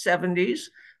 70s,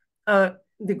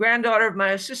 the granddaughter of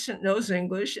my assistant knows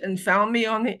English and found me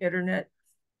on the internet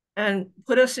and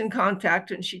put us in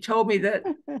contact. And she told me that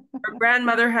her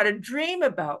grandmother had a dream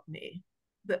about me.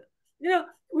 That,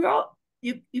 we all,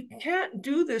 you can't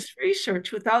do this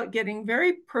research without getting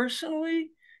very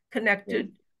personally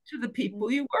connected to the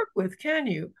people you work with, can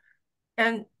you?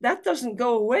 And that doesn't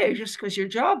go away just because your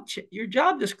job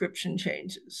description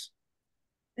changes.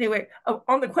 Anyway,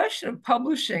 on the question of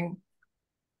publishing,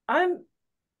 I'm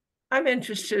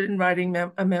interested in writing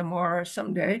a memoir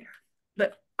someday,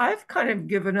 but I've kind of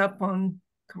given up on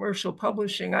commercial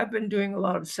publishing. I've been doing a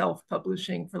lot of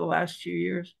self-publishing for the last few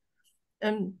years,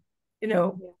 and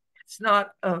it's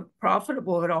not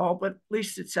profitable at all, but at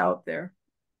least it's out there.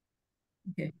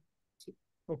 Okay.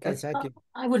 Okay, thank you.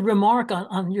 I would remark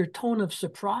on your tone of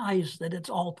surprise that it's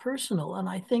all personal, and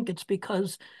I think it's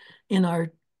because in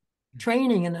our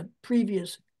training in a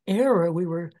previous era, we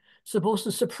were supposed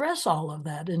to suppress all of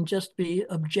that and just be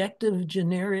objective,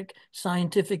 generic,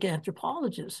 scientific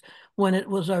anthropologists, when it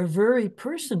was our very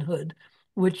personhood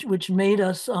which made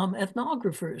us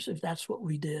ethnographers, if that's what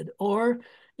we did, or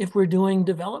if we're doing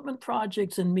development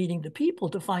projects and meeting the people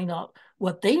to find out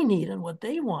what they need and what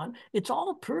they want. It's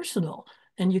all personal,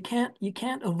 and you can't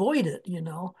avoid it,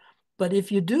 But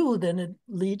if you do, then it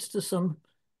leads to some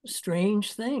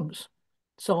strange things.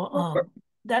 So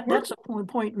that's a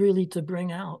point really to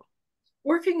bring out.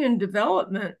 Working in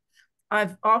development,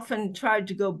 I've often tried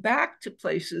to go back to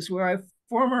places where I've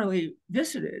formerly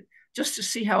visited just to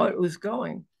see how it was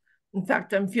going. In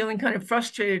fact, I'm feeling kind of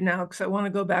frustrated now because I want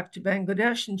to go back to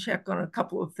Bangladesh and check on a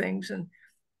couple of things. And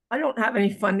I don't have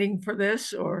any funding for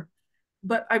this,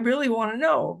 but I really want to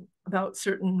know about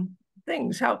certain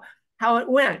things, how it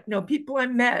went, people I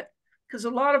met, because a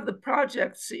lot of the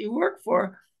projects that you work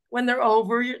for, when they're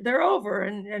over,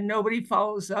 and nobody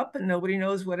follows up and nobody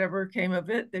knows whatever came of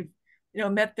it. They've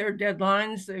met their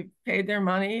deadlines, they've paid their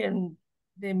money, and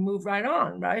they move right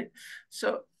on, right?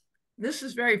 So this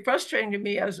is very frustrating to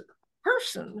me as a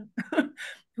person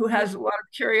who has a lot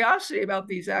of curiosity about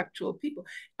these actual people.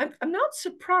 I'm not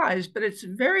surprised, but it's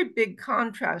a very big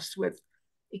contrast with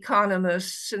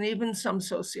economists and even some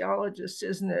sociologists,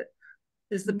 isn't it?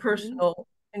 Is the personal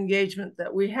engagement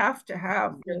that we have to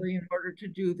have really in order to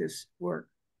do this work.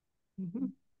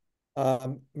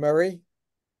 Murray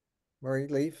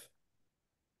Leaf.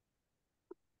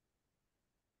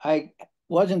 I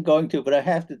wasn't going to, but I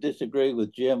have to disagree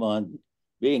with Jim on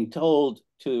being told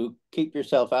to keep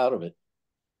yourself out of it,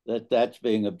 that's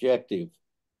being objective.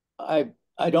 I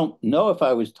don't know if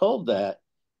I was told that.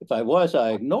 If I was,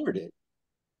 I ignored it.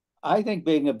 I think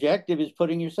being objective is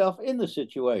putting yourself in the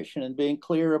situation and being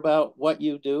clear about what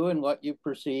you do and what you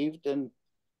perceived and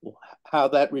how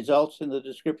that results in the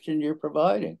description you're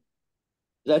providing.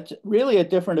 That's really a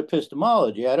different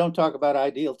epistemology. I don't talk about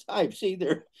ideal types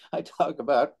either. I talk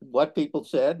about what people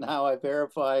said and how I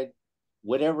verified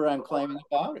whatever I'm claiming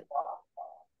about it.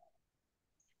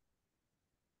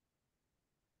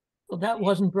 Well, that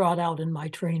wasn't brought out in my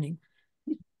training.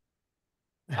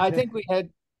 I think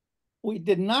we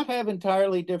did not have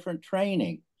entirely different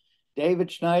training.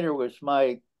 David Schneider was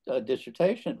my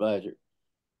dissertation advisor,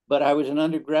 but I was an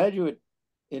undergraduate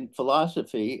in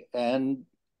philosophy and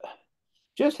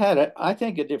just had I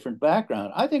think a different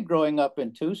background. I think growing up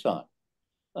in Tucson,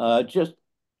 there's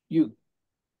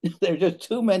just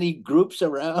too many groups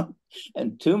around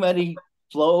and too many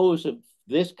flows of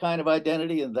this kind of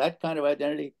identity and that kind of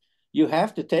identity. You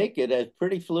have to take it as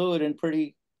pretty fluid and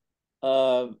pretty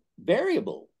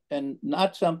variable, and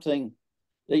not something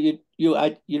that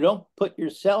you don't put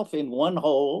yourself in one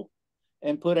hole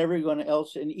and put everyone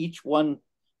else in each one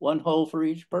hole for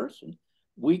each person.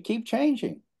 We keep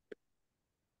changing.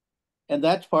 And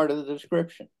that's part of the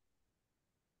description.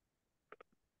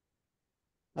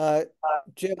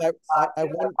 Jim, I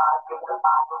want.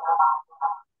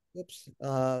 Oops.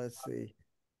 Let's see.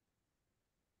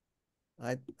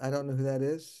 I don't know who that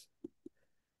is.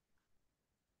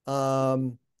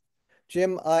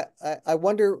 Jim, I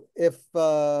wonder if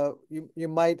you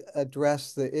might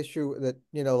address the issue that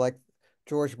like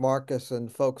George Marcus and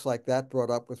folks like that brought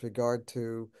up with regard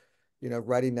to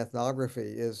writing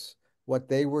ethnography, is what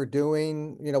they were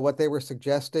doing, what they were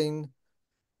suggesting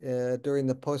during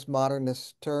the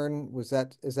postmodernist turn. Is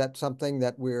that something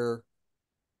that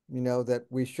that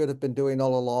we should have been doing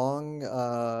all along?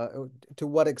 To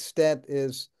what extent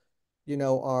is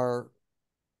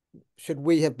should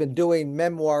we have been doing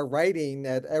memoir writing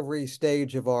at every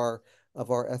stage of our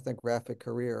ethnographic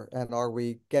career, and are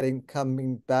we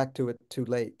coming back to it too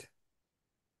late?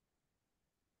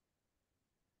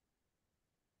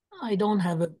 I don't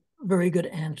have a very good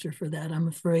answer for that, I'm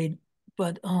afraid.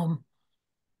 But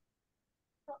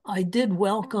I did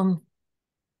welcome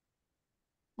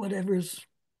whatever's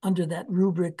under that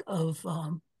rubric of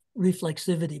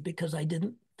reflexivity, because I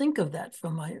didn't think of that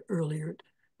from my earlier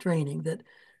training,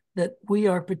 that we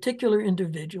are particular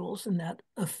individuals, and that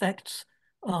affects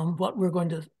what we're going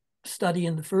to study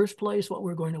in the first place, what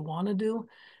we're going to want to do.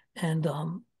 And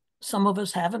some of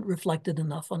us haven't reflected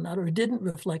enough on that, or didn't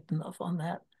reflect enough on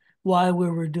that while we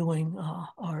were doing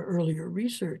our earlier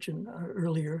research and our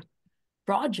earlier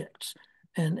projects.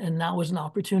 And now is an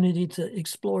opportunity to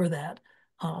explore that.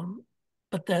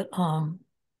 But that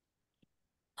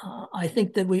I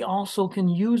think that we also can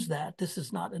use that. This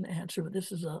is not an answer, but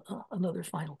this is another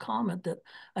final comment, that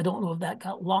I don't know if that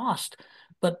got lost,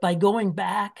 but by going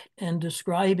back and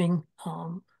describing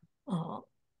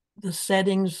the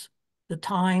settings, the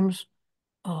times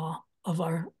of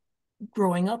our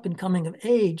growing up and coming of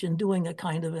age, and doing a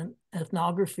kind of an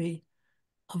ethnography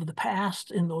of the past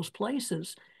in those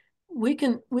places, we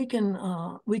can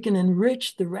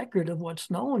enrich the record of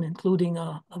what's known, including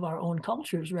of our own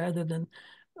cultures, rather than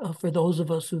for those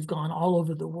of us who've gone all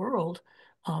over the world,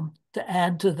 to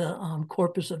add to the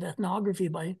corpus of ethnography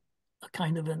by a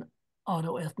kind of an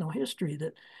autoethnohistory,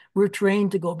 that we're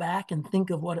trained to go back and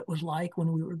think of what it was like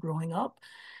when we were growing up.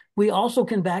 We also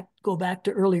can go back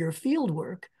to earlier field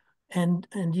work and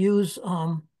use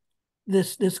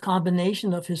this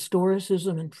combination of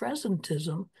historicism and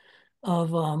presentism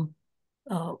of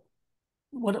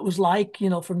what it was like, from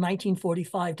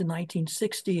 1945 to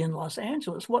 1960 in Los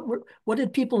Angeles. What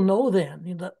did people know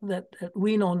then that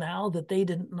we know now that they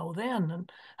didn't know then, and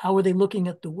how were they looking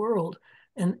at the world?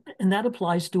 And that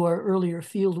applies to our earlier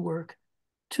field work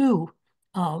too.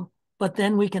 But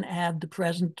then we can add the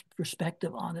present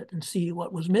perspective on it and see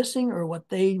what was missing, or what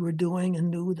they were doing and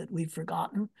knew that we've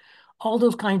forgotten. All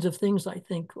those kinds of things, I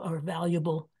think, are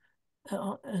valuable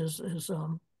as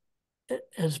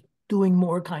doing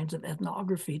more kinds of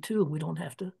ethnography too. We don't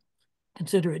have to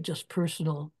consider it just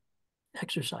personal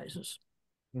exercises.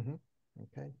 Mm-hmm.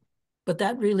 Okay. But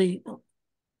that really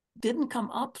didn't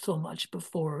come up so much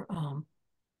before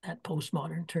that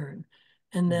postmodern turn.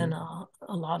 And then a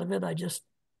lot of it I just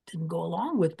didn't go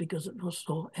along with because it was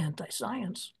so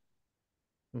anti-science.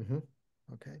 Mm-hmm.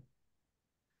 Okay.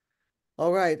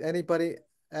 All right. Anybody?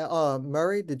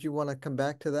 Murray, did you want to come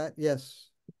back to that? Yes.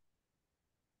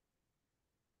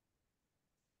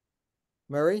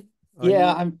 Murray?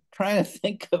 Yeah, I'm trying to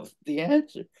think of the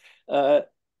answer. I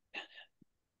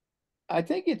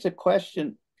think it's a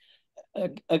question.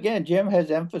 Again, Jim has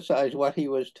emphasized what he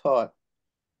was taught.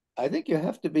 I think you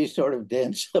have to be sort of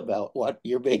dense about what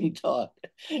you're being taught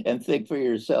and think for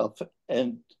yourself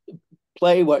and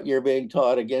play what you're being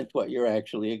taught against what you're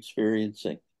actually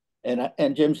experiencing.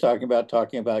 And Jim's talking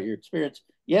about your experience.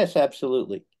 Yes,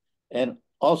 absolutely. And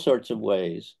all sorts of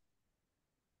ways.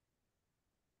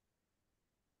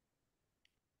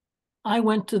 I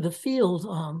went to the field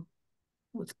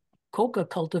with coca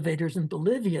cultivators in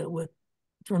Bolivia with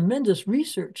tremendous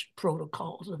research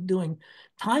protocols of doing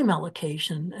time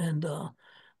allocation and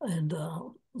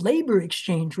labor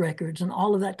exchange records and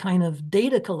all of that kind of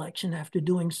data collection after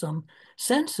doing some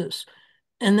census.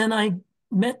 And then I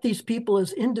met these people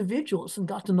as individuals and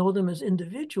got to know them as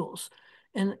individuals.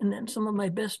 And then some of my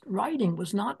best writing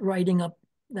was not writing up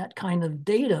that kind of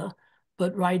data,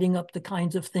 but writing up the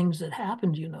kinds of things that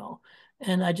happened,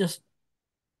 And I just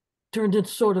turned into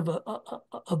sort of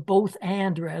a both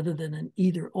and rather than an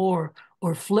either or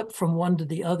flip from one to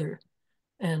the other.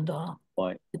 And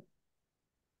I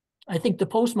think the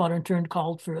postmodern turn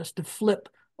called for us to flip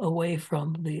away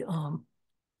from the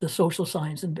social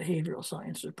science and behavioral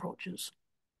science approaches.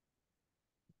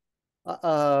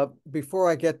 Before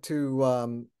I get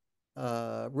to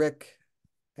Rick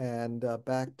and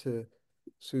back to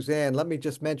Suzanne, let me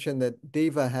just mention that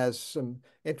Diva has some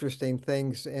interesting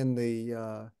things in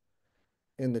the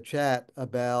chat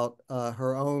about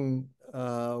her own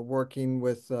working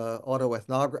with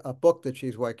autoethnography, a book that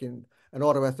she's working, an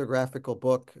autoethnographical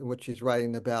book in which she's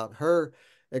writing about her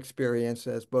experience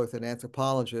as both an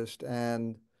anthropologist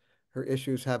and her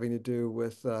issues having to do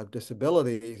with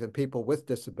disabilities and people with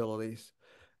disabilities,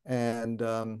 and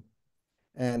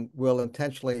will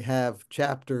intentionally have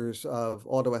chapters of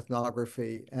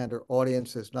autoethnography, and her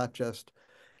audience is not just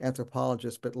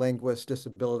anthropologists, but linguists,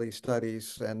 disability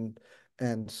studies,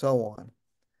 and so on.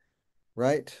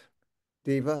 Right,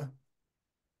 Diva?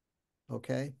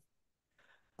 Okay.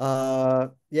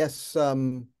 Yes,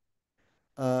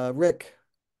 Rick.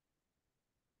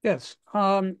 Yes,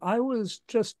 I was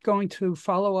just going to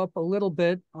follow up a little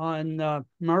bit on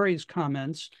Murray's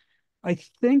comments. I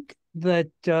think that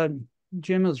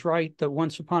Jim is right that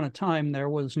once upon a time there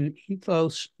was an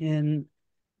ethos in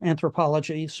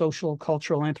anthropology, social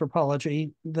cultural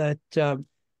anthropology, that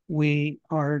we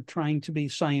are trying to be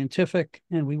scientific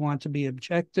and we want to be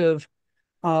objective.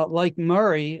 Like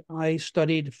Murray, I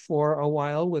studied for a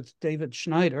while with David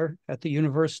Schneider at the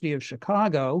University of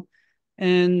Chicago.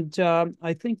 And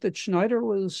I think that Schneider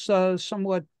was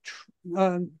somewhat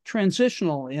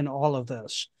transitional in all of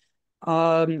this.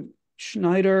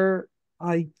 Schneider,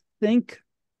 I think,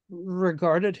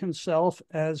 regarded himself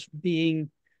as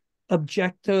being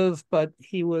objective, but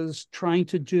he was trying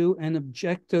to do an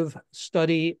objective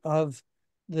study of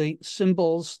the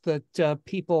symbols that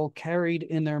people carried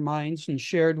in their minds and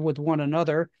shared with one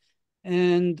another.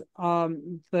 And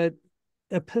that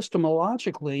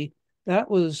epistemologically, that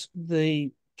was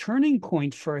the turning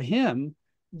point for him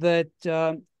that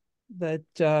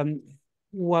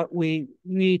what we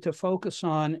need to focus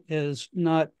on is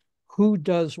not who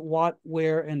does what,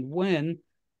 where, and when,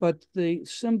 but the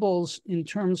symbols in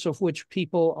terms of which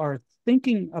people are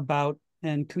thinking about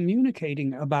and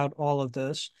communicating about all of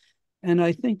this. And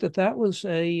I think that that was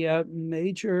a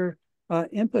major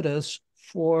impetus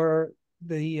for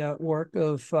the work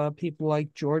of people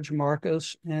like George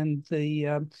Marcus and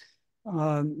the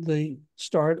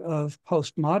start of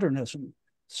postmodernism.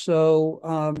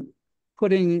 So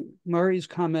putting Murray's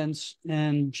comments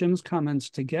and Jim's comments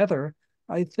together,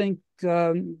 I think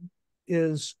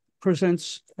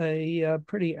presents a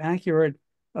pretty accurate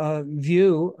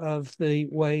view of the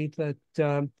way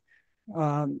that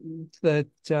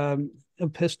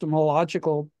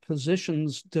epistemological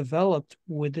positions developed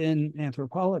within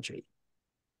anthropology.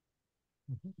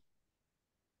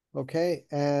 Okay,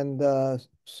 and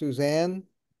Suzanne?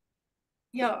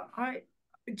 Yeah,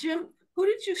 Jim, who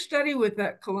did you study with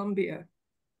at Columbia?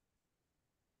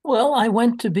 Well, I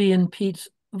went to be in Pete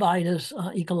Vida's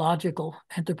ecological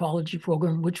anthropology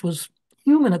program, which was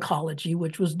human ecology,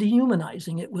 which was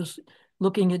dehumanizing. It was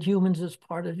looking at humans as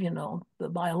part of, the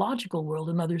biological world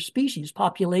and other species,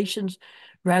 populations,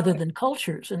 rather than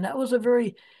cultures. And that was a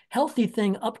very healthy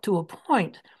thing up to a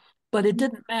point, but it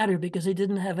didn't matter because they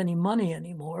didn't have any money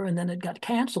anymore. And then it got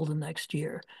canceled the next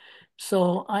year.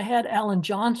 So I had Alan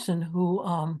Johnson,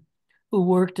 who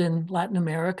worked in Latin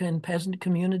America in peasant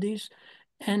communities.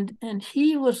 And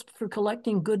he was for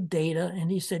collecting good data. And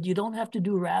he said, you don't have to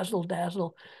do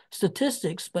razzle-dazzle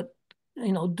statistics, but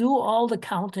do all the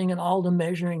counting and all the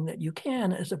measuring that you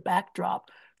can as a backdrop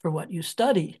for what you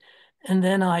study. And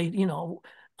then I,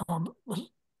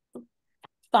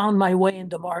 found my way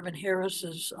into Marvin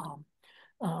Harris's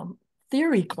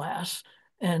theory class.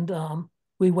 And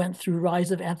we went through Rise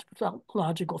of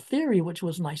Anthropological Theory, which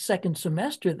was my second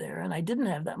semester there. And I didn't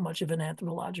have that much of an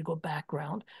anthropological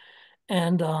background.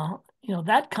 And,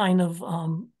 that kind of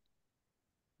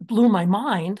blew my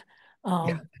mind.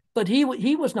 But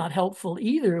he was not helpful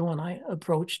either when I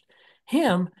approached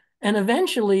him. And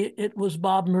eventually it was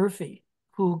Bob Murphy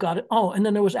who got it. Oh, and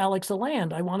then there was Alex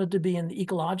Aland. I wanted to be in the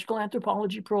ecological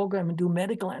anthropology program and do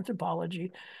medical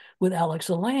anthropology with Alex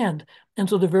Aland. And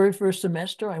so the very first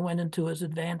semester I went into his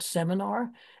advanced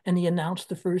seminar, and he announced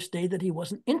the first day that he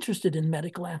wasn't interested in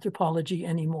medical anthropology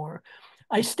anymore.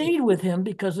 I stayed with him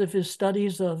because of his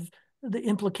studies of the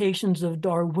implications of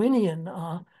Darwinian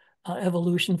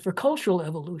evolution for cultural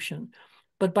evolution.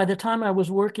 But by the time I was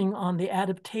working on the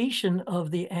adaptation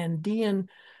of the Andean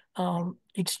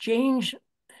exchange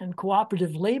and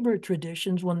cooperative labor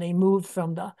traditions when they moved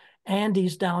from the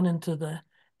Andes down into the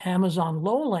Amazon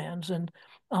lowlands, and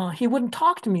he wouldn't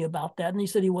talk to me about that. And he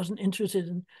said he wasn't interested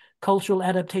in cultural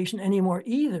adaptation anymore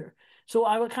either. So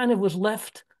I kind of was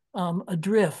left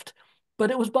adrift. But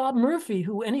it was Bob Murphy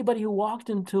who, anybody who walked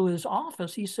into his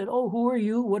office, he said, oh, who are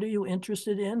you? What are you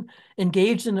interested in?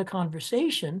 Engaged in a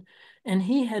conversation. And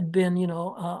he had been,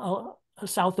 a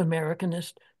South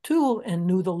Americanist too, and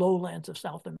knew the lowlands of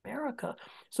South America.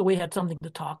 So we had something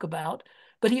to talk about.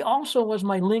 But he also was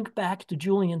my link back to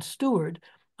Julian Stewart,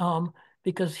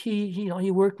 because he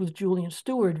worked with Julian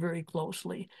Stewart very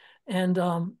closely. And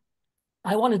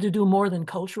I wanted to do more than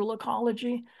cultural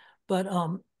ecology, but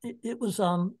it was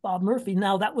Bob Murphy.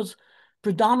 Now, that was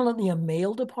predominantly a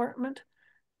male department,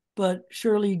 but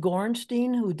Shirley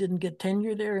Gorenstein, who didn't get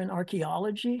tenure there in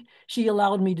archaeology, she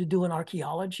allowed me to do an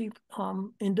archaeology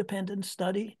independent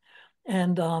study.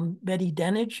 And Betty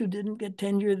Denich, who didn't get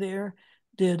tenure there,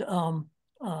 did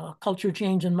culture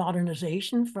change and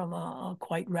modernization from a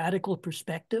quite radical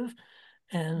perspective.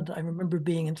 And I remember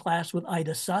being in class with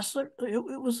Ida Sussler. It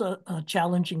was a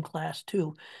challenging class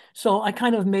too. So I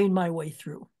kind of made my way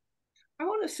through. I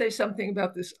want to say something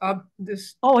about this.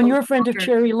 Oh, and you're a friend of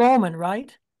Cherry Lohman,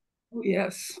 right? Oh,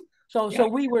 yes. So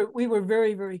we were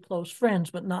very, very close friends,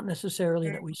 but not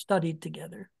necessarily that we studied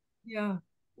together. Yeah.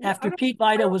 After Pete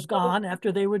Vida was gone,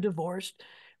 after they were divorced,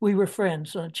 we were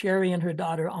friends, Cherry and her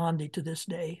daughter Andi to this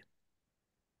day.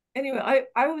 Anyway,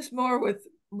 I was more with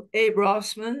Abe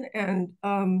Rossman and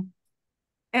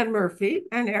Murphy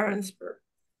and Aaronsburg.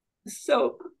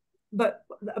 So, but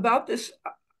about this,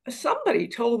 somebody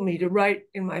told me to write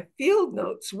in my field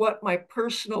notes what my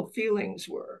personal feelings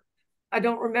were. I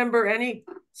don't remember any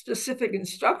specific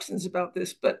instructions about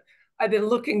this, but I've been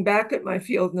looking back at my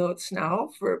field notes now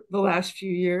for the last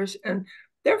few years, and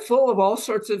they're full of all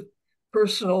sorts of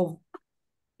personal,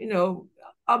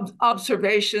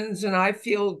 observations. And I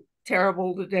feel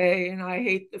terrible today, and I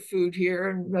hate the food here,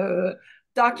 and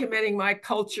documenting my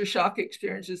culture shock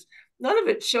experiences. None of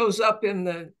it shows up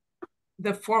in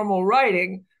the formal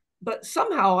writing, but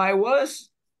somehow I was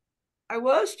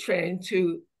trained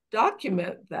to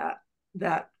document that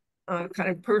kind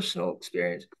of personal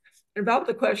experience. And about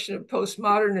the question of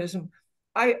postmodernism,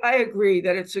 I agree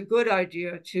that it's a good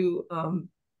idea to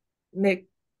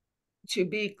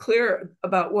be clear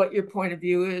about what your point of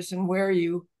view is and where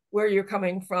you're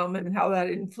coming from and how that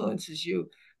influences you.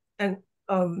 And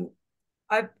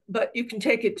but you can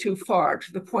take it too far,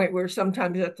 to the point where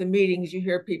sometimes at the meetings you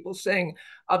hear people saying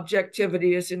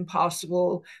objectivity is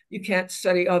impossible, you can't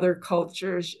study other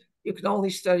cultures, you can only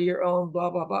study your own, blah,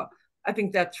 blah, blah. I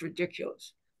think that's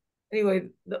ridiculous. Anyway,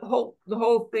 the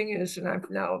whole thing is, and I've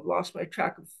now lost my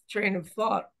train of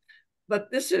thought, but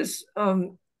this is,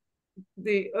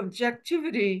 the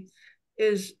objectivity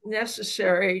is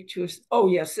necessary to, oh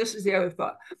yes, this is the other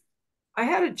thought. I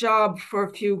had a job for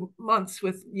a few months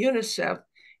with UNICEF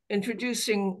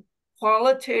introducing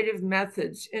qualitative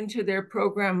methods into their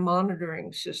program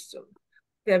monitoring system.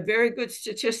 They have very good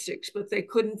statistics, but they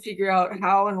couldn't figure out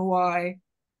how and why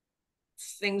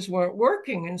things weren't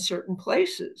working in certain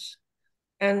places.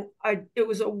 And it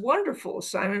was a wonderful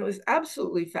assignment. It was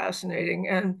absolutely fascinating.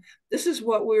 And this is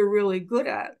what we're really good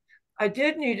at. I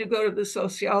did need to go to the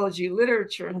sociology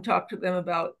literature and talk to them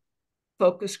about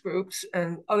focus groups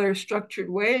and other structured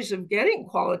ways of getting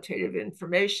qualitative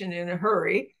information in a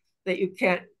hurry, that you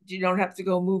don't have to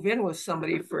go move in with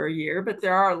somebody for a year, but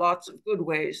there are lots of good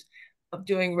ways of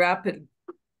doing rapid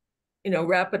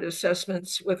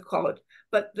assessments with quality.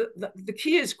 But the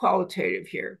key is qualitative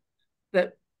here.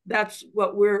 That's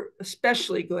what we're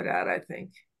especially good at, I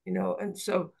think, and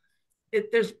so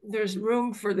there's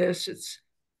room for this.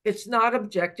 It's not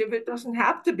objective. It doesn't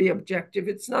have to be objective.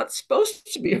 It's not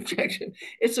supposed to be objective.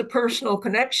 It's a personal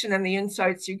connection and the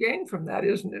insights you gain from that,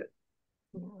 isn't it?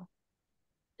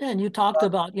 And you talked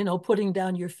about, putting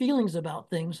down your feelings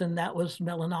about things, and that was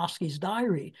Malinowski's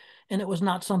diary. And it was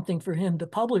not something for him to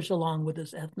publish along with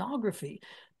his ethnography.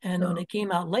 And when it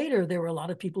came out later, there were a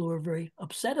lot of people who were very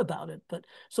upset about it. But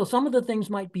so some of the things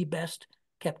might be best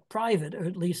kept private, or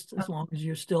at least as long as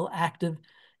you're still active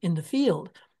in the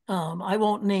field. I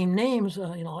won't name names.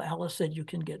 Alice said you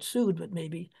can get sued, but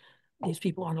maybe these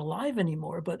people aren't alive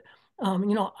anymore. But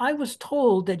I was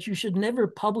told that you should never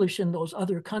publish in those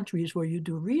other countries where you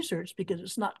do research, because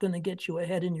it's not going to get you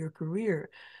ahead in your career.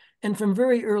 And from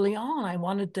very early on, I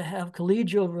wanted to have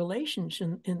collegial relations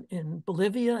in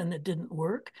Bolivia, and it didn't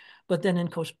work. But then in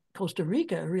Costa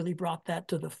Rica, I really brought that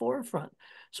to the forefront.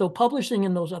 So publishing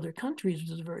in those other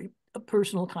countries is a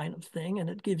personal kind of thing, and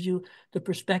it gives you the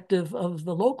perspective of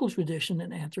the local tradition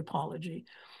in anthropology.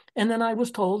 And then I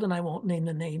was told, and I won't name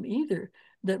the name either,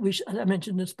 that I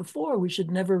mentioned this before, we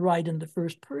should never write in the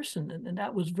first person. And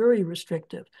that was very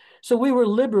restrictive. So we were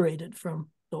liberated from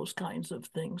those kinds of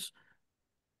things.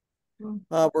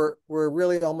 We're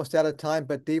really almost out of time,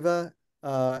 but Diva,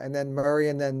 and then Murray,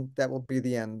 and then that will be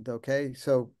the end. Okay,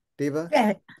 so Diva.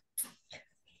 Yeah.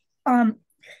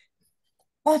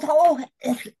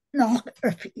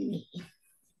 Autoethnography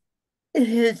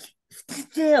is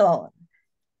still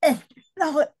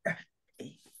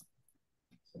ethnography.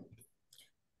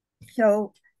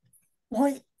 So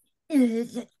what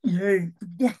is your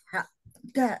data?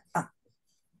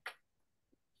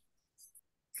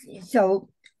 So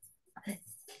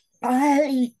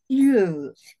I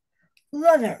use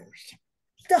letters,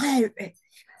 diaries,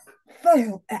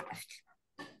 photographs,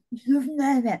 you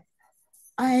name it.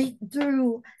 I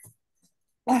do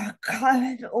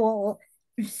archival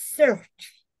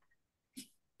research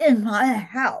in my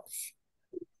house,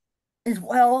 as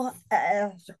well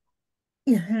as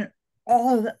in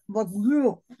all the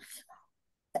groups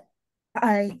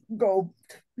I go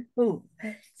to.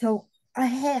 So I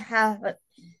have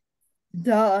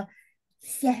the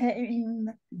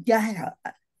same data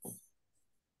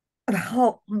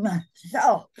about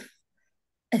myself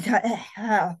as I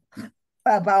have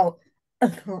about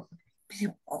other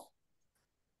people.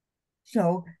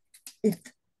 So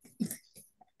it's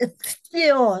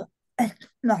still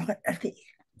ethnography.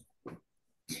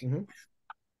 Mhm.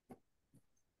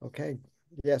 Okay,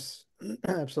 yes,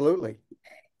 absolutely.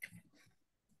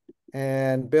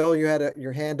 And Bill, you had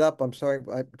your hand up. I'm sorry,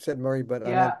 I said Murray, but I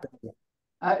meant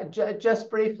Bill. Just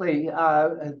briefly,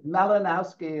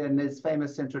 Malinowski, in his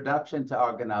famous introduction to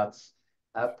Argonauts,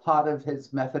 part of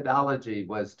his methodology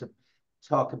was to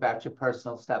talk about your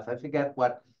personal stuff. I forget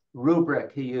what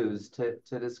rubric he used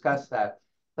to discuss that.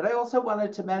 But I also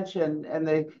wanted to mention, and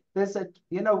there's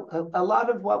a lot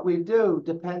of what we do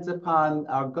depends upon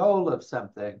our goal of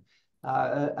something.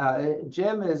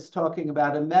 Jim is talking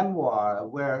about a memoir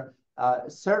where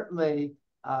certainly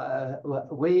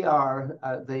we are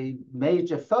the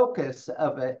major focus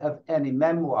of any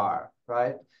memoir,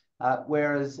 right?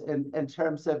 Whereas in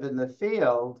terms of in the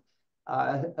field,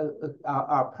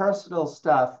 our personal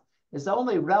stuff is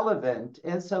only relevant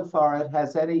insofar it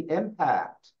has any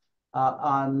impact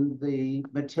on the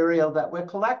material that we're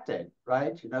collecting,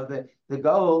 right? You know, the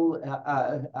goal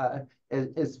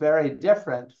is very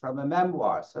different from a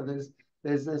memoir. So there's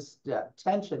this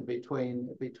tension between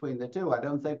the two. I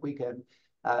don't think we can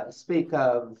speak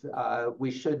of we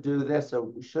should do this or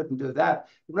we shouldn't do that.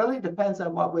 It really depends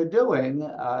on what we're doing,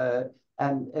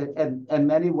 and in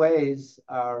many ways,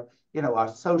 our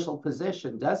social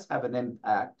position does have an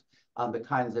impact on the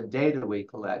kinds of data we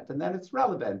collect, and then it's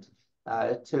relevant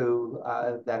to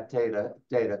that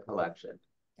data collection.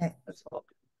 That's all.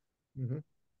 Mm-hmm.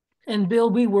 And Bill,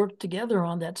 we worked together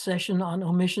on that session on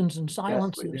omissions and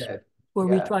silences, yes, we did. where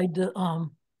we tried to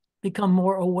become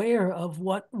more aware of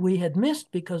what we had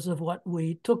missed because of what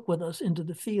we took with us into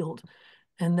the field.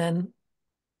 And then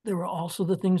there were also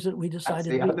the things that we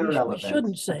decided we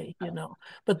shouldn't say, you know.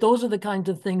 But those are the kinds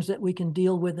of things that we can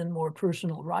deal with in more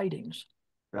personal writings.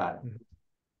 Right.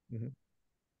 Mm-hmm.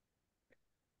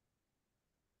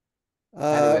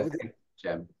 Anyway,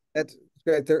 Jim. That's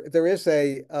great. There is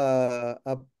a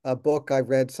book I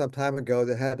read some time ago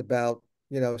that had about,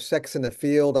 sex in the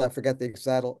field. I forget the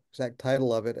exact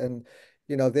title of it. And,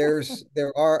 there is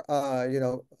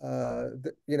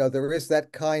that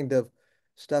kind of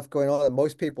stuff going on that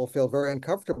most people feel very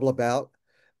uncomfortable about.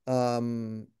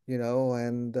 And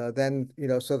then,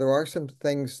 so there are some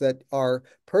things that are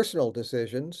personal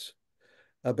decisions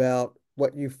about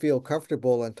what you feel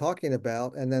comfortable in talking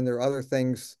about. And then there are other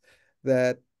things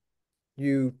that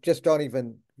you just don't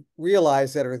even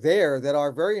realize that are there that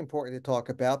are very important to talk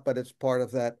about, but it's part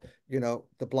of that,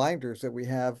 the blinders that we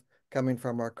have coming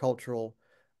from our cultural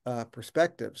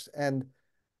perspectives. And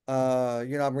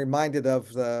I'm reminded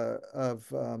of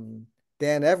Dan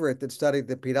Everett that studied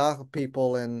the Piraha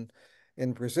people in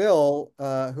Brazil,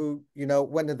 who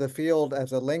went into the field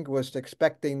as a linguist,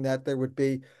 expecting that there would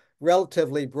be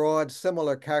relatively broad,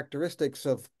 similar characteristics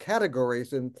of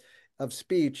categories and of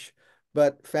speech,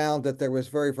 but found that there was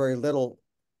very, very little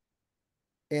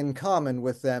in common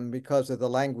with them because of the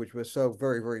language was so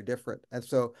very, very different. And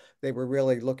so they were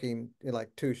really looking like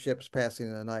two ships passing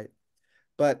in the night.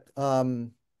 But I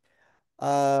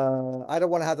don't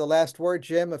want to have the last word,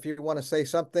 Jim, if you want to say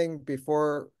something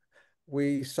before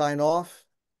we sign off.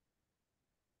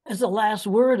 As a last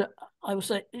word, I would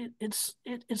say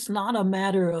it's not a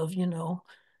matter of,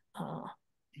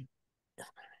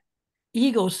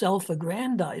 ego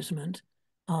self-aggrandizement.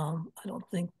 I don't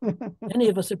think any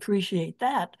of us appreciate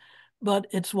that, but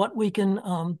it's what we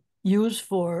can use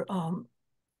for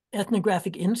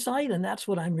ethnographic insight, and that's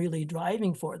what I'm really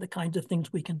driving for, the kinds of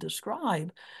things we can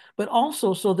describe, but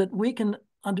also so that we can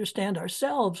understand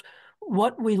ourselves,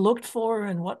 what we looked for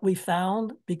and what we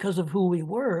found because of who we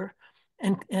were,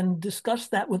 and discuss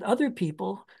that with other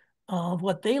people,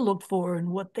 what they looked for and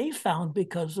what they found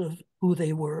because of who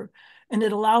they were. And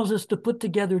it allows us to put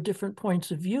together different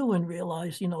points of view and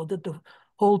realize, that the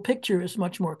whole picture is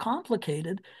much more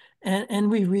complicated, and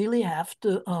we really have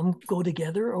to go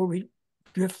together, or we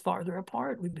drift farther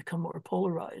apart. We become more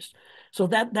polarized. So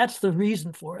that's the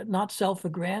reason for it, not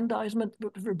self-aggrandizement,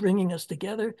 but for bringing us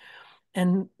together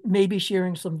and maybe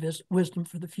sharing some wisdom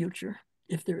for the future,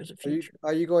 if there is a future.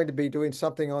 Are you going to be doing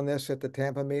something on this at the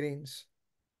Tampa meetings?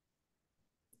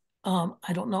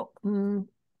 I don't know.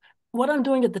 What I'm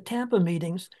doing at the Tampa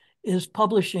meetings is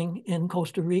publishing in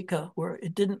Costa Rica, where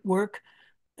it didn't work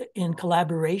in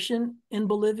collaboration in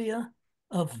Bolivia,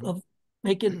 of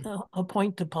make it a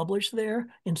point to publish there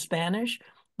in Spanish,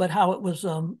 but how it was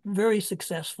very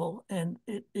successful, and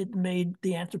it made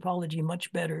the anthropology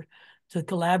much better to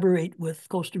collaborate with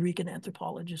Costa Rican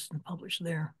anthropologists and publish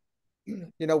there.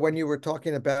 When you were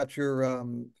talking about your,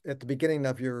 at the beginning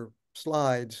of your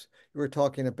slides, you were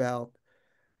talking about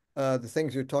the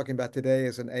things you're talking about today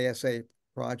as an ASA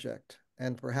project,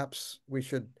 and perhaps we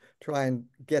should try and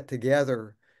get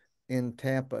together in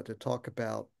Tampa to talk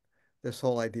about this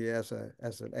whole idea as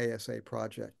an ASA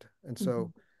project. And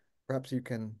so perhaps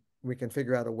we can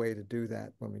figure out a way to do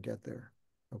that when we get there.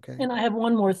 Okay. And I have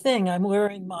one more thing. I'm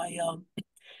wearing my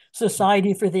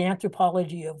Society for the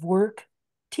Anthropology of Work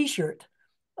t-shirt.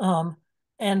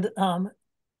 And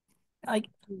I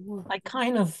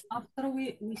kind of after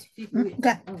we speak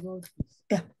Okay. about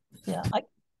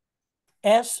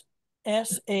yeah,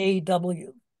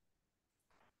 SAW.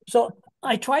 So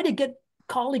I try to get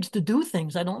colleagues to do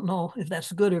things. I don't know if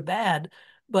that's good or bad,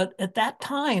 but at that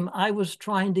time I was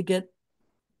trying to get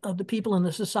the people in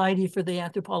the Society for the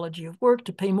Anthropology of Work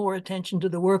to pay more attention to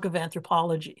the work of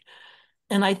anthropology.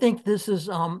 And I think this is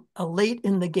a late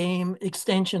in the game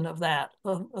extension of that,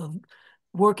 of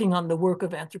working on the work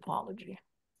of anthropology.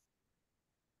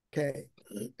 Okay.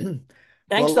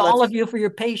 Thanks to all of you for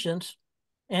your patience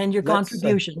and your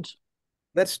contributions.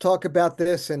 Let's talk about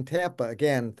this in Tampa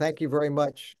again. Thank you very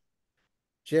much,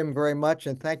 Jim, very much.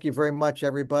 And thank you very much,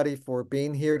 everybody, for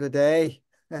being here today.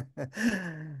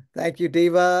 Thank you,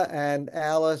 Diva and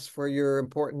Alice, for your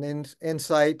important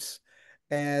insights.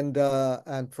 And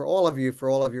for all of you, for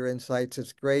all of your insights.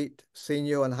 It's great seeing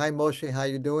you. And hi, Moshe, how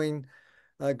you doing?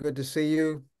 Good to see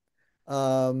you.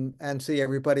 And see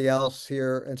everybody else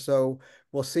here. And so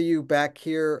we'll see you back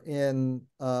here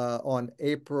on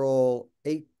April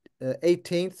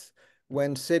 18th,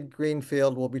 when Sid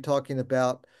Greenfield will be talking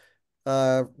about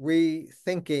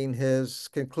rethinking his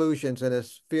conclusions and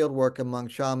his fieldwork among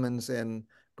shamans in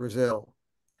Brazil.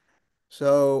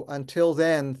 So until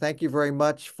then, thank you very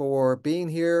much for being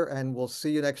here, and we'll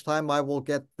see you next time. I will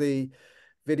get the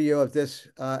video of this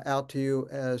out to you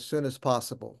as soon as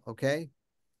possible. Okay.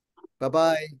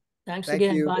 Bye-bye. Thanks Thank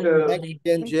again. you. Bye, Thank everybody. you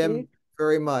again, Jim,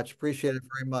 very much. Appreciate it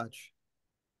very much.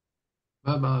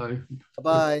 Bye-bye.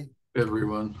 Bye-bye.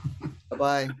 Everyone.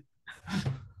 Bye-bye.